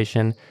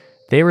situation,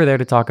 they were there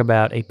to talk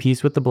about a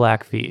peace with the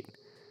Blackfeet.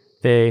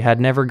 They had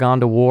never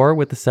gone to war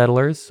with the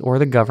settlers or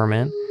the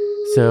government,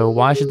 so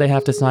why should they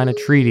have to sign a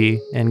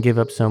treaty and give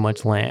up so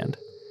much land?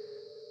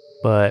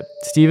 But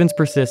Stevens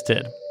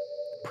persisted,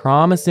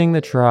 promising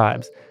the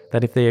tribes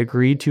that if they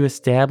agreed to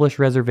establish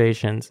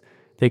reservations,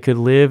 they could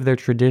live their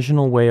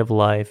traditional way of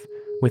life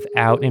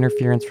without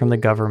interference from the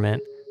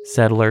government,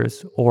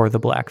 settlers, or the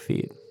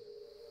Blackfeet.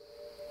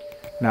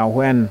 Now,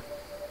 when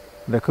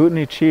the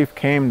Kootenai chief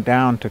came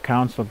down to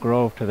Council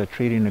Grove to the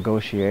treaty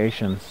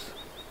negotiations,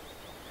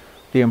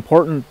 the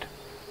important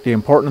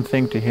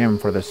thing to him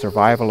for the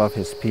survival of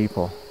his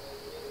people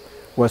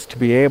was to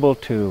be able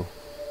to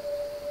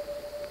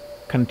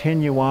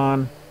continue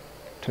on,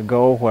 to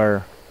go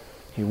where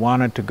he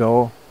wanted to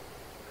go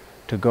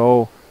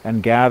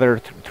and gather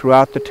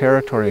throughout the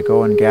territory,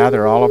 go and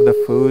gather all of the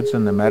foods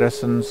and the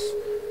medicines,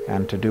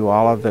 and to do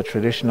all of the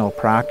traditional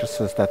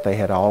practices that they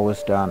had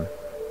always done,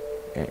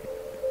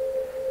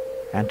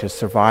 and to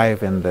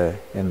survive in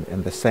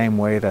the same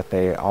way that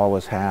they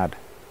always had.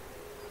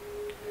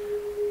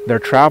 Their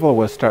travel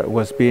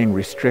was being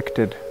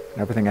restricted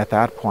and everything at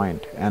that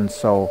point, and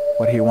so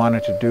what he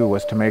wanted to do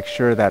was to make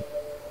sure that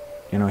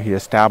he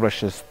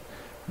establishes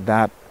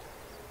that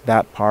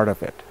part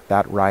of it,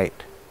 that right.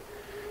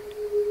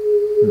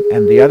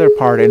 And the other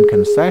part in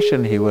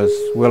concession, he was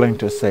willing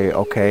to say,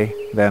 okay,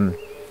 then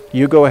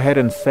you go ahead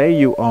and say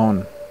you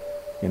own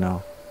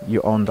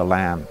the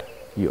land,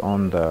 you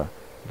own the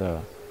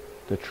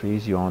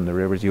trees, you own the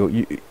rivers,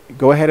 you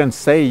go ahead and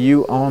say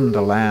you own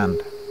the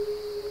land.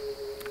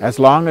 As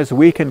long as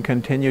we can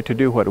continue to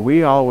do what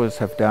we always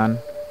have done,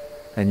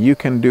 and you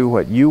can do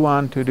what you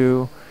want to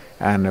do,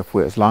 and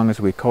as long as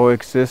we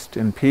coexist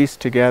in peace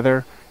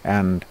together,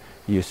 and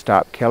you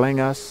stop killing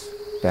us,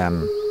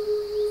 then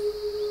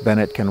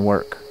it can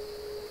work.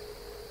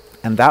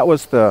 And that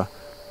was the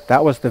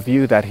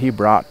view that he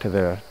brought to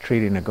the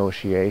treaty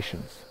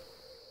negotiations.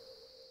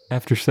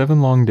 After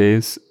 7 long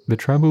days, the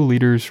tribal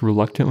leaders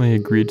reluctantly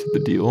agreed to the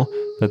deal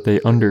that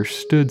they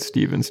understood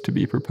Stevens to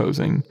be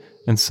proposing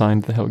and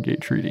signed the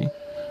Hellgate Treaty.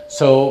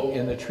 So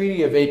in the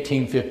Treaty of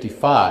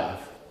 1855,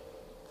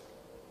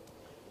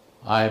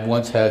 I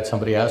once had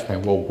somebody ask me,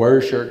 well,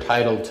 where's your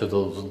title to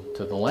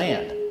the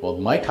land? Well,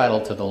 my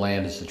title to the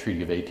land is the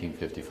Treaty of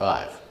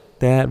 1855.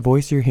 That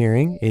voice you're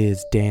hearing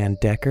is Dan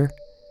Decker.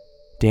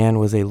 Dan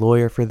was a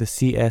lawyer for the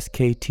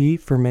CSKT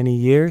for many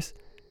years,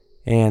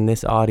 and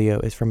this audio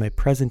is from a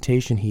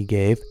presentation he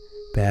gave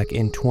back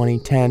in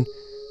 2010,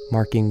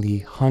 marking the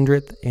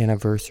 100th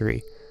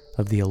anniversary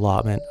of the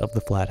allotment of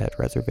the Flathead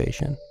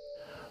Reservation.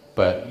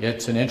 But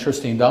it's an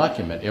interesting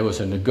document. It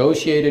was a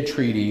negotiated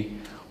treaty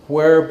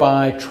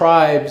whereby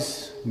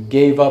tribes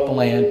gave up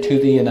land to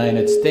the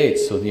United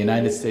States so the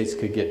United States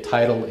could get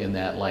title in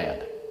that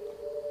land.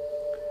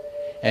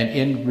 And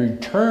in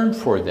return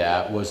for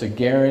that was a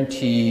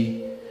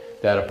guarantee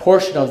that a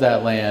portion of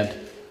that land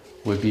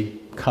would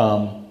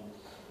become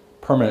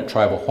permanent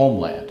tribal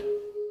homeland.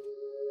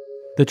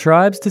 The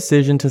tribe's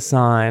decision to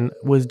sign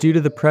was due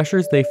to the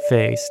pressures they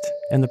faced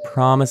and the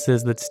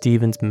promises that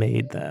Stevens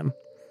made them.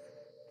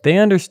 They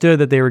understood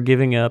that they were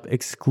giving up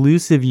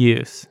exclusive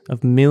use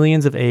of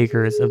millions of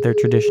acres of their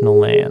traditional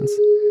lands,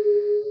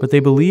 but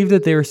they believed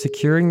that they were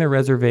securing their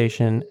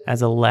reservation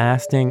as a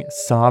lasting,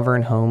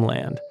 sovereign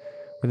homeland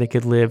where they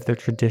could live their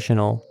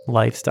traditional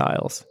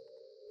lifestyles.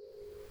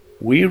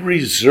 We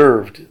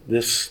reserved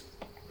this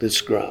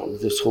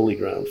ground, this holy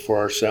ground, for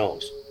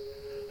ourselves.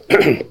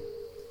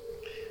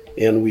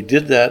 And we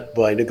did that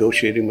by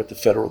negotiating with the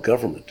federal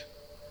government.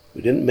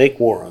 We didn't make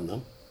war on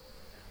them,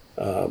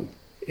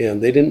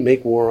 and they didn't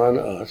make war on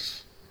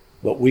us,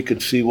 but we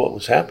could see what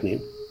was happening.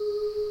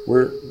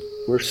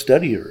 We're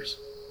studiers.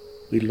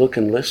 We look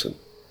and listen.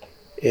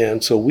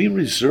 And so we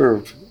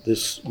reserved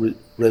this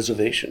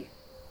reservation,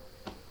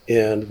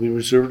 and we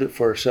reserved it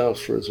for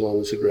ourselves for as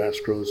long as the grass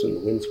grows and the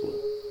winds blow.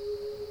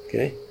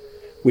 Okay?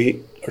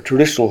 Our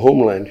traditional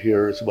homeland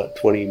here is about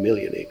 20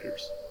 million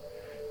acres,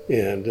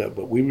 and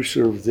but we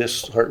reserved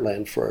this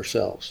heartland for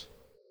ourselves.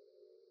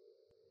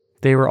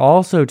 They were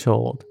also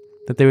told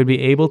that they would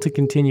be able to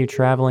continue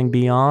traveling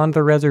beyond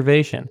the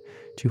reservation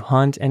to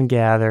hunt and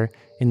gather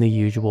in the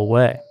usual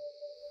way.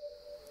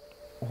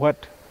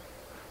 What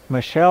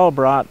Michel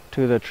brought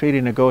to the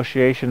treaty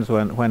negotiations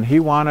when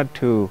he wanted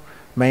to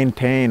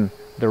maintain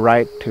the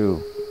right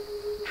to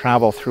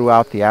travel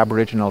throughout the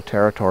Aboriginal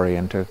territory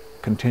and to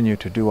continue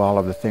to do all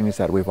of the things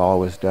that we've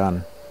always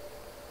done,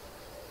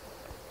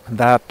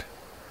 that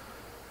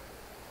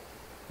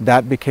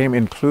became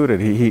included.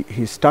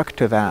 He stuck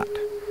to that.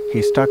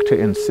 He stuck to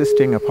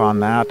insisting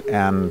upon that,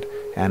 and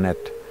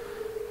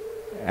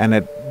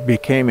it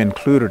became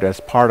included as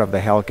part of the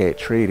Hellgate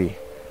Treaty,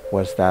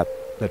 was that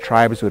the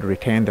tribes would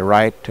retain the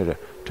right to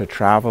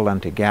travel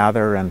and to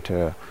gather and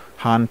to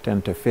hunt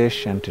and to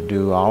fish and to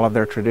do all of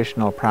their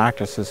traditional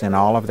practices in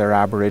all of their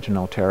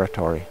Aboriginal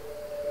territory.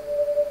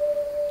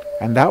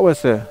 And that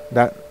was a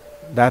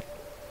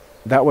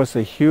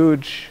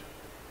huge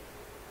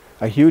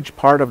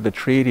part of the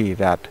treaty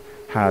that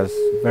has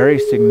very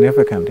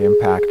significant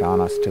impact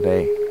on us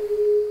today.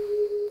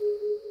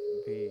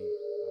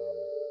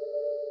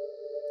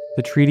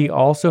 The treaty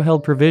also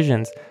held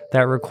provisions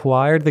that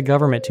required the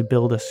government to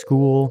build a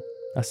school,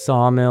 a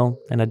sawmill,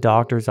 and a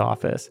doctor's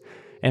office,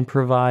 and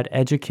provide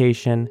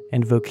education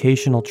and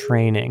vocational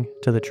training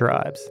to the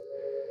tribes.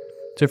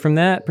 So from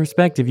that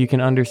perspective, you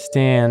can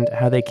understand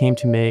how they came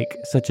to make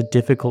such a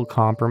difficult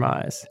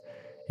compromise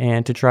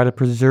and to try to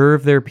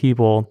preserve their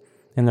people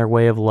and their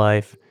way of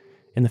life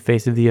in the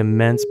face of the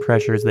immense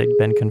pressures they'd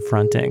been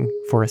confronting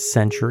for a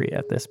century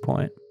at this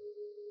point.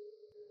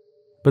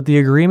 But the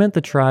agreement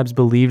the tribes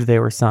believed they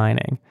were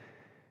signing,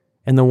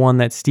 and the one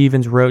that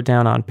Stevens wrote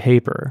down on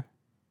paper,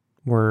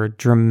 were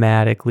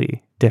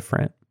dramatically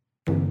different.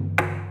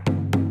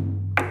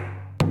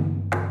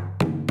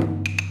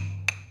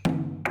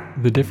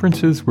 The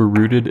differences were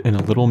rooted in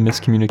a little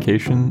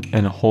miscommunication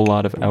and a whole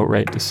lot of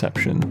outright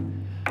deception.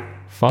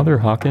 Father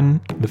Hawken,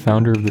 the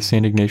founder of the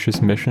St.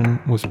 Ignatius Mission,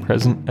 was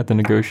present at the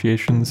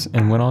negotiations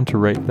and went on to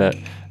write that,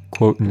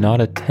 quote, not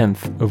a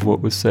tenth of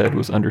what was said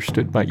was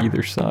understood by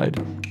either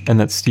side, and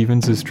that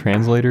Stevens's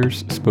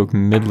translators spoke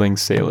middling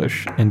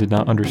Salish and did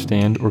not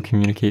understand or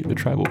communicate the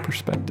tribal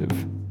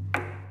perspective.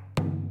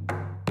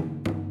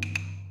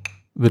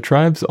 The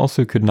tribes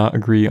also could not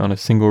agree on a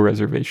single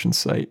reservation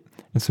site,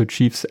 and so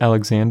Chiefs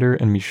Alexander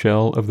and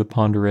Michel of the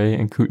Pend Oreille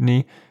and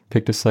Kootenay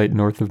picked a site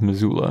north of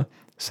Missoula,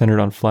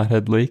 centered on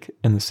Flathead Lake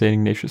and the St.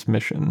 Ignatius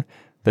Mission,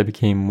 that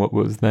became what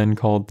was then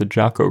called the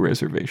Jocko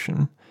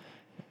Reservation.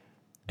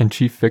 And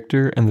Chief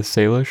Victor and the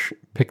Salish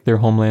picked their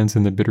homelands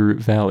in the Bitterroot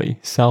Valley,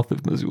 south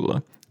of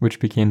Missoula,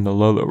 which became the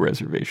Lolo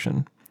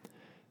Reservation.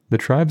 The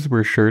tribes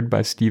were assured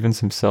by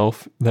Stevens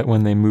himself that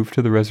when they moved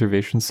to the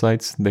reservation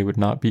sites, they would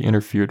not be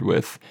interfered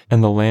with,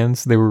 and the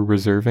lands they were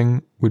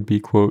reserving would be,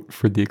 quote,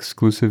 for the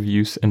exclusive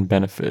use and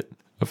benefit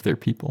of their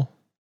people.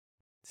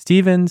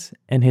 Stevens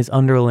and his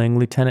underling,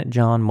 Lieutenant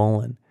John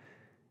Mullen,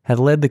 had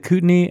led the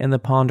Kootenay and the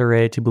Pend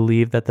Oreille to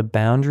believe that the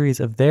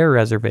boundaries of their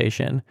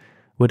reservation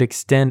would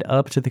extend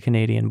up to the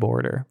Canadian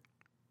border.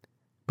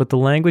 But the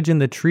language in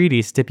the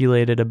treaty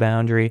stipulated a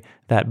boundary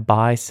that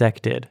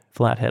bisected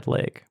Flathead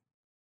Lake.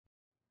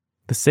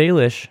 The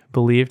Salish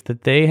believed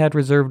that they had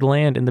reserved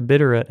land in the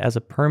Bitterroot as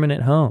a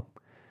permanent home,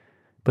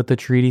 but the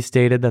treaty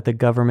stated that the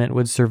government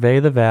would survey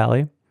the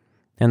valley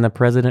and the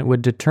president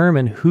would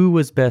determine who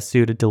was best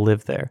suited to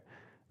live there,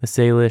 the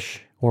Salish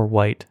or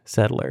white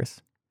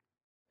settlers.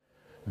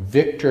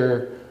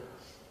 Victor,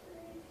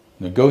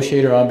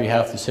 negotiator on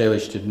behalf of the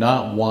Salish, did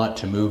not want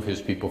to move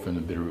his people from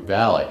the Bitterroot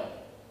Valley.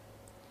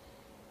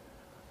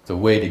 The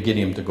way to get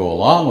him to go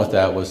along with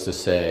that was to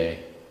say,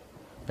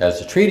 as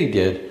the treaty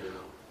did,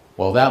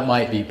 well, that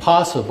might be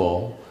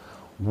possible.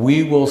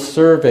 We will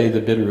survey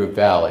the Bitterroot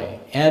Valley.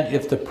 And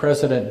if the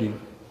president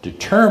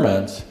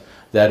determines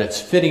that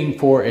it's fitting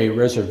for a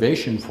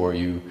reservation for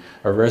you,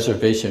 a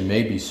reservation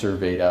may be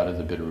surveyed out of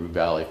the Bitterroot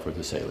Valley for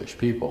the Salish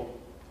people.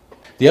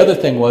 The other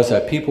thing was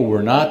that people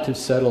were not to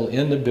settle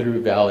in the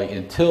Bitterroot Valley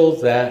until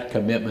that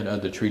commitment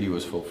of the treaty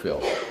was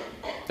fulfilled.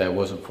 That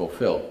wasn't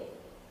fulfilled.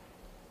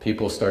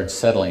 People started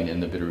settling in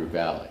the Bitterroot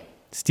Valley.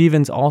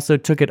 Stevens also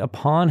took it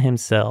upon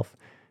himself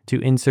to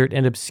insert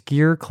an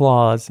obscure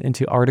clause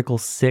into Article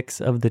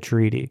 6 of the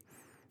treaty,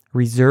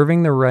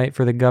 reserving the right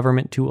for the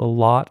government to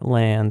allot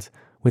lands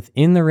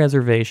within the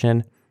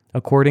reservation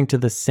according to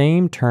the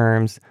same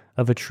terms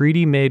of a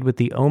treaty made with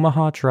the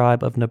Omaha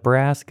tribe of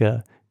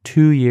Nebraska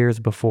 2 years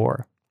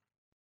before.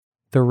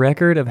 The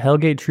record of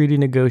Hellgate Treaty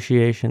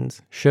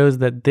negotiations shows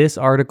that this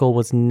article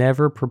was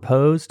never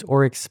proposed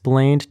or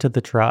explained to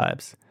the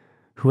tribes,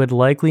 who had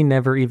likely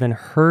never even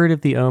heard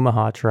of the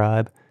Omaha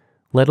tribe,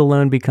 let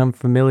alone become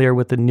familiar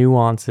with the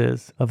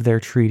nuances of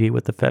their treaty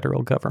with the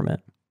federal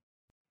government.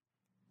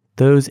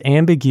 Those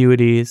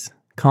ambiguities,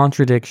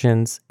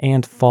 contradictions,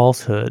 and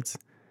falsehoods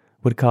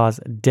would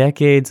cause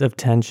decades of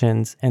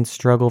tensions and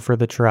struggle for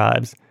the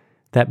tribes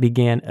that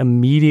began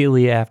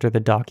immediately after the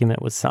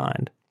document was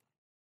signed.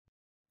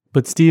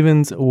 But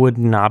Stevens would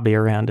not be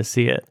around to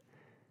see it.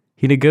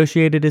 He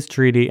negotiated his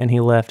treaty and he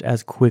left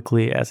as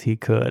quickly as he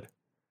could.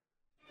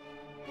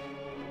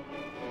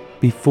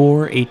 Before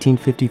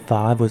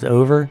 1855 was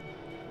over,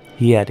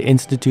 he had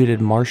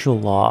instituted martial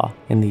law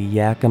in the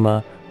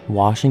Yakima,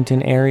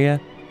 Washington area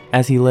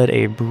as he led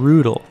a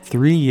brutal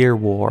 3-year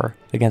war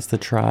against the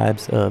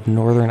tribes of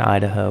northern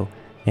Idaho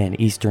and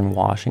eastern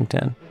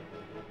Washington.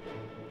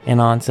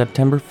 And on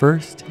September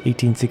 1st,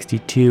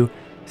 1862,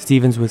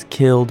 Stevens was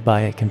killed by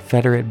a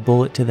Confederate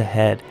bullet to the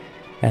head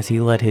as he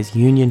led his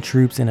Union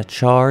troops in a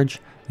charge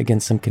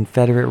against some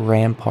Confederate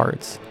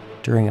ramparts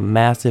during a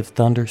massive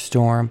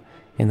thunderstorm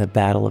in the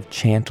Battle of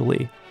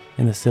Chantilly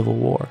in the Civil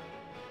War.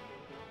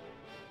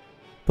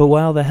 But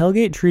while the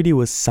Hellgate Treaty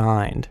was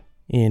signed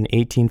in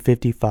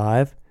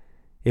 1855,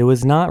 it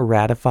was not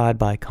ratified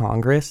by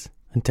Congress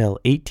until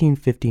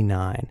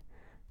 1859,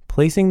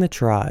 placing the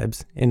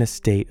tribes in a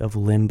state of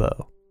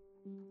limbo.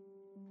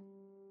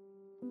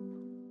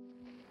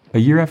 A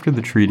year after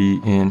the treaty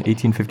in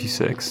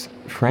 1856,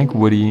 Frank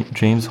Woody,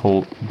 James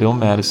Holt, Bill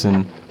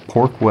Madison,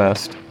 Pork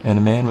West, and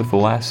a man with the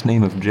last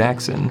name of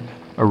Jackson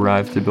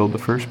arrived to build the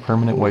first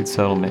permanent white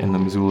settlement in the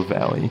Missoula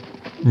Valley.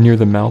 Near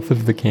the mouth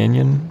of the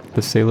canyon, the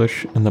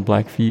Salish and the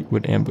Blackfeet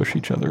would ambush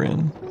each other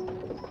in.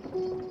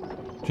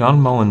 John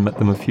Mullen met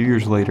them a few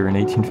years later in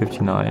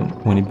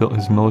 1859 when he built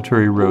his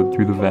military road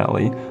through the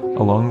valley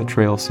along the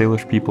trail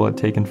Salish people had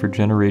taken for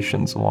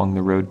generations along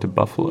the road to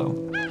Buffalo.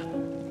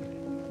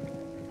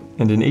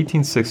 And in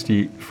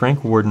 1860,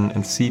 Frank Warden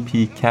and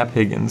C.P. Cap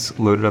Higgins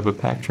loaded up a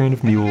pack train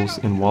of mules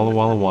in Walla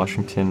Walla,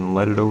 Washington, and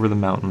led it over the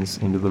mountains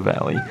into the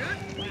valley,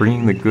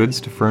 bringing the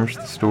goods to furnish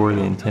the store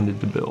they intended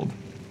to build.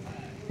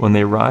 When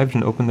they arrived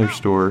and opened their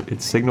store,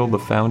 it signaled the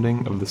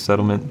founding of the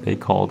settlement they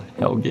called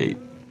Hellgate.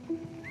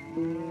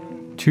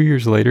 2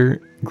 years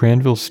later,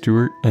 Granville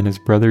Stewart and his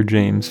brother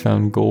James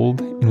found gold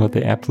in what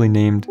they aptly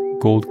named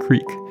Gold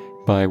Creek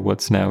by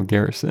what's now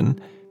Garrison,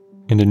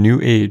 and a new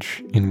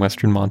age in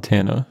western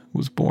Montana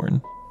was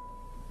born.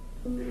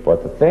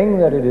 But the thing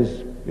that it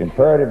is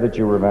imperative that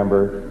you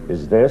remember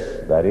is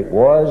this, that it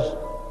was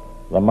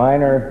the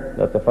miner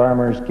that the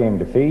farmers came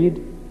to feed,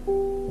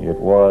 it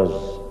was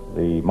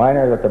the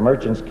miner that the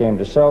merchants came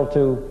to sell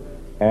to,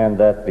 and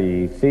that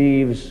the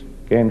thieves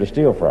came to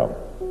steal from.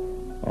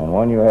 And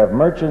when you have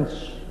merchants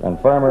and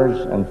farmers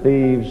and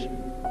thieves,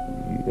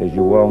 as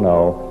you well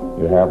know,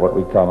 you have what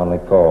we commonly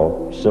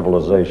call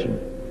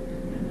civilization.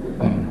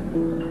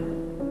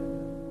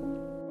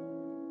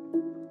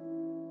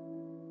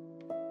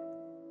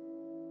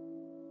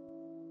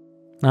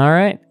 All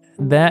right,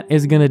 that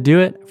is going to do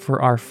it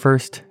for our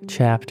first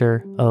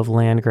chapter of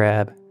Land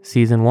Grab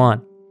Season 1.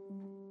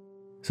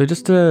 So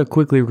just to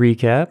quickly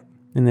recap,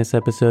 in this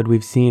episode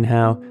we've seen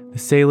how the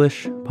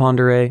Salish, Pend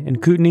Oreille,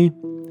 and Kootenai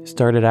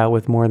started out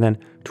with more than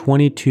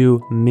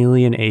 22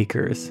 million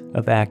acres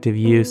of active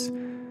use.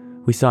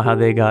 We saw how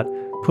they got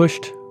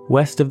pushed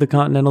west of the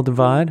Continental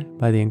Divide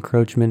by the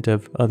encroachment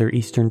of other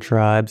eastern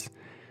tribes,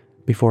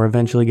 before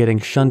eventually getting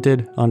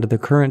shunted onto the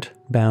current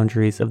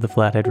boundaries of the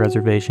Flathead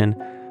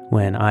Reservation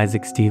when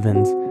Isaac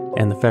Stevens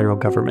and the federal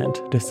government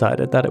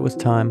decided that it was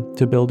time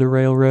to build a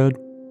railroad.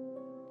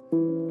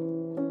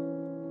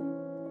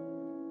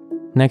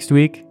 Next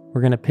week,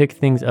 we're going to pick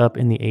things up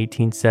in the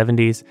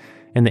 1870s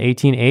and the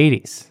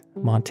 1880s,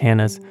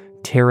 Montana's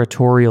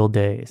territorial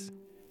days.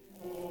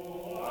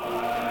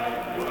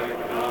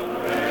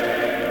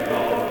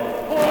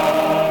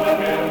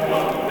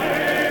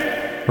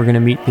 We're going to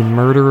meet the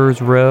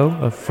murderer's row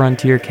of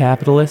frontier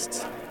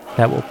capitalists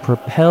that will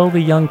propel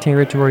the young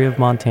territory of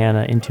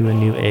Montana into a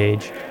new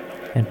age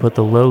and put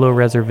the Lolo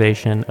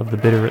Reservation of the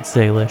Bitterroot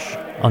Salish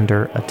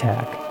under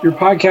attack. Your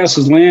podcast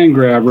is Land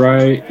Grab,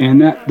 right? And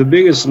that the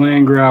biggest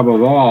land grab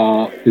of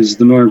all is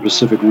the Northern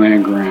Pacific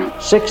Land Grant.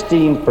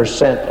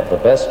 16% of the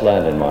best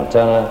land in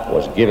Montana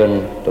was given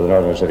to the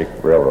Northern Pacific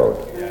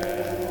Railroad.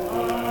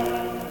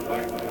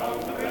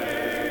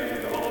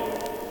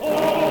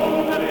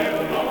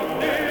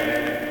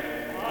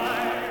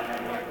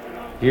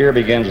 Here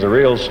begins the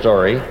real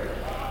story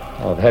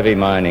of heavy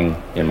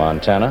mining in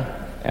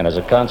Montana, and as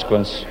a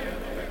consequence,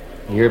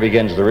 here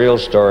begins the real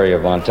story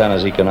of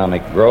Montana's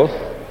economic growth.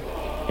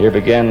 Here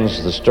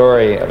begins the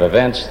story of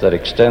events that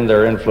extend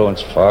their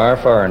influence far,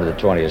 far into the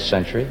 20th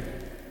century.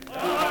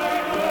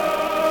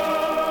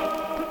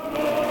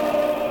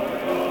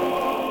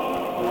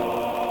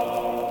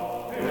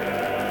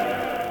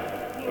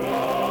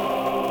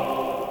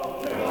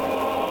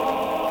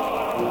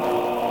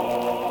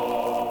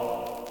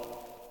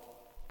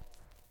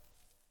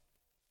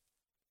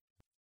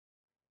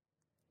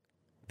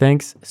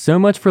 Thanks so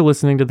much for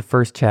listening to the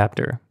first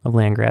chapter of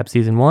Land Grab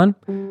Season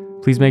 1.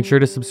 Please make sure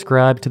to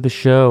subscribe to the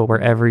show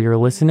wherever you're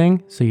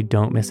listening so you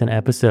don't miss an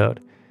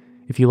episode.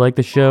 If you like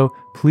the show,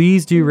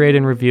 please do rate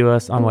and review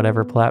us on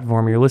whatever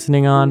platform you're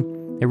listening on.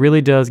 It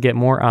really does get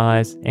more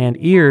eyes and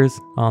ears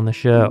on the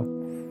show.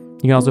 You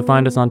can also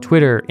find us on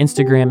Twitter,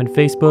 Instagram, and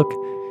Facebook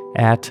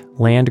at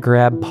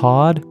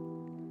LandGrabPod.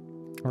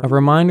 A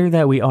reminder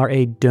that we are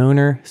a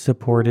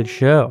donor-supported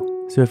show.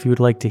 So if you would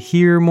like to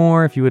hear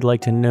more, if you would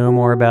like to know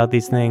more about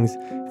these things,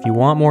 if you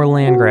want more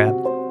land grab,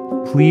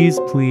 please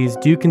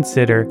do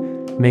consider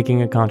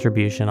making a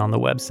contribution on the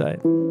website.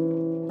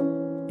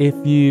 If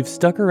you've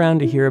stuck around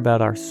to hear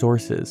about our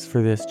sources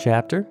for this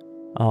chapter,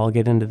 I'll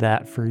get into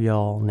that for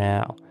y'all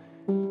now.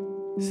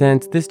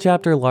 Since this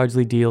chapter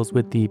largely deals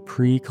with the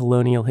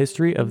pre-colonial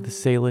history of the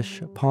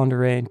Salish, Pend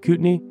Oreille, and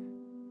Kootenai,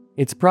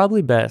 it's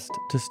probably best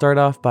to start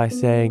off by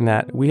saying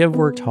that we have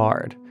worked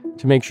hard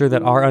to make sure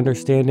that our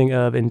understanding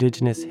of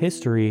Indigenous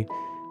history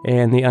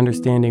and the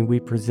understanding we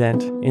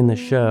present in the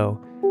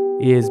show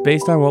is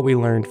based on what we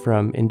learned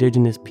from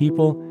Indigenous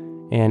people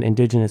and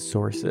Indigenous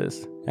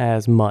sources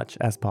as much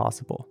as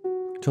possible.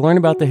 To learn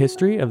about the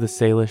history of the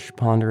Salish,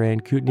 Pend Oreille,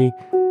 and Kootenai,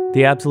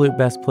 the absolute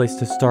best place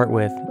to start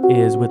with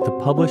is with the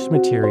published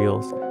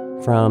materials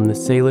from the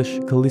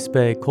Salish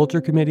Kalispel Culture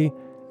Committee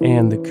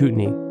and the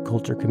Kootenai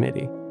Culture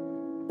Committee.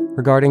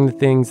 Regarding the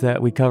things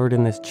that we covered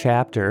in this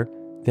chapter,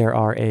 there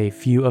are a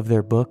few of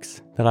their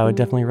books that I would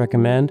definitely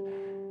recommend.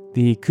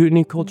 The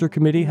Kootenai Culture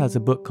Committee has a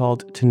book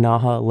called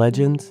Ktunaxa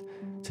Legends.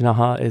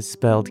 Ktunaxa is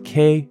spelled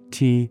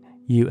Ktunaxa,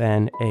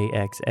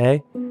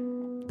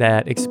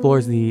 that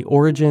explores the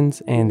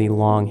origins and the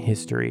long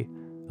history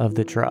of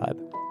the tribe.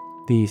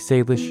 The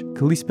Salish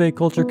Kalispel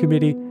Culture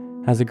Committee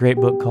has a great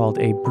book called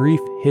A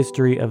Brief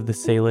History of the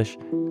Salish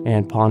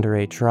and Pend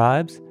Oreille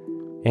Tribes,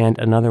 and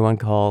another one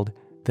called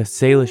The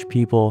Salish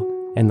People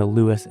and the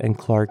Lewis and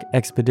Clark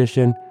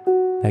Expedition,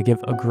 that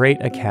give a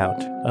great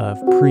account of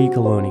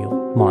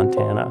pre-colonial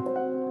Montana.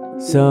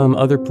 Some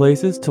other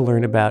places to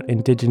learn about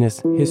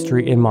Indigenous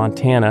history in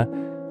Montana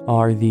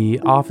are the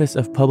Office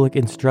of Public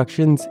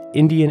Instruction's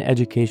Indian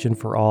Education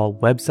for All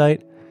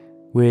website,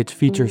 which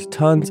features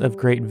tons of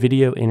great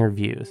video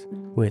interviews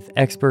with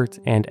experts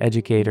and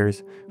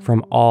educators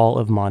from all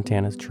of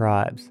Montana's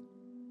tribes.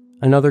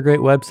 Another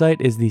great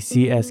website is the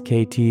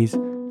CSKT's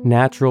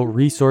Natural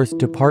Resource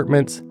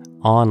Department's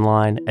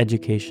online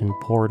education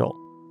portal,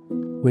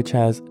 which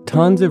has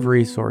tons of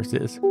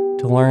resources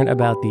to learn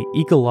about the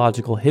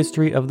ecological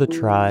history of the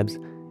tribes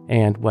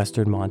and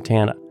Western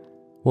Montana.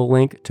 We'll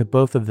link to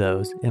both of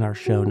those in our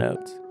show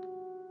notes.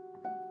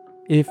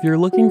 If you're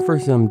looking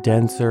for some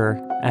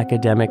denser,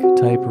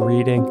 academic-type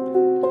reading,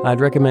 I'd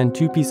recommend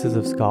two pieces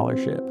of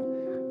scholarship.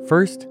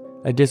 First,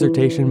 a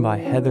dissertation by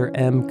Heather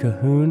M.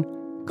 Cahoon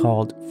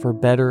called For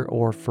Better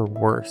or For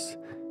Worse: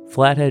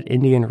 Flathead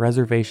Indian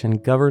Reservation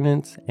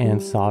Governance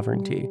and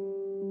Sovereignty.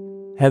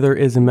 Heather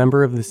is a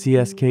member of the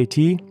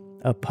CSKT,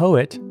 a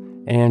poet,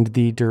 and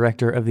the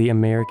director of the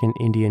American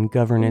Indian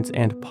Governance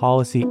and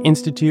Policy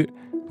Institute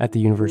at the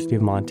University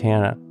of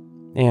Montana,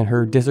 and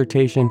her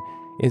dissertation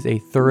is a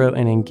thorough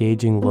and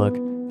engaging look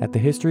at the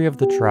history of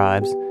the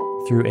tribes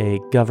through a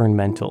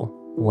governmental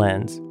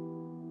lens.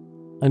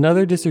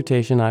 Another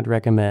dissertation I'd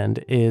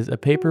recommend is a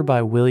paper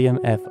by William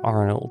F.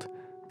 Arnold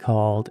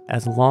called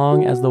As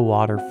Long as the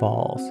Water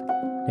Falls,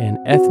 an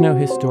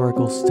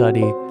ethno-historical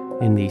study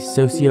in the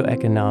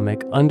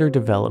socioeconomic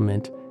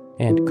underdevelopment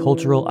and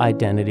cultural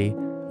identity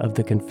of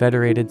the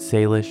Confederated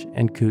Salish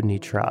and Kootenai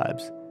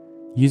tribes,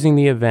 using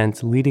the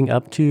events leading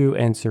up to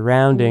and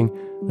surrounding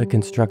the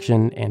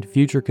construction and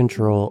future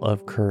control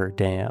of Kerr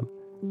Dam.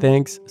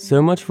 Thanks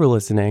so much for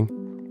listening,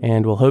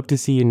 and we'll hope to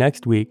see you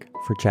next week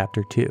for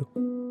Chapter 2.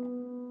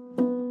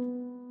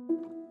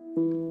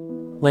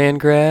 Land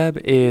Grab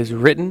is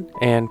written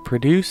and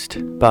produced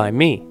by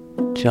me,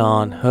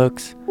 John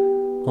Hooks,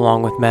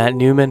 along with Matt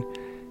Newman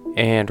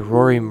and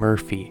Rory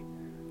Murphy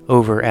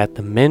over at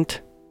The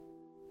Mint.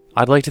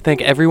 I'd like to thank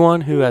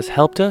everyone who has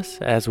helped us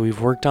as we've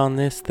worked on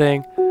this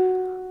thing,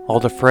 all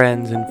the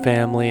friends and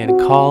family and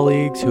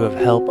colleagues who have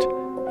helped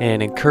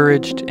and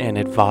encouraged and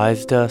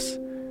advised us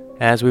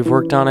as we've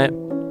worked on it.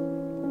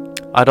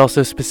 I'd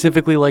also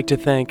specifically like to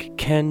thank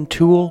Ken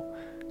Toole,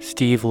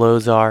 Steve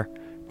Lozar,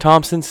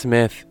 Thompson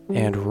Smith,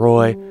 and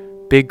Roy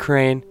Big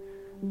Crane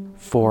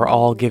for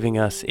all giving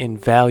us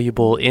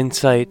invaluable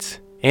insights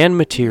and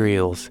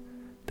materials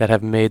that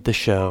have made the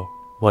show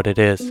what it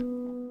is.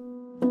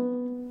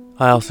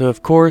 I also,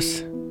 of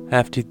course,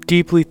 have to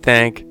deeply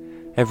thank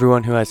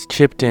everyone who has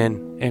chipped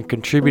in and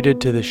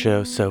contributed to the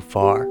show so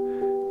far.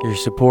 Your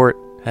support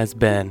has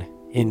been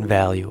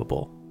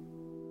invaluable.